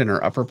turned in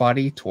her upper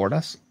body toward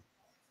us.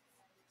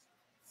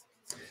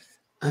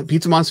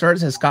 Pizza Monster Art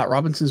says Scott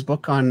Robinson's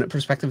book on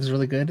perspective is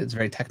really good. It's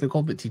very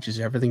technical, but teaches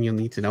you everything you'll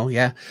need to know.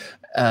 Yeah,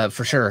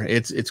 for sure.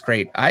 It's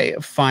great. I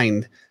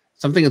find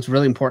something that's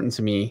really important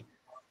to me.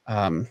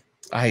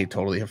 I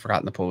totally have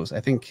forgotten the pose.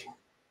 I think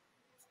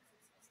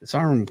this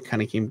arm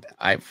kind of came.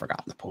 I've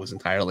forgotten the pose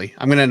entirely.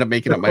 I'm gonna end up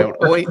making up my own.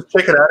 Oh wait,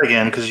 check it out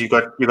again because you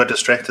got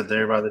distracted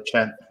there by the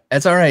chat.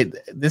 That's all right.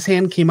 This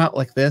hand came out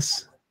like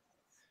this.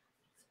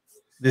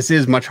 This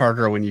is much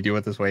harder when you do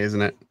it this way,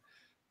 isn't it?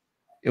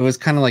 It was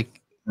kind of like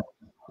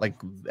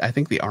I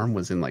think the arm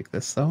was in like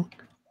this though.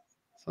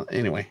 So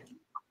anyway,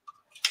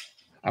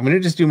 I'm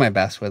gonna just do my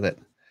best with it.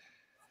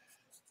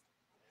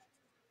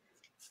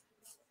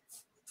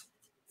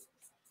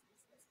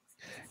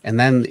 And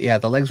then yeah,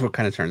 the legs were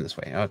kind of turned this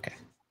way. Okay.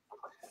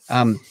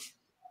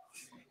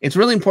 It's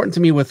really important to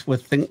me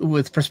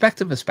with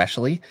perspective,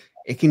 especially.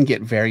 It can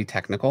get very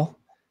technical,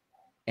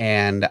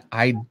 and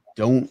I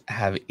don't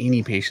have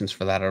any patience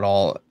for that at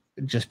all.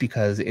 Just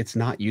because it's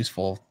not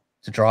useful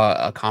to draw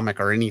a comic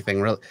or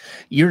anything. Really,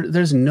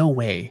 there's no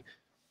way.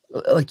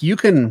 Like you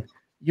can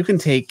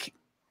take.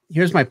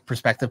 Here's my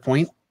perspective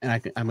point,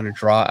 and I'm going to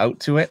draw out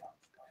to it,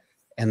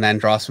 and then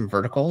draw some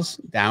verticals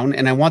down.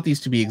 And I want these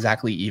to be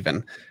exactly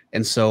even.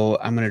 And so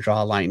I'm going to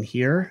draw a line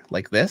here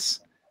like this,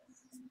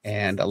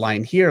 and a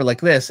line here like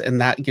this, and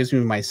that gives me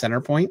my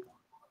center point.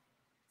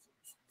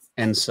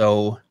 And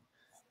so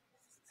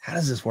how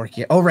does this work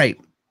here? Oh, right.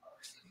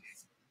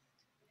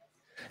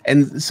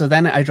 And so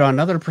then I draw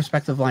another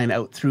perspective line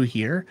out through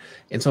here.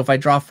 And so if I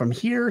draw from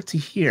here to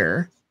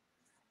here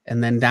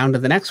and then down to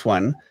the next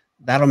one,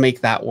 that'll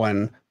make that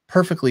one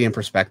perfectly in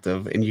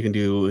perspective. And you can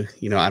do,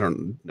 I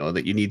don't know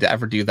that you need to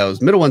ever do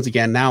those middle ones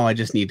again. Now I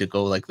just need to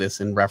go like this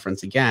and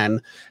reference again.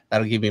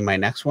 That'll give me my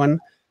next one.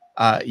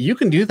 You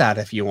can do that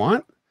if you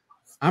want.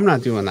 I'm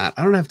not doing that.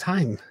 I don't have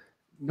time.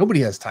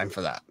 Nobody has time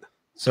for that.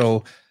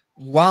 So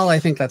while I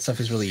think that stuff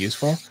is really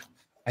useful,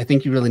 I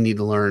think you really need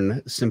to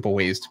learn simple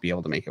ways to be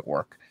able to make it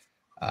work.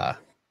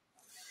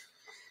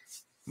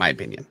 My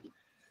opinion.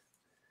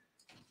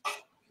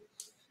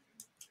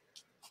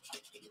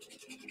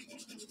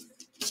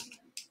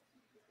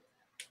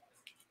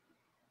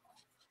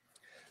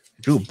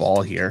 I drew a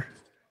ball here.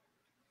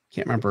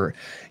 Can't remember.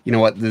 You know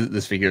what?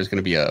 This figure is going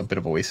to be a bit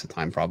of a waste of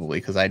time probably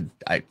because I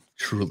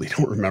truly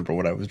don't remember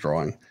what I was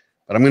drawing.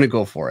 But I'm going to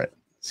go for it.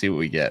 See what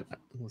we get.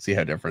 We'll see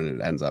how different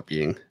it ends up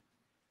being.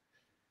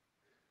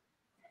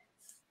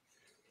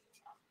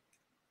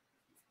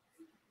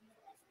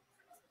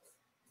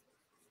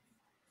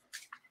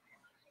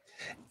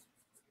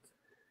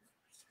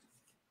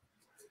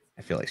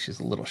 I feel like she's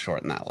a little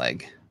short in that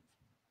leg.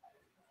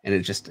 And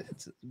it's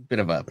a bit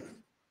of a...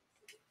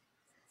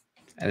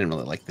 I didn't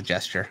really like the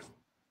gesture.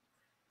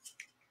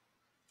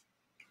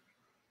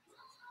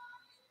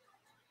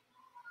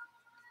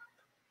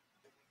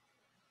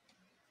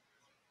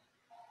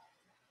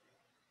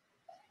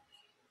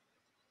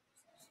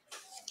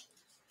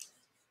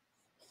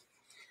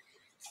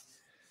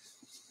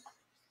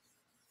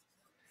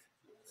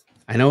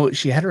 I know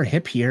she had her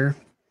hip here.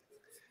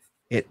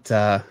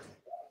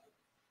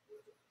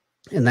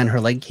 And then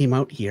her leg came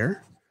out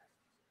here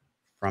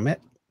from it.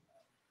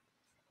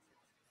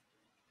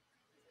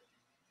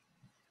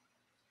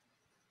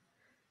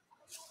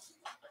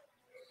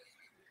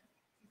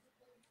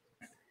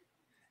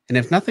 And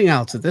if nothing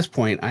else, at this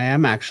point, I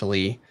am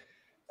actually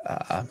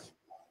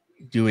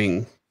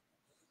doing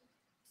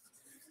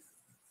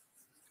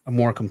a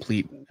more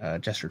complete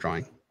gesture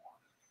drawing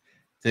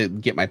to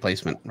get my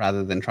placement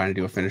rather than trying to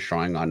do a finished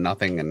drawing on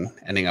nothing and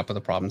ending up with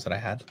the problems that I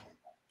had.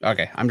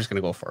 Okay, I'm just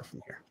going to go for it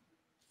from here.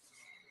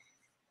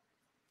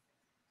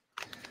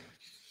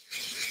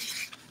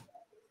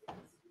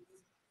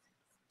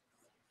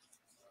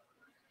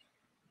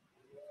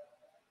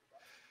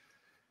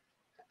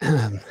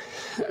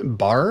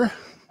 Bar,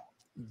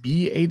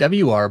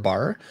 BAWR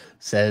Bar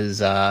says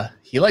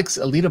he likes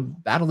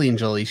Alita Battle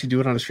Angel. You should do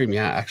it on a stream.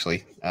 Yeah,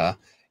 actually.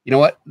 You know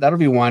what? That'll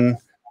be one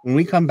when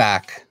we come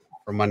back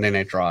for Monday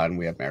Night Draw and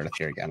we have Meredith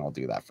here again. I'll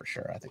do that for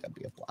sure. I think that'd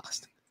be a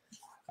blast.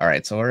 All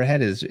right, so her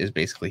head is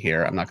basically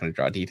here. I'm not going to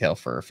draw detail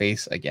for her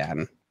face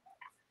again.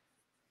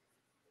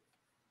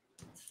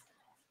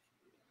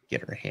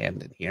 Get her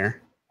hand in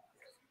here.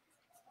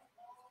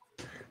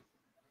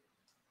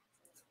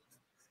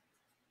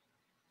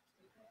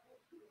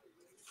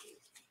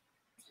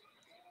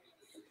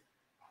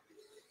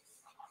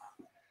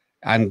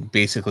 I'm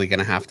basically going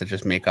to have to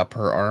just make up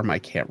her arm. I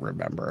can't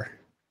remember,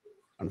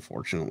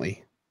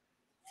 unfortunately.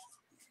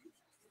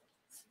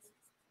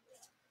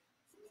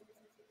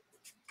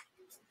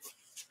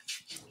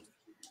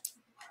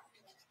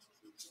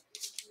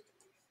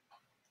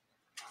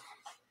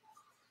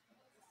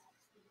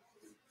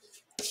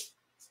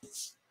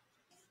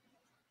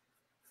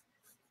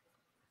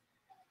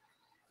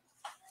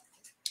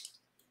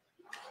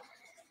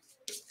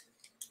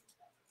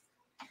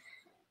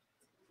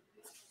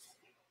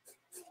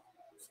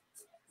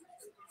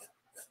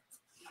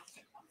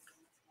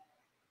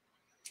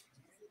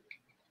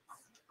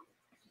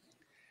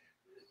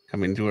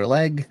 Coming to her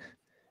leg,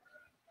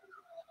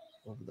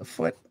 over the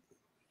foot.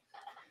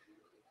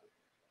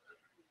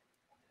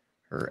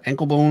 Her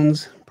ankle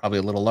bones, probably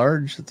a little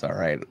large. It's all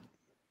right.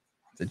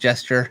 It's a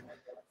gesture.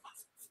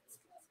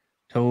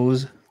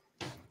 Toes.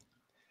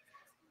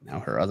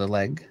 Now her other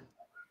leg.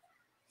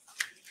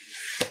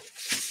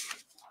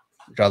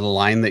 Draw the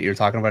line that you're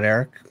talking about,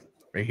 Eric,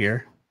 right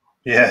here.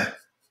 Yeah.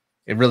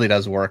 It really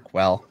does work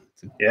well.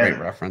 It's a great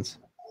reference.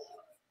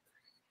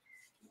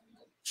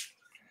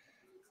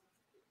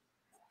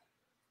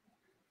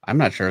 I'm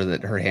not sure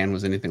that her hand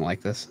was anything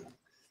like this,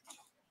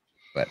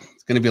 but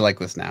it's going to be like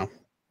this now.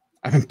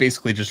 I'm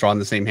basically just drawing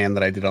the same hand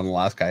that I did on the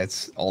last guy.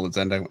 It's all that's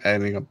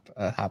ending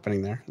up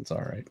happening there. It's all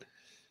right.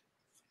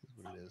 That's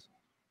what it is.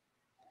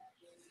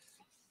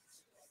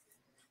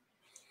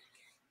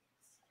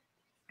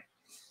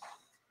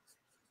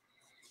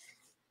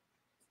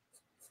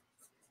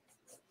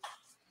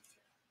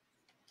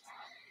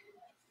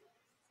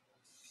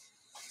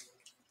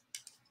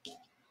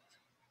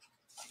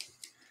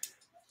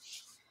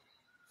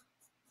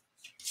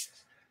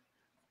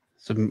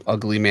 Some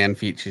ugly man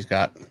feet she's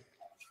got.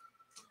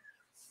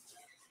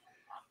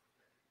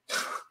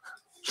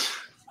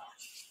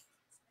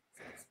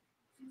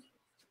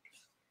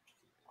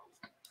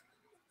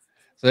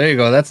 So there you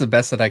go. That's the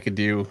best that I could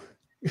do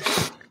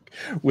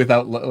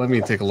without. Let me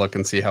take a look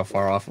and see how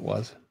far off it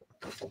was.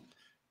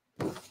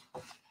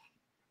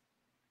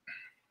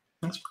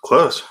 That's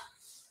close.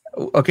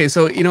 Okay,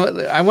 so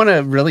I want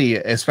to really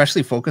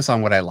especially focus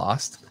on what I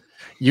lost.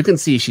 You can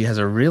see she has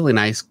a really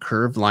nice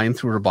curved line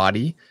through her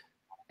body.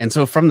 And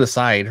so from the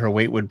side, her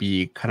weight would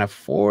be kind of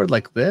forward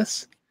like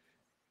this,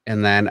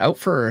 and then out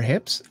for her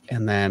hips,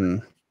 and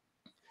then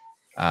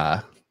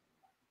down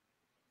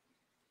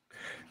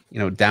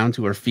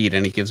to her feet,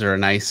 and it gives her a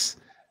nice,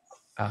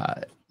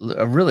 a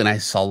really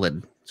nice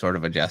solid sort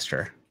of a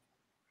gesture.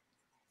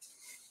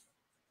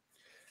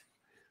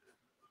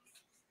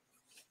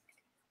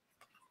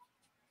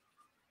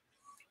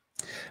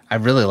 I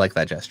really like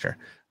that gesture.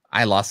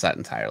 I lost that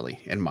entirely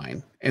in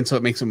mine, and so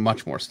it makes it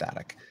much more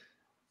static.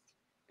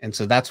 And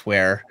so that's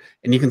where,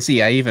 and you can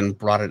see I even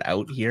brought it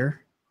out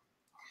here.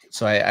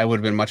 So I would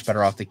have been much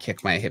better off to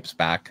kick my hips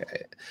back.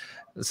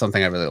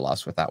 Something I really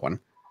lost with that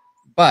one.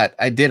 But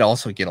I did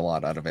also get a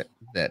lot out of it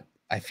that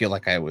I feel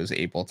like I was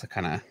able to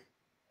kind of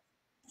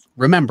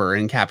remember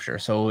and capture.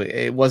 So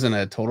it wasn't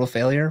a total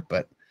failure,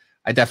 but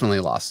I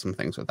definitely lost some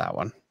things with that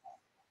one.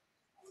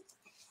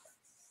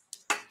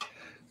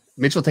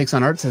 Mitchell Takes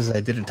on Art says, I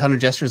did a ton of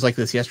gestures like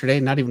this yesterday.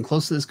 Not even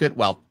close to this good.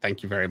 Well,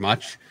 thank you very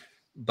much.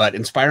 But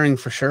inspiring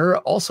for sure.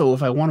 Also,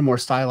 if I want a more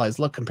stylized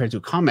look compared to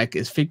a comic,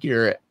 is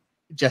figure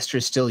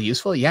gestures still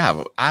useful?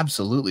 Yeah,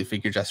 absolutely.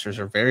 Figure gestures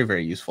are very,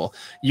 very useful.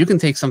 You can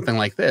take something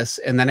like this,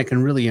 and then it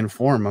can really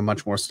inform a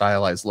much more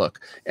stylized look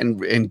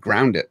and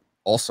ground it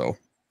also.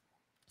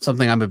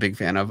 Something I'm a big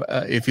fan of.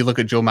 If you look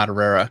at Joe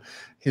Madureira,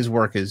 his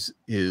work is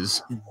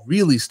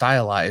really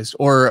stylized,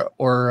 or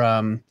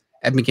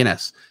Ed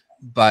McGuinness,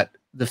 but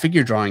the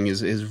figure drawing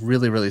is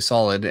really, really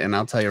solid. And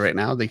I'll tell you right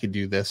now, they could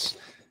do this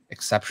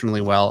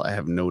exceptionally well. I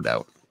have no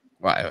doubt.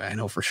 Well, I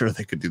know for sure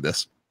they could do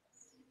this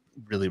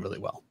really, really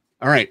well.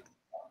 All right.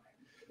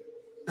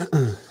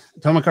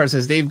 Tomakar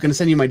says, Dave, going to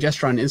send you my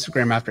gesture on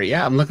Instagram after.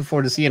 Yeah, I'm looking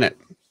forward to seeing it.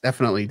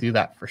 Definitely do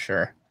that for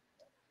sure.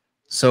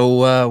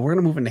 So we're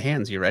going to move into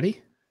hands. You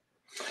ready?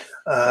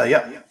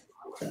 Yeah.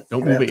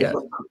 Don't move it yet.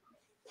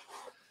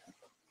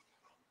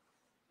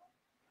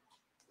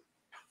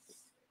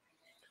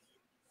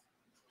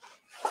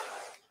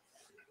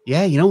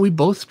 Yeah, we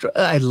both.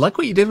 I like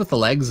what you did with the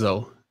legs,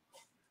 though,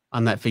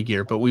 on that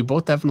figure. But we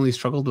both definitely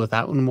struggled with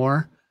that one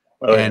more.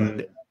 Oh, and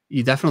yeah.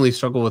 You definitely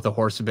struggle with the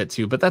horse a bit,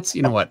 too. But that's,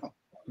 what?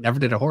 Never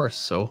did a horse.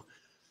 So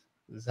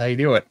this is how you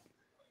do it.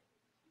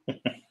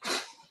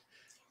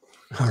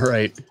 All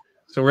right.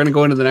 So we're going to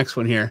go into the next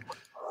one here.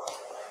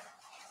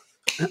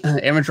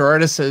 Amateur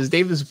Artist says,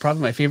 Dave, this is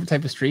probably my favorite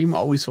type of stream.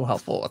 Always so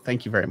helpful.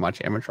 Thank you very much,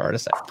 Amateur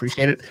Artist. I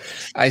appreciate it.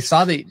 I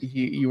saw that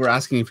you were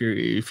asking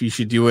if you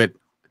should do it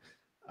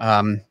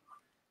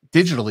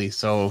digitally.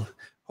 So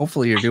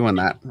hopefully you're doing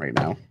that right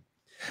now.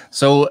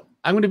 So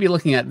I'm going to be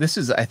looking at, this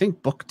is, I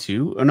think, book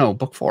 2. Oh, no,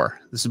 book 4.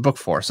 This is book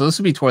 4. So this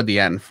will be toward the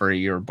end for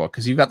your book,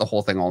 because you've got the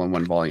whole thing all in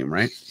one volume,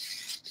 right?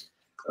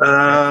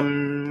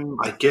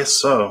 I guess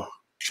so.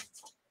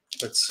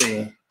 Let's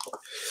see.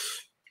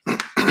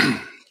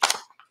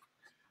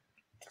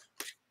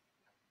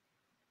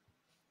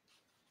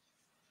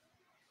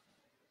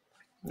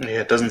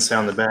 Yeah, it doesn't say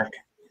on the back.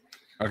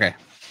 Okay.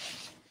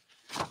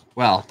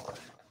 Well,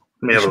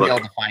 you should be able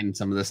to find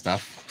some of this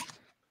stuff.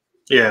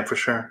 Yeah, for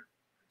sure.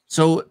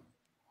 So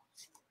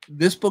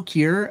this book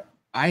here,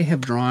 I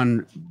have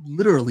drawn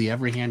literally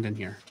every hand in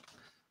here.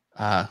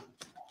 I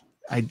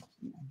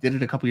did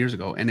it a couple years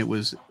ago, and it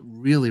was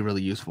really,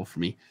 really useful for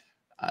me.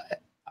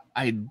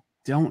 I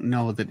don't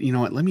know that, you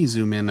know what, let me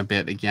zoom in a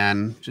bit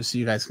again, just so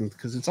you guys can,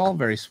 because it's all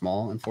very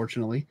small,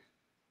 unfortunately.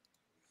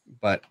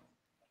 But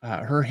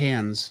her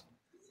hands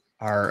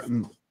are,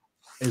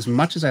 as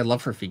much as I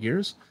love her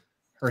figures,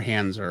 her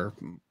hands are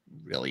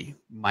really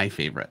my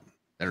favorite.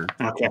 They're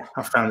okay.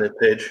 I found that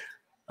page.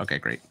 Okay,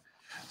 great.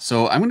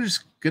 So I'm going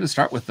to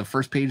start with the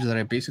first page that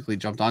I basically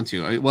jumped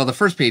onto. Well, the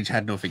first page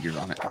had no figures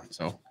on it.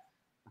 So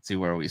let's see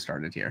where we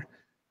started here.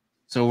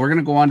 So we're going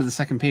to go on to the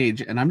second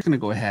page, and I'm just going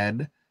to go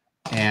ahead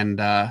and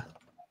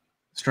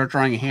start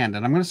drawing a hand.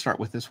 And I'm going to start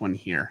with this one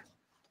here.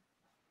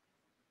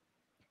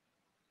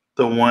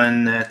 The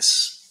one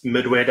that's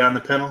midway down the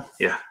panel?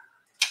 Yeah.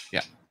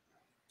 Yeah.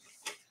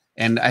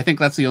 And I think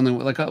that's the only,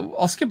 like,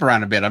 I'll skip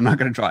around a bit. I'm not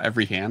going to draw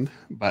every hand,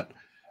 but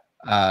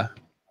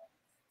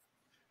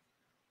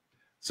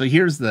so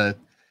here's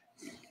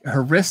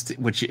her wrist,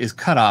 which is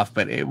cut off,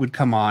 but it would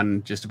come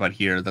on just about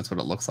here. That's what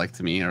it looks like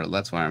to me, or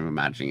that's where I'm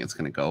imagining it's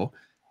going to go.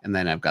 And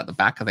then I've got the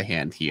back of the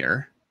hand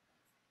here.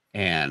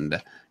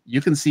 And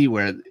you can see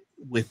where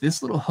with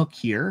this little hook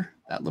here,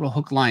 that little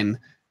hook line,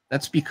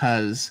 that's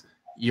because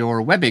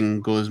your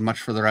webbing goes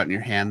much further out in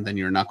your hand than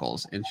your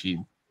knuckles. And she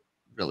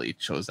really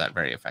shows that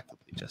very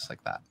effectively, just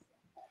like that.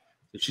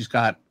 So she's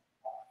got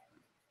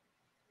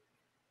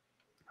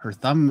her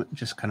thumb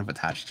just kind of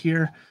attached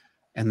here.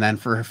 And then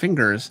for her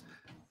fingers,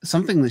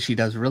 something that she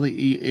does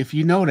really, if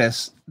you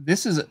notice,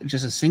 this is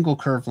just a single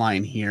curved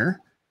line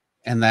here.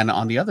 And then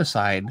on the other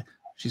side,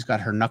 she's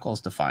got her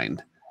knuckles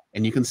defined.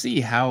 And you can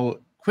see how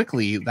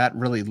quickly that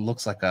really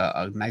looks like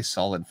a nice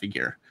solid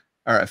figure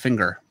or a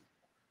finger.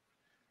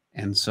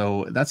 And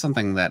so that's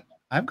something that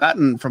I've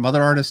gotten from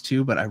other artists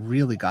too, but I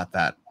really got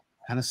that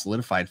kind of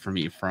solidified for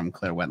me from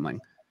Claire Wendling.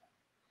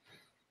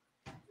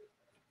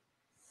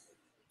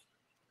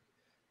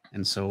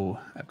 And so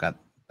I've got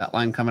that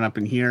line coming up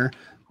in here,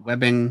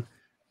 webbing,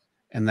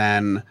 and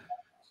then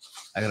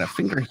I got a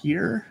finger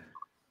here.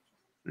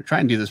 I'm going to try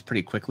and do this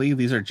pretty quickly.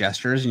 These are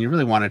gestures, and you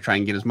really want to try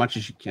and get as much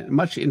as you can,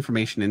 much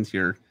information into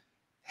your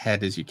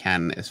head as you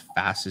can, as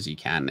fast as you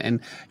can. And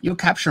you'll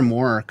capture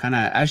more kind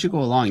of as you go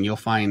along. You'll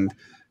find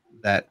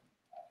that,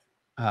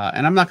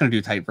 and I'm not going to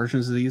do tight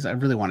versions of these. I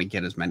really want to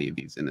get as many of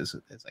these in as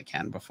I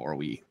can before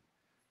we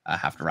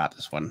have to wrap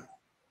this one.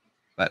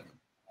 But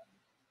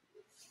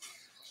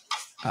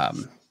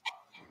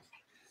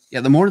yeah,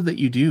 the more that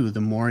you do,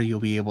 the more you'll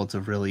be able to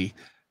really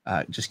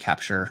just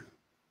capture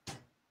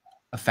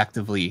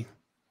effectively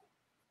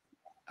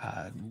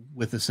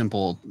with a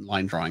simple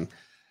line drawing.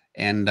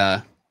 And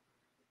I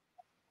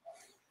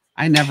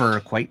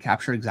never quite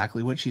capture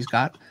exactly what she's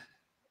got,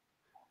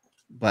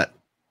 but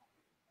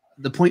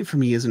the point for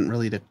me isn't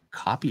really to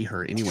copy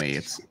her anyway.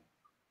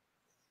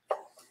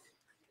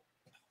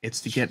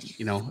 It's to get,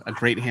 you know, a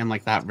great hand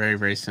like that very,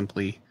 very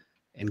simply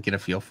and get a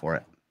feel for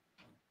it.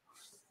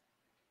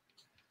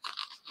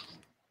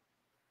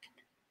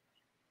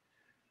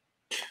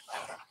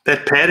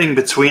 That padding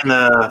between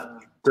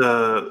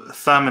the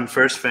thumb and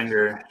first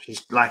finger, she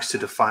likes to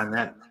define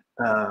that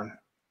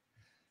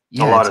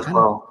Yeah, a lot as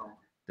well.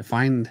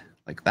 Defined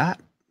like that.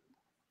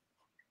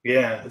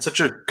 Yeah, it's such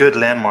a good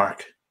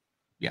landmark.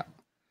 Yeah.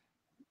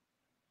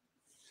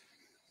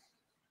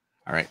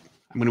 All right,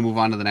 I'm going to move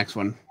on to the next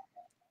one.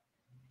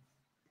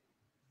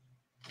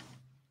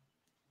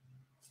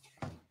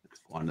 Let's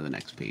go on to the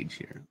next page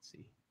here. Let's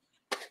see.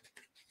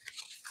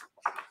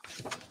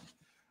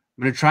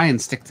 I'm going to try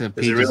and stick to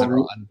pages that are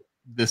on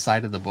this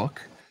side of the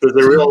book. There's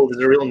a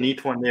real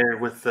neat one there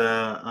with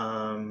the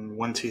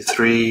 1, 2,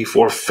 3,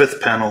 4,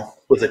 5th panel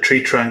with a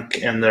tree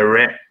trunk and the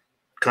rat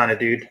kind of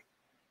dude.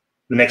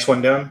 The next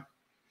one down.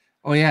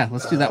 Oh yeah,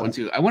 let's do that one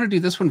too. I want to do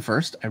this one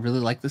first. I really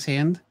like this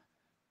hand.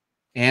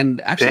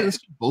 And actually, let's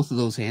do both of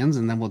those hands,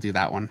 and then we'll do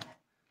that one.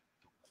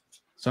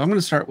 So I'm going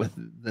to start with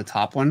the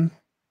top one.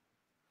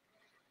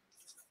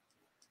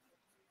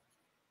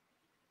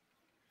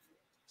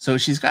 So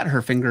she's got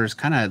her fingers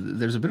kind of,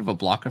 there's a bit of a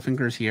block of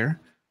fingers here.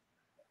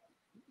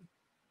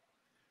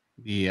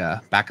 The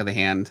back of the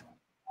hand,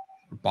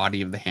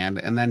 body of the hand,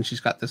 and then she's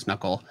got this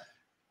knuckle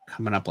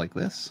coming up like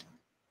this.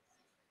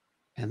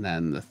 And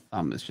then the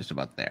thumb is just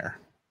about there.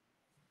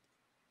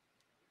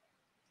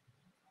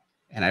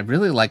 And I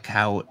really like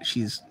how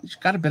she's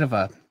got a bit of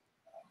a,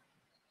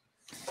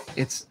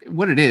 it's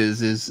what it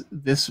is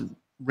this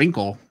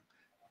wrinkle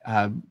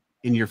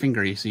in your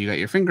finger. So you got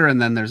your finger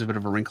and then there's a bit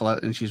of a wrinkle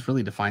out, and she's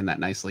really defined that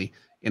nicely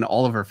in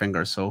all of her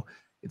fingers. So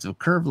it's a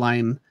curved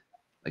line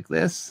like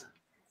this,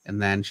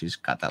 and then she's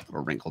got that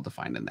little wrinkle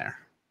defined in there.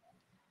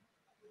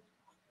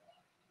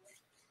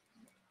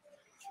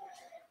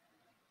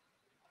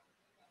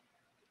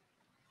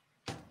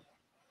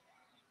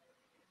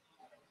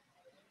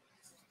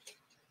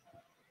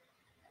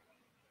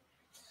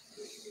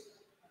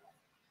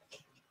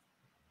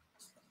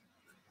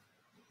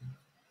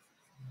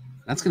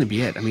 That's going to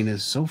be it. I mean,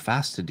 it's so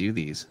fast to do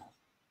these.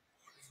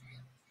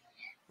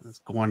 Let's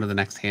go on to the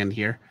next hand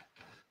here.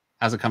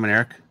 How's it coming,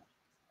 Eric?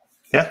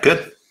 Yeah,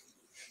 good.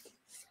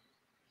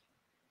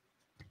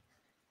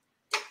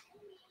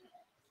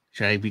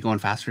 Should I be going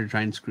faster to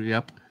try and screw you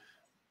up?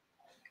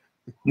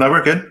 No,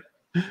 we're good.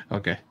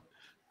 Okay.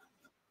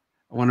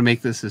 I want to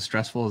make this as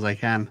stressful as I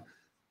can.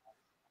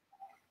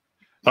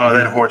 Oh,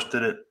 that horse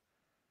did it.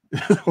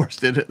 The horse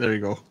did it. There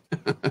you go.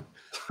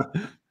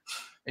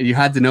 And you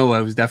had to know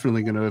I was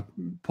definitely going to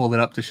pull it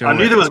up to show. I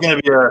knew there was going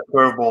to be a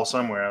curveball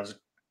somewhere. I was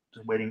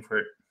just waiting for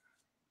it.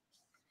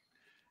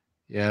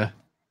 Yeah.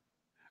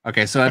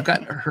 Okay, so I've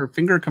got her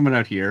finger coming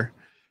out here,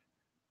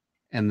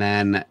 and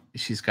then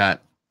she's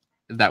got,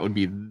 that would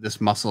be this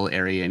muscle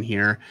area in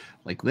here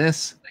like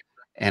this,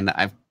 and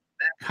I've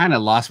kind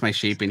of lost my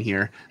shape in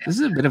here. This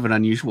is a bit of an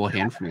unusual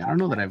hand for me. I don't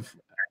know that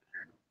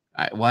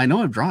I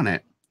know I've drawn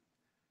it,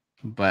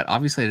 but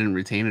obviously I didn't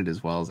retain it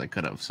as well as I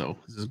could have. So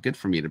this is good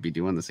for me to be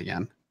doing this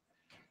again.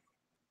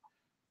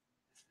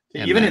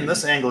 And even in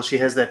this angle, she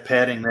has that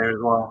padding there as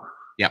well.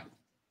 Yep.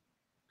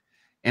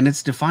 And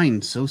it's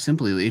defined so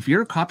simply. If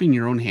you're copying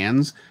your own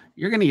hands,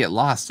 you're going to get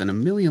lost in a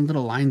million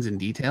little lines in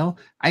detail.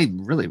 I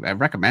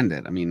recommend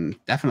it. I mean,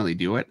 definitely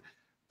do it.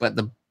 But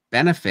the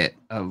benefit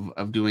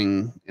of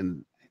doing,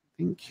 and I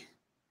think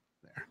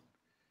there,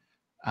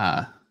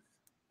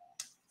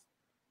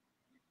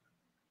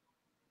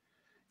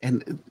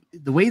 and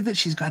the way that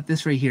she's got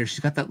this right here,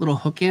 she's got that little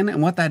hook in,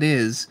 and what that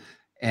is,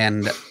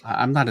 and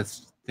I'm not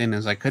as thin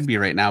as I could be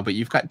right now, but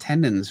you've got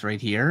tendons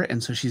right here,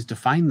 and so she's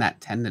defined that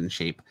tendon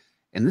shape.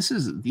 And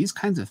these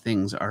kinds of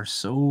things are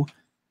so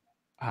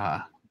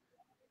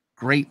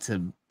great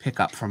to pick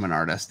up from an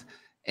artist.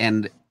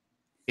 And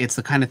it's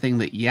the kind of thing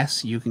that,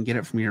 yes, you can get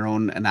it from your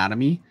own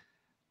anatomy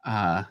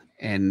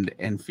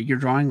and figure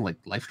drawing, like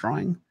life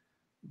drawing,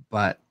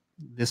 but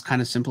this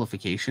kind of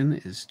simplification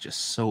is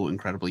just so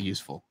incredibly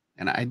useful.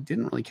 And I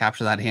didn't really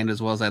capture that hand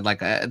as well as I'd like.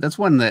 That's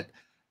one that,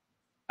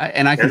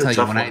 I can tell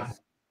you when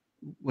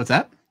what's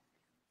that?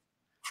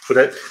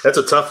 But that's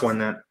a tough one.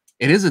 That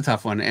it is a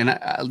tough one, and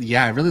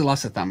I really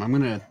lost a thumb. I'm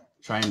gonna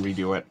try and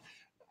redo it.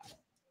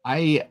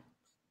 I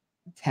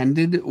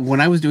tended when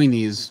I was doing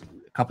these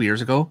a couple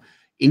years ago.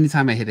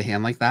 Anytime I hit a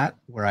hand like that,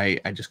 where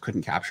I just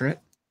couldn't capture it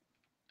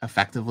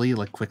effectively,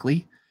 like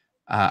quickly,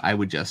 I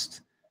would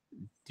just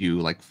do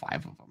like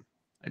 5 of them.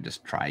 I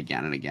just try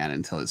again and again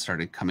until it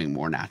started coming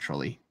more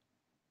naturally.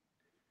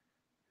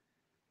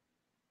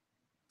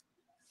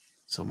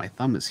 So my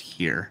thumb is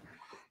here.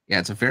 Yeah,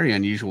 it's a very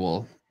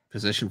unusual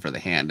position for the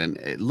hand, and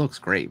it looks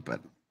great, but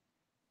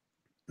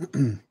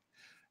all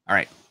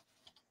right.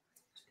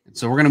 And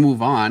so we're going to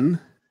move on.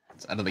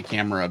 It's out of the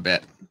camera a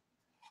bit.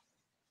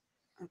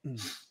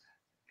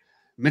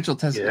 Mitchell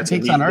takes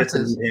on art.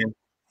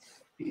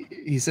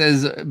 He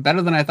says,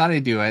 better than I thought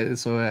I'd do.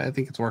 So I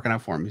think it's working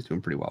out for him. He's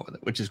doing pretty well with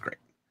it, which is great.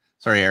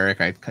 Sorry, Eric,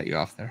 I cut you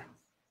off there.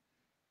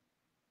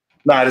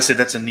 No, I just said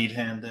that's a neat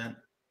hand then.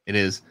 It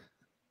is.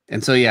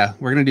 And so, yeah,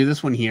 we're going to do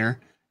this one here.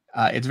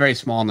 It's very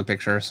small in the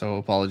picture, so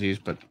apologies.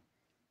 But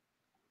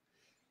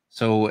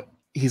so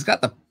he's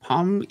got the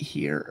palm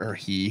here, or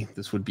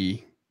this would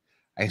be,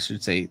 I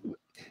should say,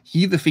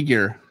 he the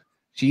figure,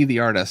 she the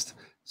artist.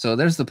 So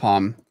there's the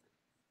palm.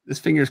 This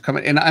finger's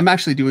coming, and I'm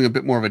actually doing a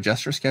bit more of a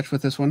gesture sketch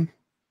with this one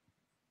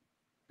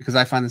because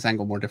I find this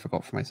angle more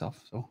difficult for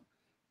myself. So,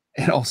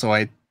 and also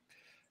I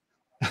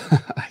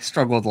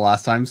struggled the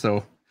last time,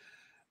 so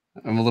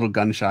I'm a little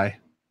gun shy.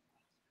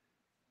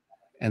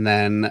 And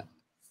then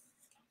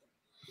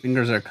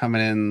fingers are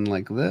coming in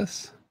like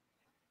this.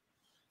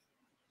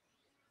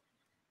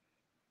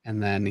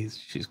 And then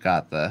she's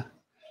got the,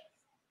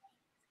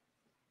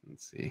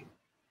 let's see,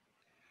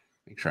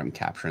 make sure I'm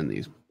capturing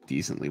these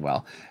decently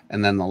well.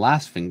 And then the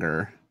last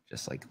finger,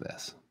 just like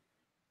this.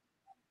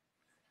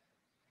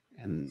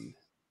 And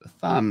the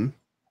thumb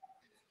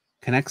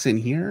connects in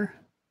here.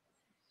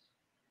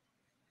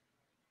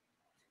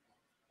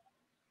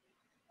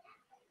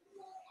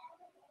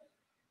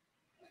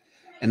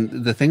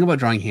 And the thing about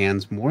drawing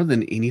hands more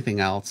than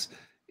anything else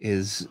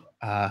is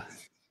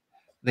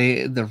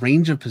the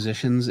range of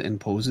positions and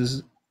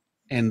poses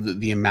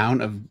and the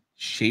amount of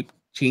shape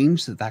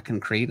change that can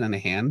create in a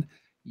hand.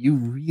 You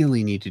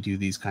really need to do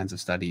these kinds of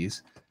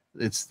studies.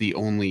 It's the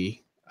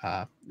only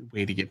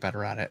way to get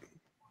better at it.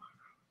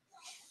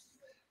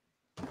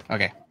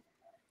 Okay.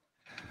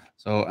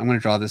 So I'm going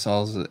to draw this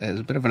all as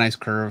a bit of a nice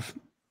curve.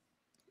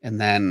 And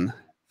then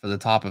for the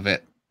top of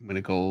it, I'm going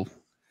to go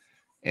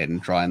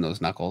and draw in those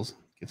knuckles.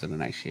 Gives it a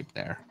nice shape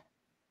there.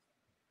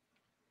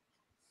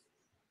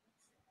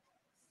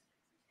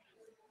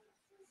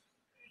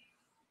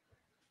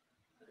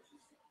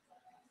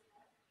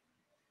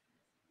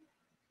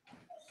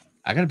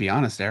 I got to be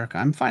honest, Eric,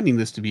 I'm finding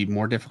this to be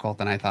more difficult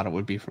than I thought it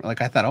would be.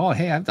 I thought, oh,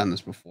 hey, I've done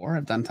this before.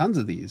 I've done tons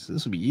of these.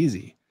 This will be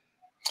easy.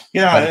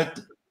 Yeah,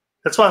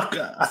 that's why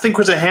I think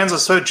because the hands are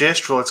so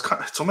gestural,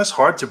 it's almost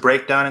hard to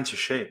break down into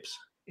shapes.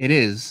 It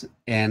is.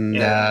 And,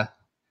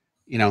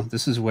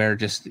 this is where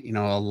just,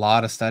 a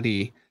lot of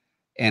study,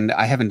 and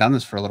I haven't done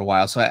this for a little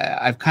while. So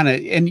I've kind of,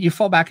 and you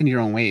fall back into your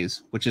own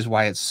ways, which is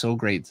why it's so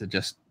great to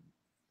just,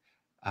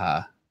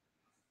 to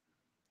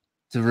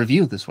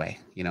review this way,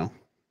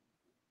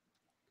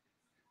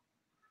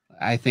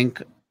 I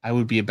think I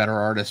would be a better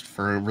artist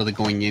for really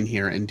going in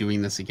here and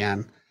doing this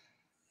again,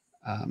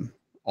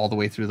 all the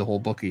way through the whole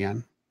book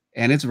again.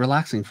 And it's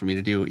relaxing for me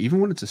to do, even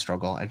when it's a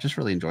struggle. I just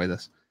really enjoy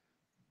this.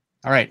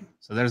 All right,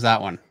 so there's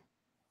that one.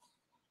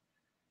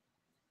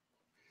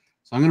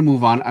 So I'm going to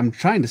move on. I'm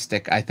trying to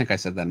stick, I think I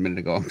said that a minute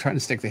ago, I'm trying to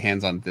stick the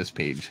hands on this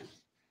page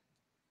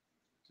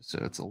so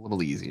it's a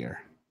little easier.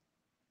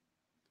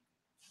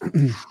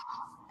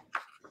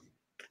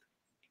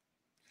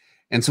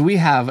 And so we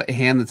have a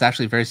hand that's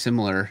actually very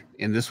similar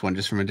in this one,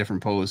 just from a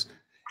different pose.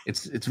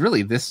 It's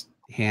really this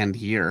hand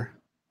here,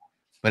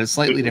 but it's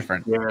slightly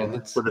different. Yeah,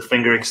 with the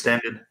finger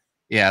extended.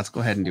 Yeah, let's go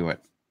ahead and do it.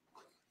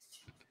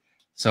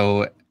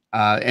 So,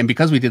 and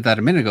because we did that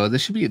a minute ago,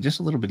 this should be just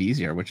a little bit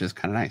easier, which is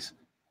kind of nice.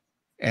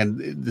 And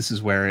this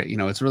is where,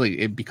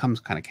 it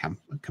becomes kind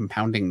of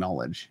compounding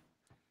knowledge.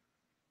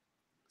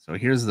 So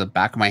here's the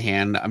back of my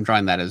hand. I'm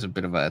drawing that as a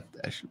bit of a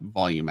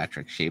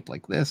volumetric shape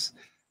like this.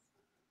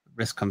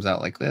 Wrist comes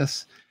out like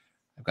this.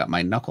 I've got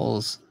my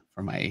knuckles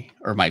for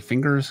my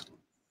fingers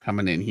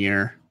coming in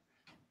here,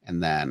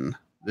 and then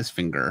this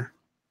finger.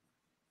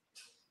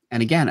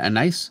 And again, a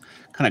nice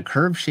kind of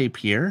curved shape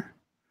here,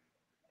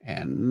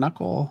 and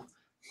knuckle.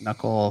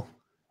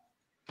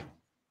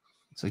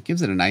 So it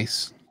gives it a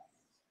nice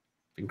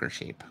finger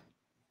shape.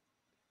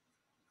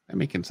 That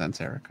making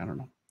sense, Eric? I don't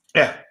know.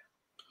 Yeah.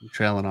 I'm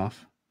trailing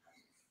off.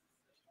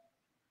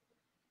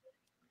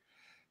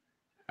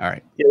 All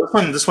right. Yeah,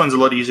 this one's a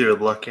lot easier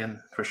to look in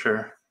for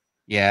sure.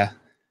 Yeah.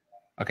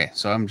 Okay,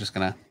 so I'm just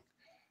gonna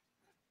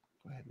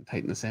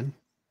Tighten this in.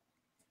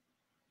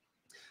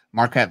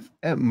 Mark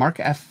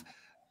F.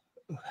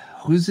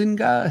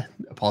 Huizinga,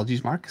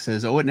 apologies, Mark,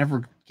 says, "Oh, it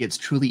never gets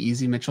truly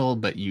easy, Mitchell,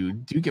 but you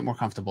do get more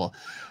comfortable.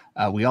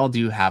 We all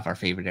do have our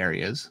favorite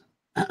areas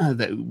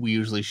that we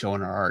usually show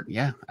in our art."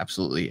 Yeah,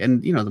 absolutely.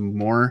 And the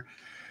more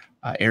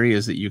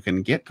areas that you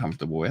can get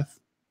comfortable with,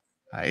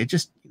 it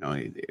just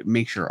it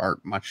makes your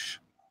art much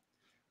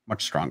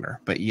stronger.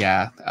 But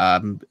yeah,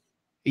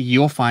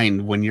 you'll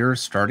find when you're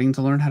starting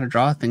to learn how to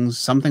draw things,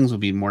 some things will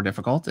be more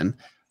difficult, and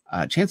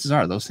chances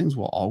are those things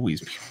will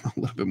always be a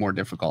little bit more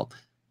difficult.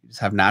 You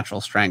just have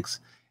natural strengths,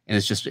 and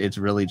it's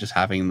really just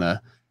having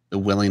the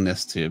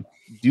willingness to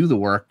do the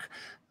work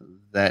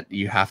that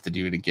you have to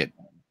do to get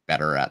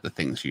better at the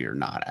things you're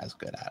not as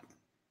good at.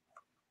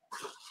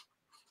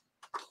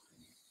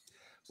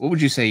 What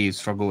would you say you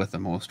struggle with the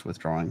most with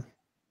drawing?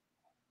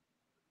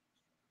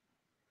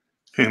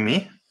 Who,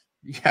 me?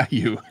 Yeah,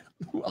 you.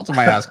 Who else am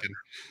I asking?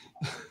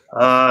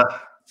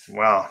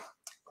 Wow,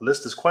 the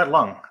list is quite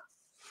long.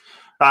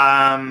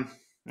 My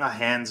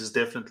hands is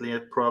definitely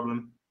a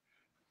problem.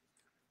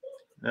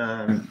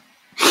 I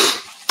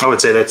would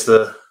say that's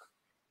the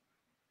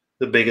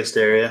biggest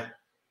area.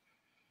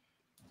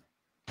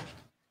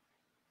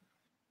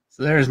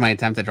 So there's my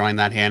attempt at drawing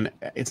that hand.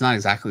 It's not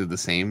exactly the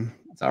same.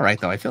 It's all right,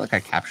 though. I feel like I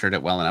captured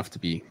it well enough to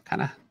be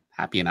kind of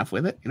happy enough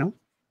with it,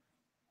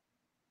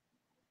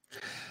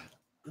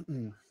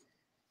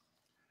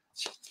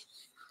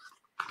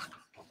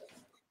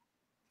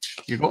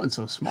 You're going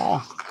so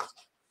small.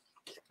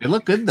 They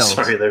look good, though.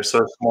 Sorry, they're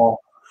so small.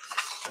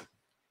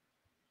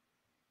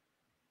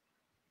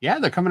 Yeah,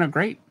 they're coming up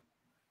great.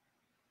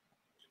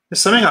 There's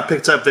something I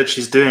picked up that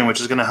she's doing,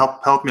 which is going to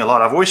help me a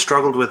lot. I've always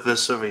struggled with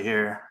this over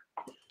here.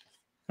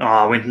 Oh,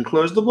 I went and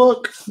closed the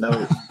book.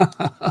 No.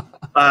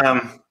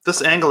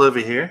 This angle over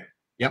here.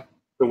 Yep.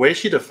 The way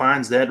she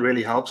defines that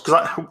really helps,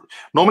 because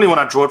normally when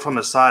I draw it from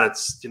the side,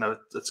 it's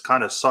it's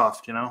kind of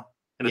soft, and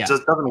it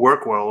just doesn't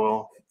work well.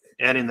 Well,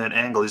 adding that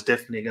angle is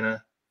definitely going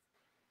to,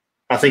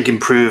 I think,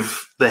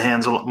 improve my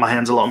hands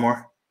a lot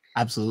more.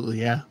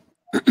 Absolutely, yeah.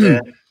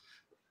 Yeah.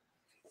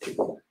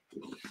 All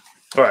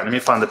right, let me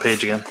find the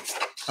page again.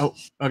 Oh,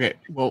 okay.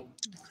 Well,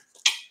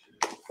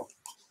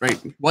 right.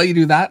 While you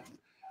do that,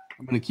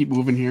 I'm going to keep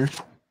moving here.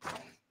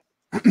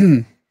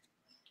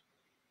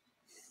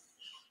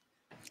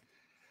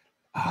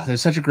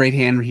 There's such a great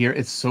hand here.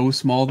 It's so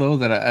small, though,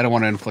 that I don't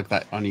want to inflict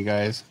that on you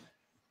guys.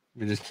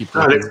 We just keep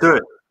looking. Let's do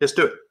it. Let's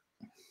do it.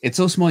 It's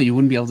so small you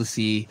wouldn't be able to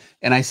see,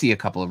 and I see a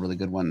couple of really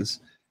good ones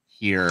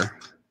here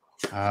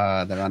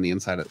that are on the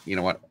inside of, you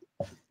know what?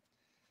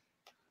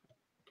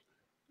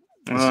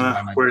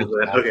 Where is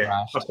that? Okay,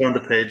 I found the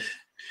page.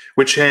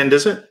 Which hand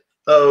is it?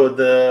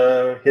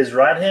 Oh, his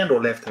right hand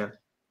or left hand?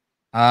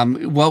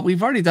 Well,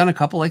 we've already done a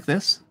couple like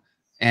this,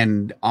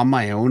 and on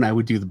my own, I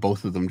would do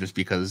both of them just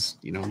because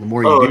the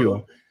more you do.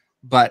 Okay.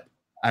 But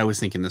I was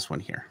thinking this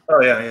one here.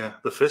 Oh yeah,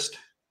 the fist.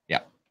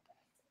 Yeah.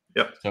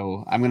 Yep.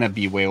 So I'm gonna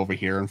be way over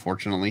here,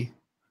 unfortunately.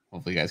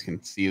 Hopefully, you guys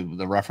can see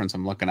the reference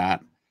I'm looking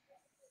at.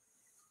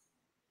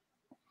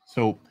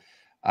 So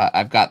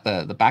I've got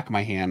the back of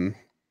my hand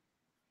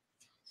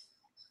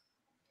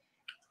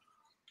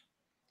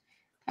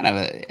kind of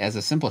as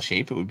a simple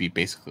shape. It would be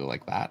basically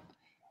like that.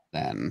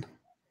 Then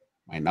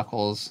my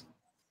knuckles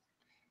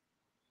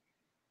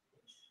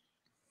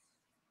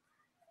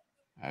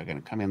are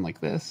going to come in like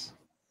this.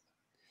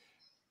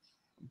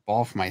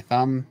 Ball for my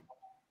thumb.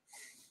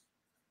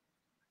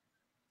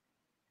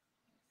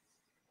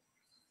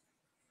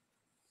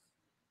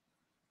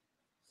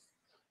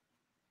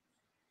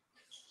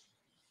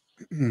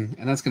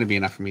 And that's going to be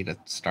enough for me to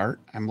start.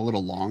 I'm a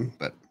little long,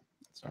 but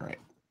it's all right.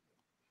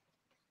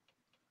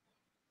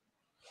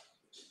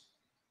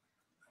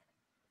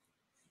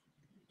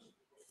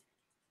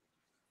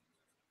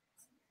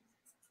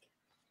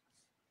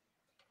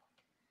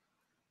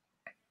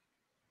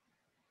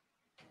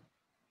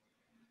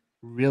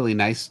 Really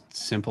nice,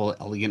 simple,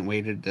 elegant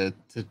way to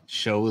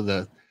show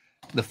the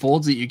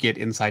folds that you get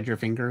inside your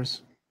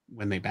fingers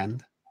when they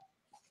bend.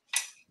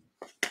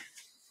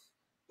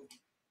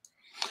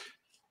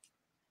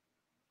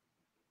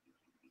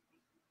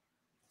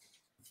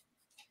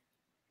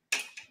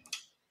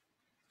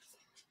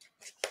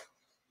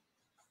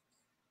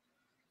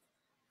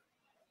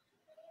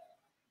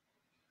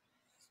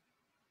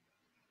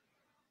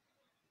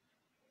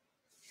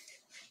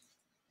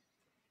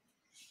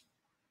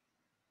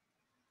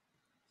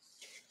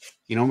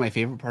 You know what my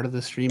favorite part of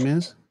the stream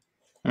is?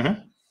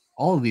 Mm-hmm.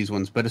 All of these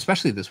ones, but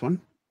especially this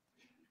one.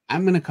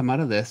 I'm going to come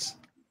out of this,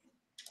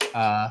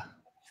 I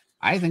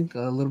think,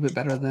 a little bit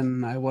better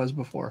than I was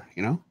before,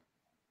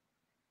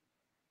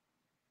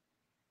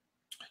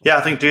 Yeah,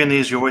 I think doing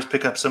these, you always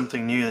pick up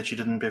something new that you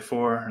didn't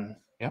before. And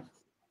yep.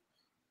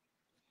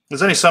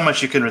 There's only so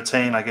much you can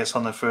retain, I guess,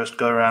 on the first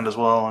go-around as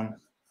well. And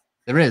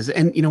there is.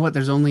 And you know what?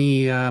 There's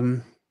only...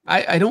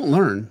 I don't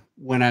learn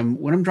when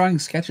I'm drawing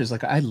sketches.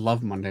 Like, I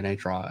love Monday Night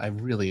Draw. I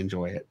really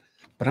enjoy it,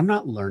 but I'm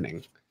not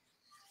learning.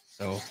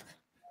 So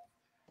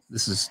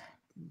this is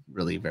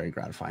really very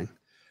gratifying.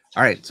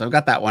 All right, so I've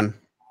got that one.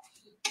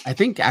 I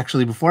think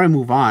actually before I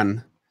move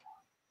on,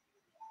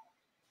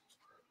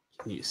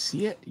 Can you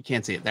see it? You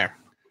can't see it there.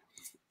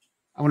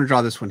 I want to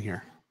draw this one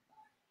here.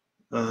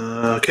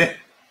 Okay.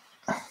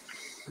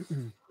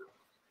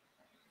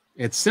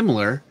 It's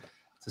similar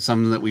to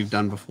some that we've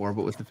done before,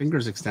 but with the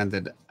fingers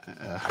extended.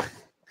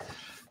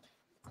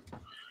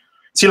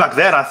 See, like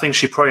that, I think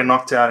she probably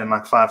knocked out in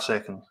like 5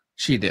 seconds.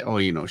 She did. Oh,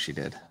 you know she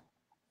did.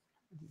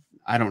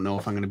 I don't know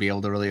if I'm going to be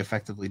able to really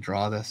effectively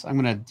draw this. I'm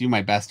going to do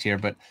my best here,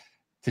 but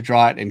to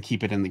draw it and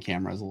keep it in the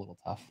camera is a little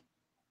tough.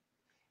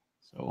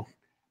 So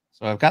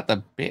I've got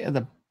the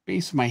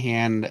base of my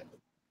hand.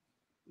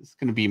 This is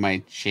going to be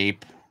my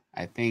shape,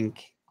 I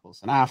think.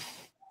 Close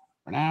enough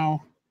for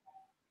now.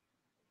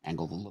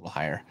 Angled a little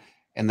higher.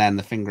 And then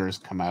the fingers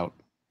come out.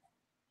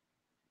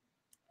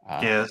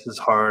 Yeah, this is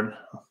hard.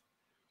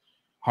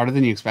 Harder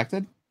than you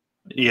expected?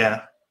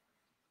 Yeah.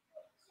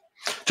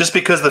 Just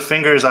because the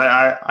fingers,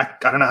 I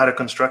don't know how to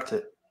construct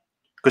it.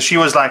 Because she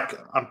was like,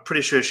 I'm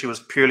pretty sure she was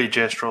purely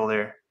gestural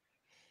there.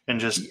 And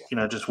just,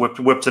 just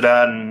whipped it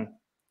out and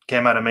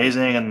came out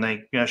amazing.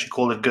 And she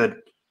called it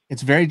good.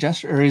 It's very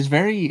it's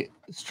very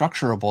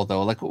structurable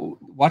though. Like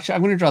watch,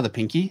 I'm going to draw the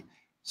pinky.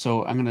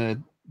 So I'm going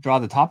to draw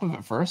the top of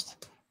it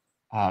first,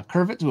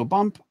 curve it to a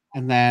bump,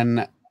 and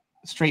then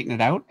straighten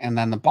it out. And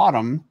then the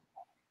bottom,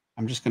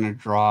 I'm just going to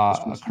draw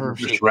a curve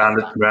shape. Just round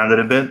it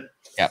a bit.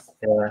 Yep.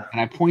 Yeah.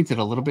 And I pointed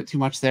a little bit too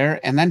much there.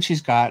 And then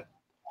she's got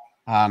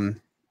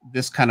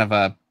this kind of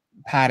a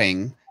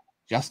padding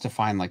just to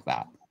find like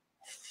that.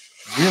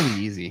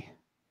 Really easy.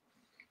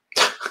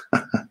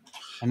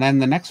 And then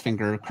the next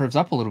finger curves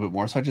up a little bit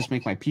more. So I just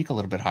make my peak a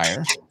little bit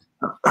higher.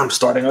 I'm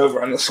starting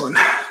over on this one.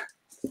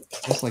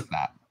 Just like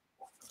that.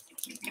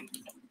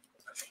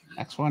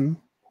 Next one.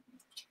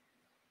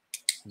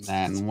 And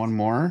then one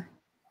more.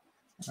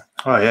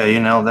 Oh, yeah,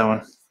 you nailed that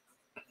one.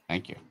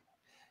 Thank you.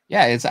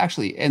 Yeah, it's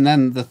actually, and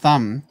then the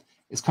thumb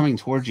is coming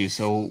towards you.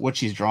 So what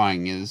she's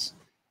drawing is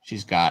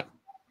she's got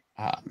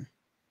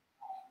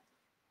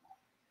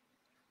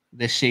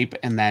this shape,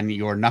 and then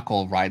your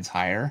knuckle rides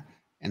higher.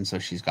 And so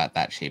she's got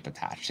that shape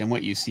attached. And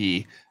what you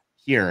see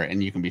here,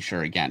 and you can be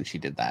sure, again, she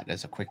did that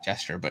as a quick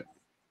gesture, but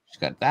she's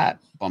got that,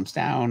 bumps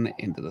down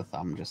into the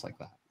thumb just like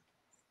that.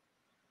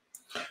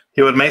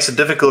 Yeah, what makes it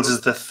difficult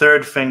is the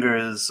third finger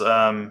is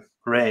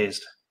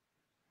raised.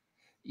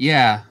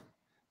 Yeah.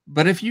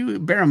 But if you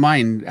bear in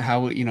mind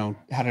how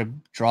to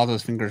draw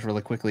those fingers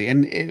really quickly,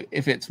 and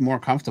if it's more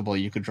comfortable,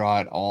 you could draw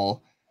it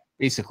all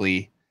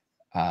basically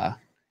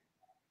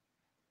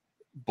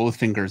both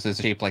fingers as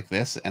a shape like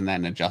this and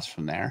then adjust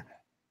from there.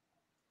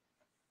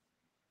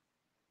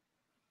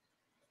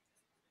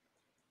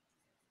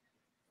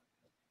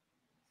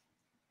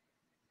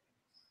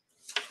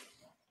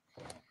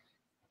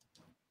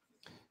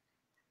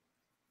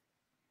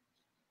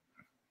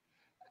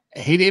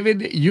 Hey,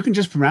 David, you can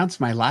just pronounce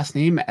my last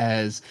name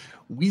as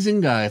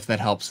Wiesinga, if that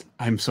helps.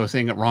 I'm so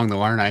saying it wrong,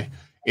 though, aren't I?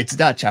 It's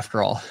Dutch,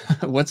 after all.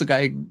 What's a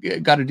guy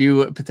got to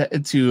do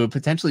to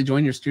potentially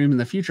join your stream in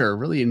the future?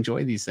 Really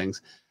enjoy these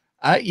things.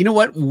 You know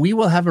what? We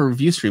will have a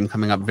review stream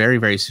coming up very,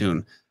 very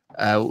soon.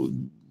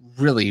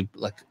 Really,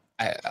 like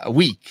a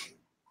week.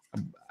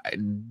 I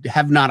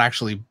have not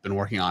actually been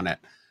working on it,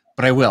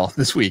 but I will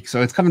this week.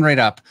 So it's coming right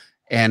up.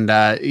 And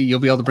you'll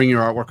be able to bring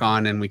your artwork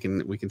on, and we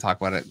can talk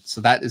about it. So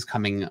that is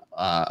coming.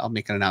 I'll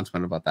make an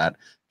announcement about that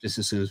just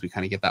as soon as we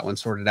kind of get that one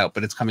sorted out.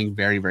 But it's coming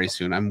very, very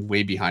soon. I'm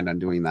way behind on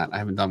doing that. I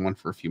haven't done one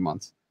for a few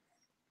months.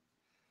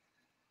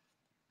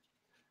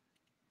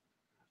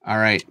 All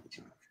right.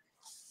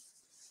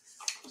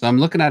 So I'm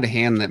looking at a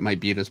hand that might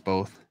beat us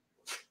both.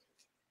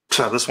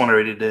 So this one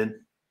already did.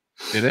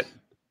 Did it?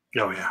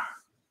 Oh, yeah.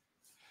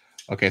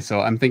 Okay,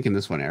 so I'm thinking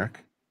this one, Eric.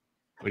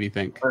 What do you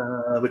think?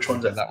 Which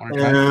one's that? That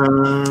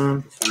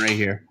one right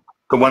here.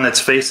 The one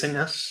that's facing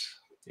us?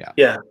 Yeah.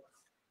 Yeah.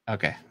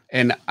 Okay.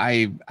 And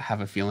I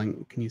have a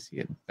feeling, can you see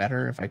it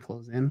better if I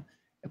close in?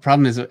 The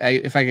problem is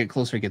if I get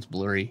closer, it gets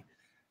blurry.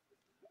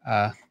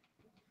 But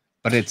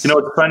it's...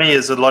 what's funny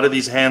is a lot of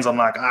these hands, I'm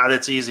like,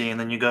 that's easy. And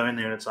then you go in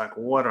there and it's like,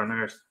 what on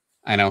earth?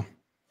 I know.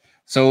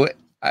 So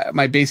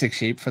my basic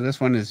shape for this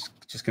one is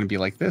just going to be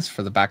like this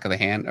for the back of the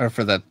hand, or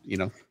for the,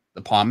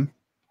 the palm.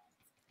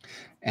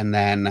 And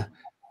then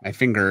my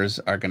fingers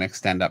are going to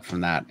extend up from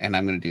that, and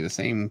I'm going to do the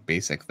same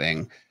basic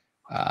thing.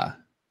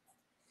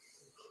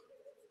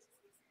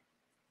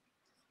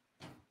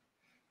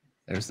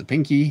 There's the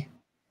pinky,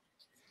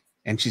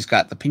 and she's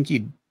got the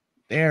pinky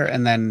there,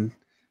 and then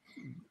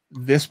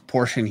this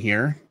portion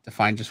here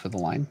defined just with a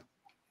line.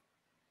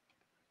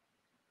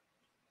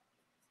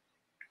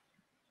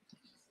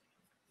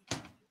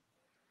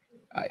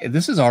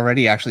 This is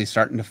already actually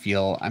starting to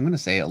feel, I'm going to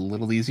say, a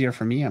little easier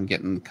for me. I'm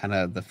getting kind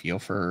of the feel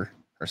for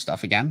her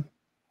stuff again.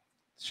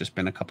 It's just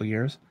been a couple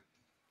years.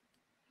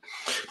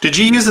 Did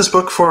you use this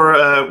book for,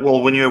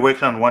 when you were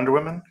working on Wonder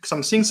Woman? Because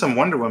I'm seeing some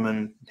Wonder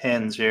Woman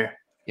hands here.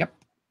 Yep.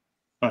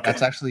 Okay.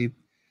 That's actually,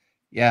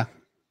 yeah,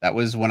 that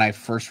was when I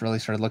first really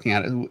started looking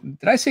at it.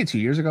 Did I say 2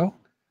 years ago?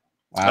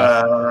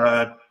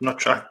 Wow.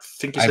 Not sure. I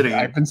think you said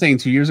I've been saying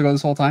 2 years ago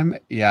this whole time.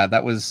 Yeah,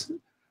 that was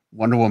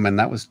Wonder Woman.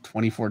 That was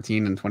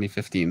 2014 and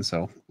 2015.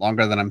 So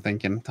longer than I'm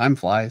thinking. Time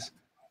flies.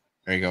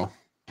 There you go.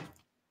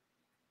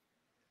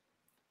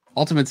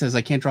 Ultimate says,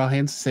 I can't draw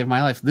hands to save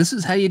my life. This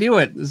is how you do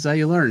it. This is how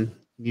you learn.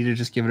 You need to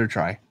just give it a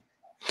try.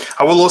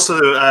 I will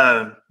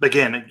also,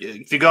 again,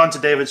 if you go onto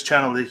David's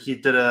channel, he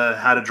did a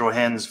how to draw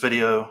hands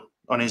video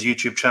on his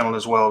YouTube channel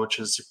as well, which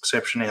is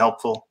exceptionally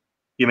helpful.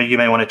 You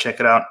may want to check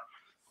it out.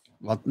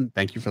 Well,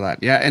 thank you for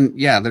that. Yeah, and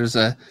yeah, there's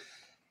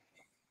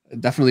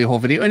definitely a whole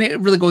video, and it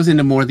really goes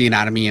into more of the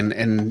anatomy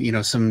and you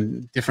know,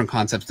 some different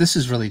concepts. This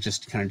is really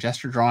just kind of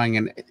gesture drawing,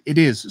 and it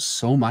is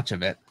so much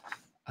of it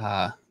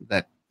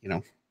that, you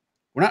know,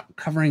 we're not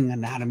covering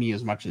anatomy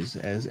as much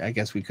as I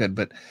guess we could,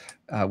 but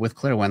with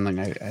Claire Wendling,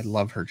 I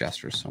love her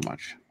gestures so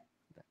much.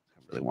 I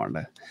really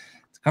wanted to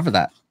cover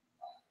that.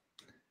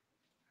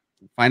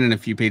 Finding a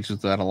few pages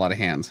without a lot of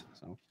hands,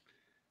 so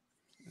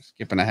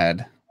skipping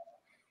ahead.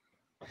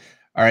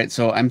 All right,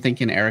 so I'm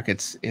thinking, Eric,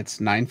 it's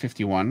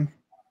 9:51.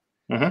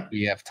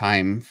 We have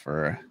time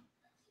for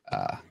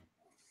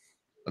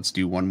let's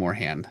do one more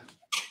hand.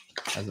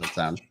 How does that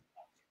sound?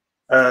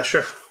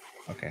 Sure.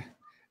 Okay.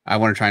 I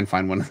want to try and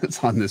find one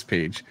that's on this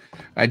page.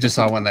 I just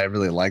saw one that I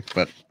really liked,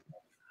 but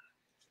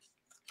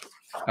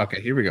okay,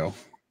 here we go.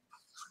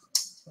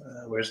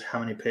 How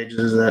many pages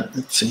is that?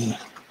 Let's see.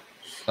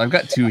 I've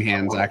got two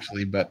hands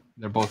actually, but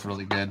they're both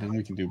really good, and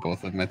we can do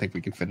both of them. I think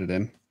we can fit it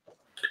in.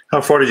 How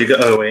far did you go?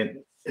 Oh wait,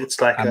 it's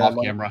like I'm off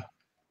camera.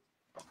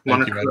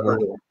 Thank you,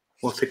 Edward.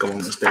 We'll take a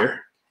moment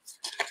there.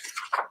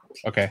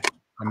 Okay.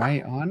 Am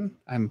I on?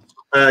 I'm.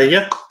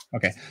 Yeah.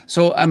 Okay.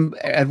 So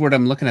Edward.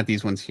 I'm looking at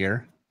these ones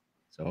here.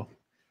 So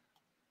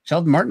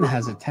Sheldon Martin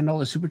has a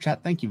 $10 super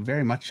chat. Thank you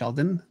very much,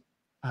 Sheldon.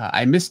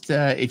 I missed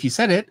if you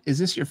said it. Is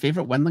this your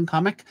favorite Wendling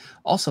comic?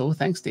 Also,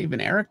 thanks, Dave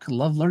and Eric.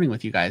 Love learning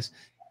with you guys.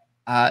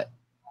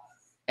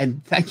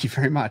 And thank you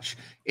very much.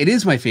 It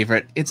is my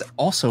favorite. It's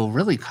also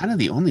really kind of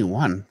the only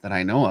one that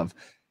I know of.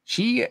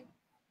 She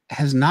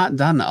has not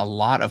done a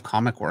lot of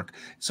comic work.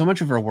 So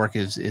much of her work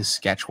is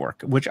sketch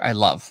work, which I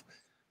love.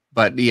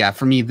 But yeah,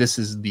 for me, this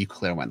is the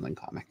Claire Wendling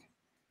comic.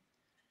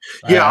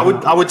 Yeah,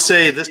 I would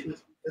say this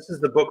is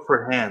the book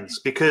for hands,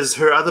 because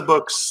her other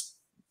books,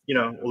 you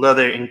know, although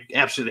they're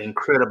absolutely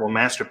incredible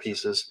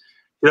masterpieces,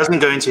 she doesn't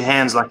go into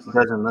hands like she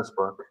does in this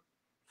book,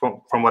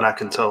 from what I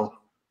can tell.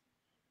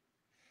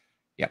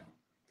 Yep.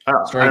 I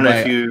don't know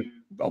if you.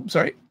 Oh,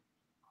 sorry.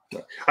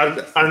 I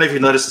don't know if you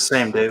noticed the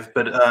same, Dave,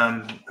 but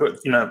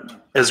you know,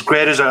 as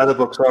great as our other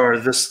books are,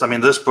 this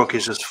book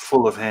is just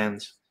full of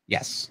hands.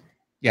 Yes.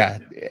 Yeah,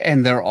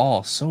 and they're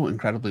all so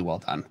incredibly well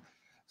done.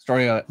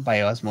 Story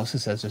by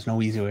Osmosis says there's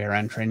no easy way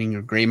around training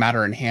your gray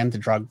matter in hand to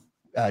draw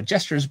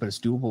gestures, but it's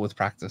doable with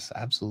practice.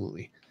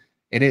 Absolutely.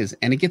 It is,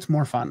 and it gets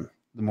more fun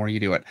the more you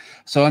do it.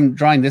 So I'm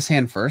drawing this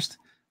hand first.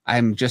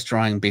 I'm just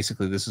drawing,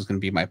 basically, this is going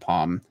to be my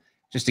palm,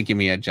 just to give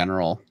me a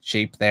general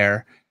shape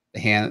there.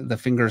 The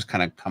fingers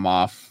kind of come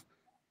off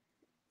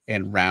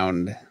and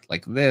round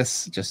like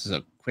this, just as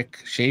a quick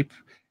shape.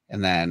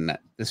 And then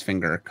this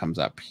finger comes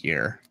up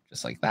here,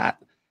 just like that.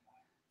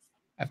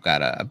 I've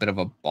got a bit of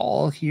a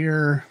ball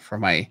here for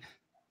my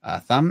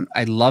thumb.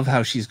 I love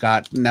how she's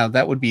got, now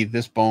that would be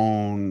this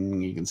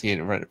bone. You can see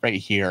it right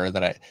here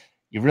that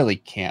you really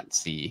can't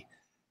see.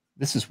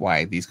 This is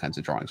why these kinds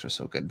of drawings are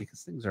so good,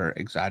 because things are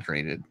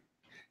exaggerated.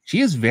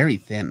 She is very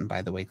thin,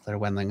 by the way, Claire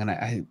Wendling, and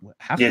I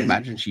have to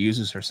imagine she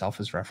uses herself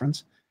as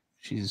reference.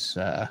 She's,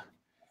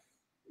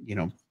 you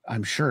know,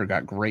 I'm sure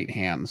got great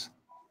hands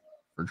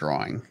for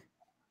drawing.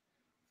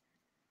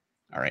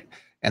 All right,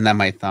 and then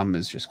my thumb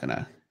is just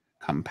gonna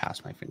come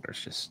past my fingers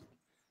just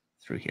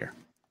through here.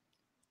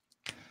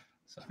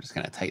 So I'm just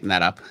gonna tighten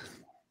that up.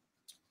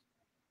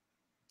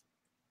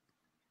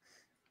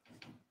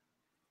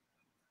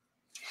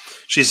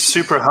 She's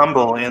super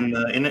humble in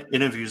the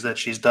interviews that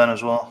she's done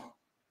as well.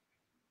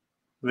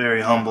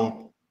 Very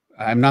humble.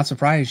 I'm not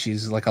surprised.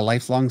 She's like a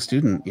lifelong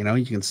student. You know,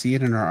 you can see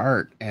it in her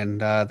art,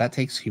 and that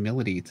takes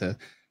humility to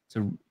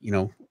you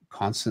know,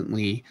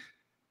 constantly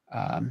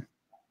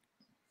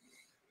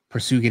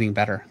pursue getting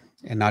better,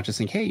 and not just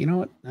think, hey, you know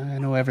what, I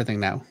know everything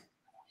now.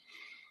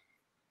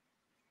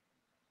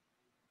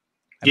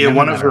 Yeah,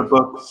 one of her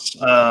books,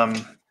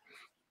 I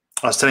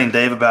was telling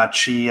Dave about,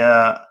 she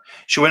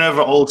went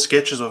over old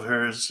sketches of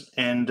hers,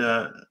 and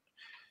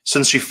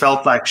since she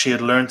felt like she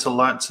had learned a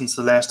lot since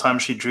the last time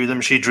she drew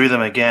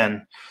them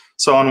again.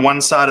 So on one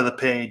side of the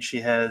page,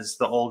 she has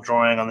the old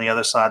drawing, on the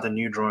other side, the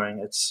new drawing.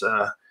 It's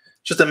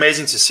just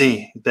amazing to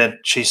see that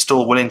she's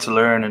still willing to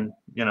learn, and,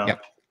 you know,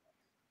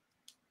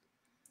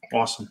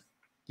 awesome.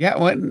 Yeah,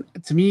 well,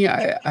 to me,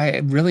 I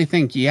really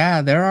think,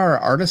 yeah, there are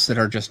artists that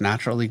are just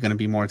naturally going to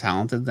be more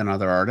talented than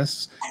other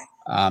artists.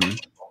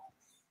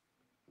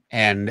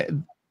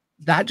 And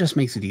that just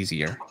makes it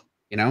easier,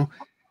 you know,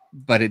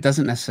 but it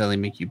doesn't necessarily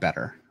make you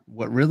better.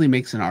 What really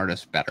makes an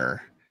artist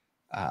better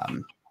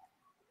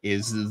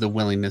is the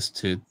willingness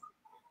to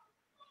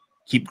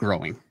keep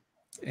growing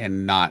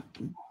and not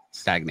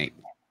stagnate.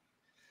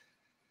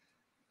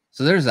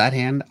 So there's that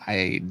hand.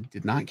 I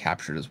did not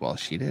capture it as well as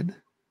she did.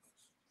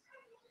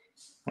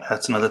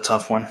 That's another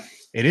tough one.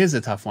 It is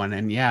a tough one.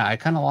 And yeah, I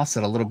kind of lost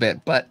it a little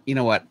bit, but you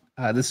know what?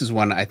 This is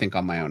one I think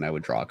on my own I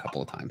would draw a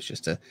couple of times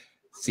just to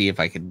see if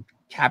I could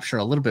capture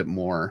a little bit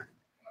more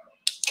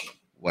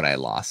what I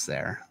lost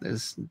there.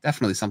 There's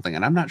definitely something,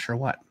 and I'm not sure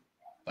what,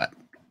 but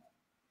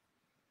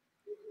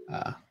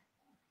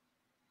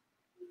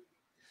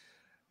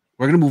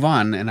we're going to move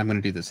on, and I'm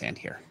going to do this hand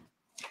here.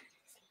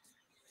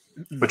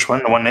 Which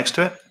one? The one next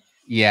to it?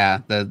 Yeah,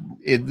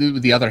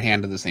 the other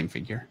hand of the same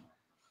figure.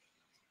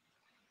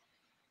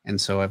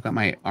 And so I've got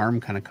my arm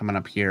kind of coming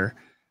up here.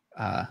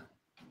 I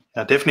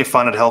definitely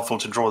find it helpful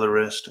to draw the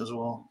wrist as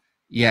well.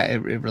 Yeah, it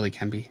really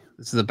can be.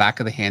 This is the back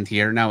of the hand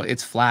here. Now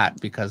it's flat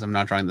because I'm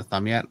not drawing the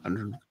thumb yet. I'm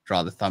going to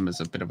draw the thumb as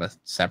a bit of a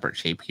separate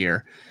shape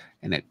here,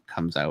 and it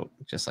comes out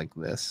just like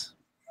this.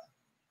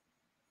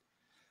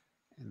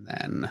 And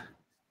then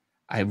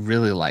I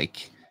really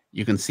like,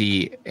 you can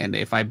see, and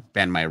if I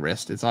bend my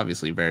wrist, it's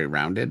obviously very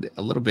rounded.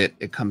 A little bit,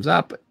 it comes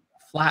up,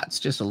 flats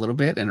just a little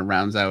bit, and it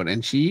rounds out.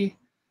 And she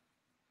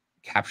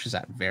captures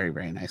that very,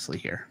 very nicely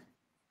here.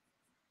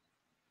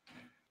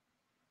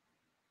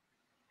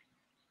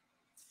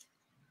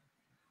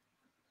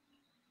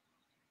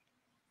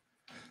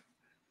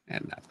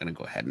 And I'm going to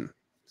go ahead and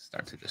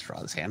start to just draw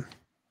this hand.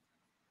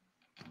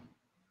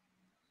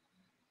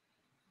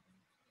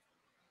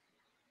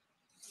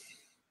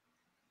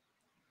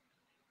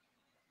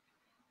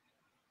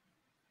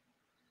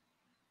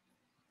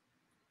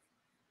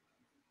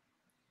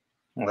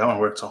 Well, that one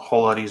works a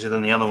whole lot easier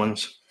than the other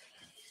ones.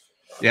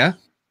 Yeah?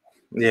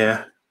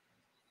 Yeah.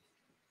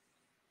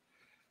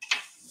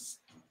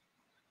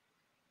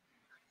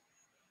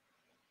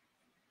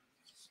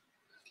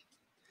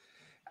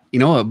 You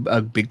know,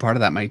 a big part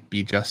of that might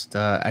be just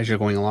as you're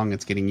going along,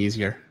 it's getting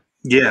easier.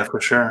 Yeah, for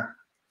sure.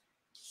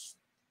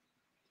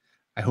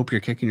 I hope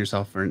you're kicking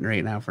yourself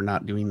right now for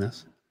not doing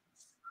this.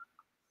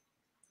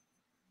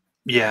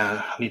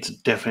 Yeah, I need to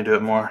definitely do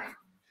it more.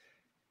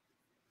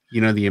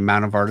 You know, the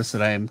amount of artists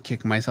that I am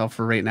kicking myself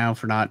for right now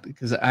for not,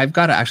 because I've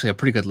got actually a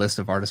pretty good list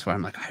of artists where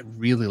I'm like, I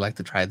really like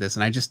to try this.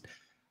 And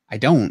I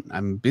don't.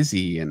 I'm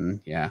busy,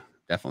 and yeah,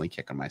 definitely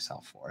kicking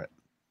myself for it.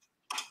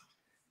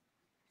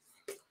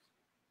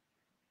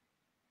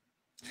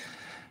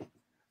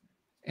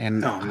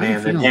 And oh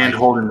man, the hand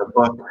holding the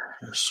book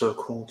is so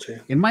cool too.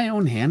 In my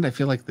own hand, I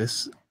feel like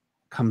this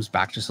comes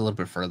back just a little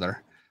bit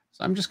further.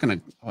 So I'm just gonna,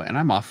 and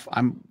I'm off.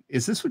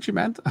 Is this what you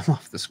meant? I'm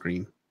off the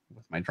screen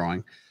with my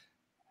drawing.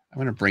 I'm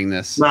gonna bring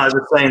this. No, I was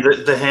just saying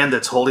that the hand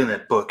that's holding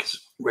that book is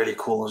really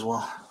cool as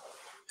well.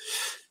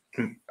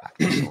 Back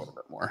just a little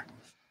bit more,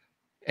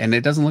 and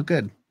it doesn't look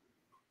good.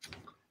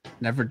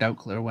 Never doubt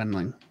Claire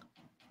Wendling.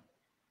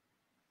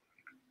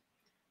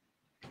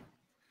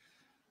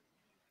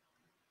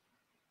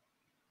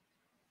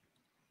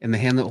 And the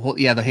hand that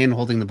the hand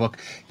holding the book.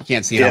 You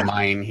can't see it on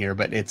mine here,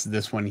 but it's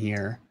this one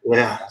here.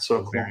 Yeah,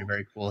 so cool. Very,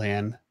 very cool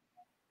hand.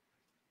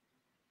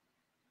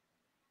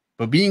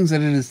 But being that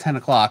it is 10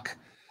 o'clock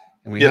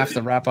and we have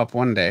to wrap up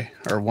one day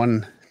or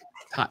one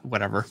time,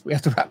 whatever, we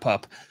have to wrap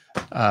up.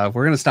 We're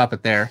going to stop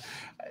it there.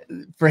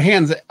 For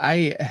hands,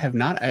 I have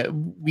not,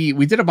 we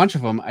did a bunch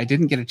of them. I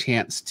didn't get a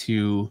chance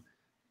to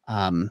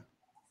do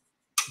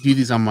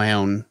these on my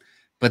own.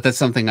 But that's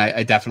something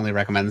I definitely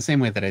recommend. The same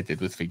way that I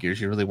did with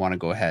figures, you really want to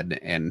go ahead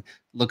and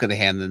look at the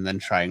hand and then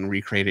try and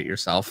recreate it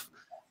yourself.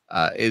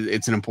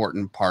 It's an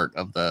important part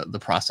of the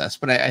process.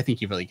 But I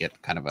think you really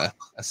get kind of a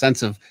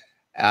sense of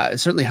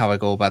certainly how I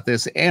go about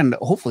this, and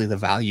hopefully the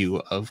value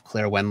of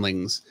Claire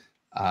Wendling's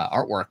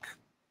artwork,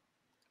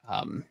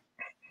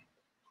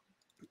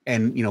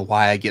 and you know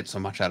why I get so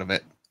much out of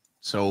it.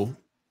 So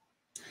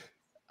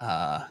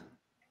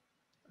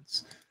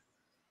let's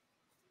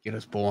get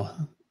us both.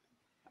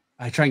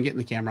 I try and get in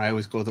the camera. I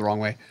always go the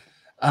wrong way.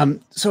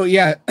 So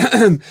yeah,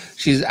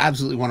 she's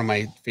absolutely one of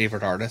my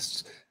favorite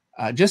artists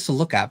just to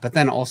look at, but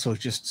then also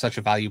just such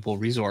a valuable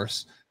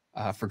resource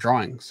for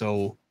drawing.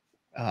 So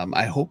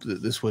I hope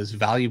that this was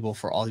valuable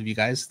for all of you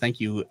guys. Thank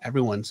you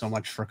everyone so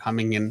much for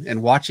coming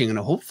and watching and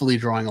hopefully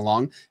drawing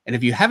along. And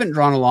if you haven't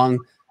drawn along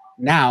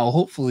now,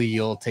 hopefully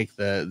you'll take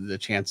the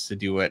chance to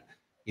do it,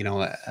 you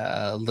know,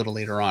 a little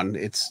later on.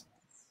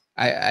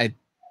 I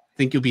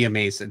think you'll be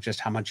amazed at just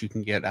how much you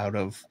can get out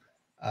of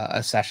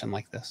a session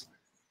like this.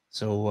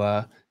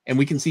 So and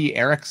we can see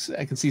Eric's,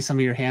 I can see some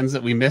of your hands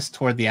that we missed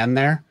toward the end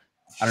there.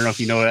 I don't know if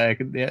you know what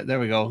there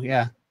we go.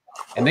 Yeah.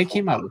 And they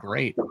came out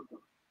great.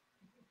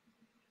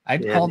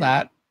 I'd call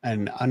that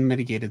an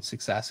unmitigated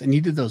success. And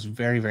you did those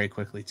very, very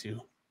quickly too.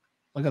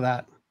 Look at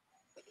that.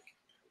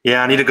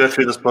 Yeah, I need to go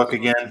through this book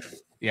again.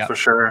 Yeah, for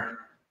sure.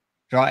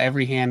 Draw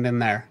every hand in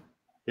there.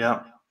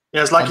 Yeah.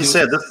 Yeah, it's like you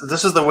said,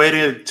 this is the way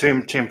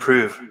to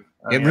improve.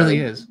 It really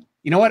is.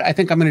 You know what? I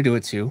think I'm going to do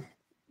it too.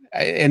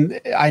 And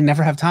I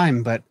never have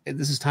time, but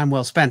this is time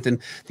well spent.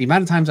 And the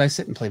amount of times I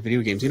sit and play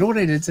video games, you know what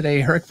I did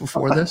today, Eric,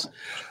 before this?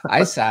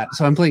 I sat,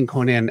 so I'm playing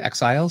Conan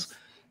Exiles.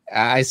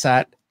 I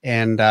sat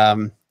and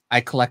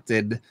I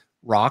collected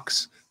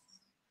rocks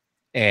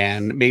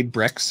and made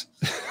bricks.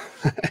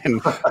 And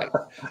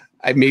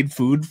I made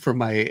food for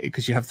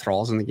because you have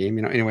thralls in the game,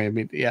 you know. Anyway, I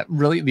made,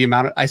 really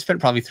I spent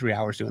probably 3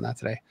 hours doing that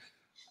today.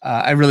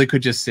 I really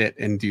could just sit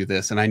and do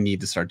this, and I need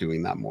to start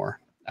doing that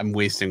more. I'm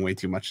wasting way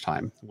too much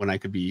time when I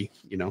could be,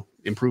 you know,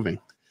 improving.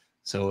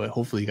 So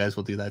hopefully you guys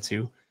will do that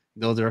too.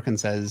 Neil Durkin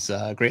says,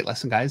 great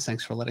lesson, guys.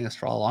 Thanks for letting us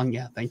draw along.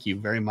 Yeah, thank you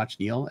very much,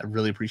 Neil. I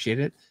really appreciate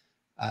it.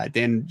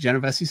 Dan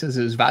Genovese says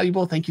it was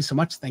valuable. Thank you so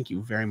much. Thank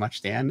you very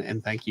much, Dan.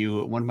 And thank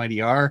you, One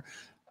Mighty R,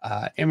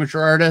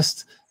 amateur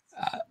artist.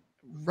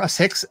 Russ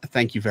Hicks,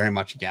 thank you very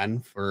much again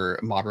for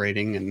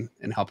moderating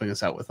and helping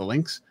us out with the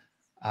links.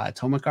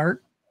 Tomic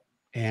Art.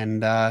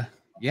 And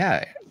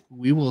yeah,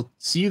 we will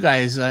see you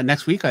guys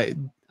next week.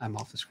 I'm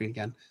off the screen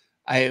again.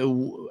 I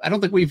don't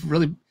think we've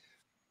really...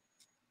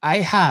 I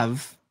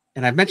have...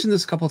 And I've mentioned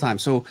this a couple of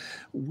times. So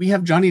we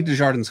have Johnny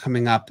Desjardins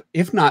coming up.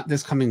 If not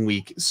this coming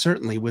week,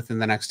 certainly within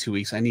the next 2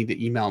 weeks, I need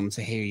to email him and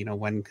say, hey, you know,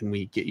 when can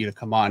we get you to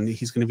come on?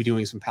 He's going to be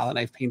doing some palette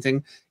knife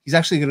painting. He's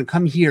actually going to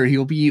come here.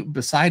 He'll be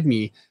beside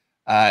me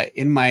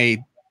in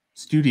my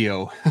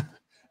studio.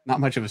 Not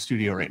much of a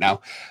studio right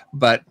now.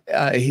 But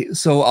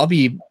so I'll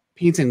be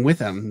painting with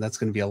him. That's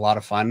going to be a lot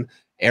of fun.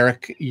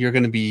 Eric, you're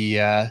going to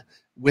be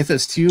with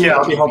us too. Yeah,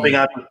 I'll be helping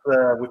out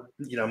with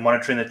you know,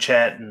 monitoring the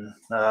chat and...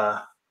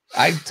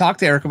 I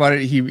talked to Eric about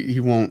it. He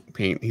won't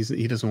paint.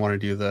 He doesn't want to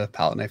do the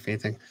palette knife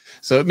painting.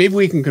 So maybe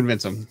we can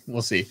convince him.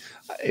 We'll see.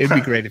 It'd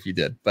be great if you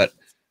did. But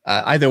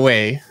either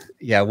way,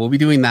 yeah, we'll be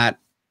doing that.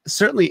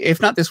 Certainly,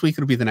 if not this week,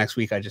 it'll be the next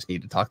week. I just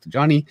need to talk to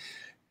Johnny.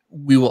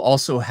 We will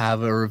also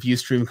have a review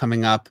stream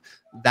coming up.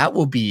 That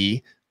will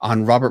be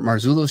on Robert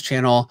Marzullo's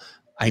channel.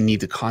 I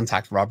need to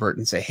contact Robert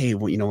and say, hey,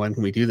 well, you know, when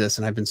can we do this?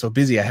 And I've been so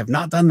busy. I have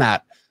not done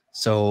that.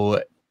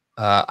 So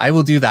I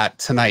will do that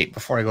tonight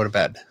before I go to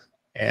bed.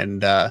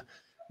 And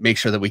make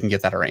sure that we can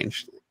get that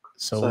arranged.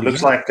 So it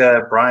looks like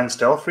Brian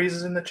Stelfreeze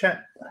is in the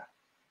chat.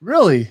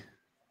 Really?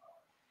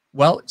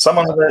 Well,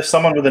 someone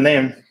with a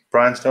name,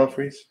 Brian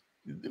Stelfreeze.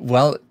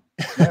 Well,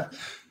 yeah,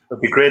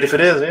 it'd be great if it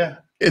is. Yeah,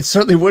 it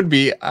certainly would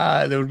be.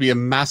 That would be a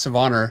massive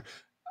honor.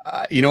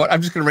 You know what?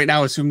 I'm just going to right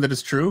now assume that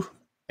it's true.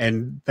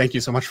 And thank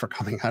you so much for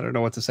coming. I don't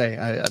know what to say.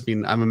 I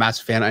mean, I'm a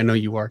massive fan. I know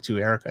you are too,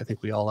 Eric. I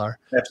think we all are.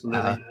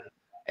 Absolutely.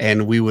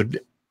 And we would,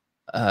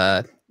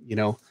 you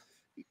know,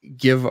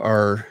 give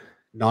our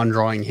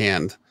non-drawing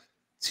hand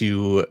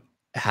to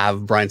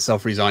have Brian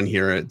Stelfreeze on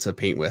here to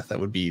paint with. That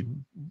would be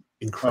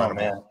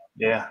incredible. Oh, man.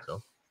 Yeah.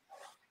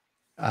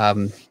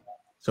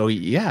 So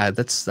yeah,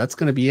 that's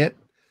going to be it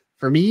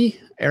for me.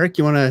 Eric,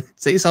 you want to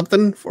say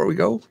something before we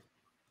go?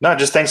 No,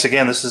 just thanks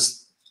again. This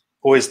is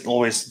always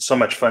so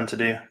much fun to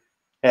do.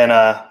 And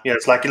yeah,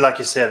 it's like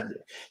you said,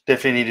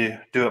 definitely need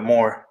to do it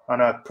more. I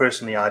know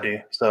personally I do.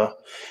 So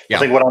yeah. I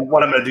think what I'm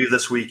going to do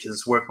this week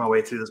is work my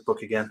way through this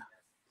book again.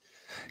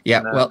 Yeah,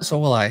 and, well, so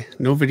will I.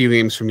 No video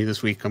games for me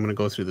this week. I'm going to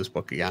go through this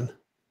book again.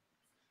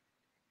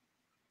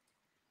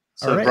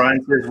 So right.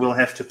 Brian says we'll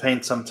have to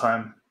paint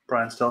sometime.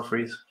 Brian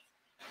Stelfreeze.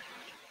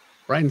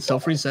 Brian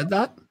Stelfreeze said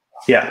that?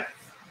 Yeah.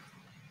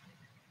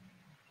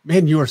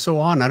 Man, you are so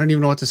on. I don't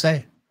even know what to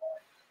say.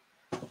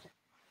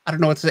 I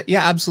don't know what to say.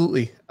 Yeah,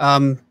 absolutely.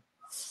 We'll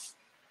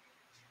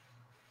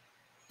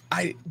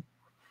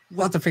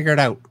have to figure it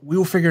out. We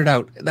will figure it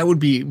out. That would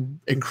be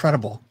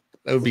incredible.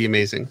 That would be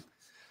amazing.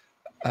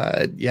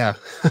 Yeah,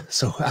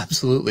 so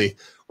absolutely.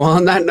 Well,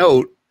 on that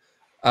note,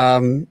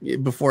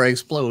 before I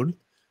explode,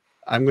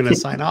 I'm going to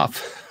sign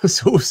off.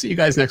 So we'll see you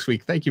guys next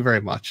week. Thank you very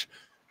much.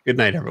 Good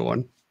night,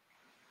 everyone.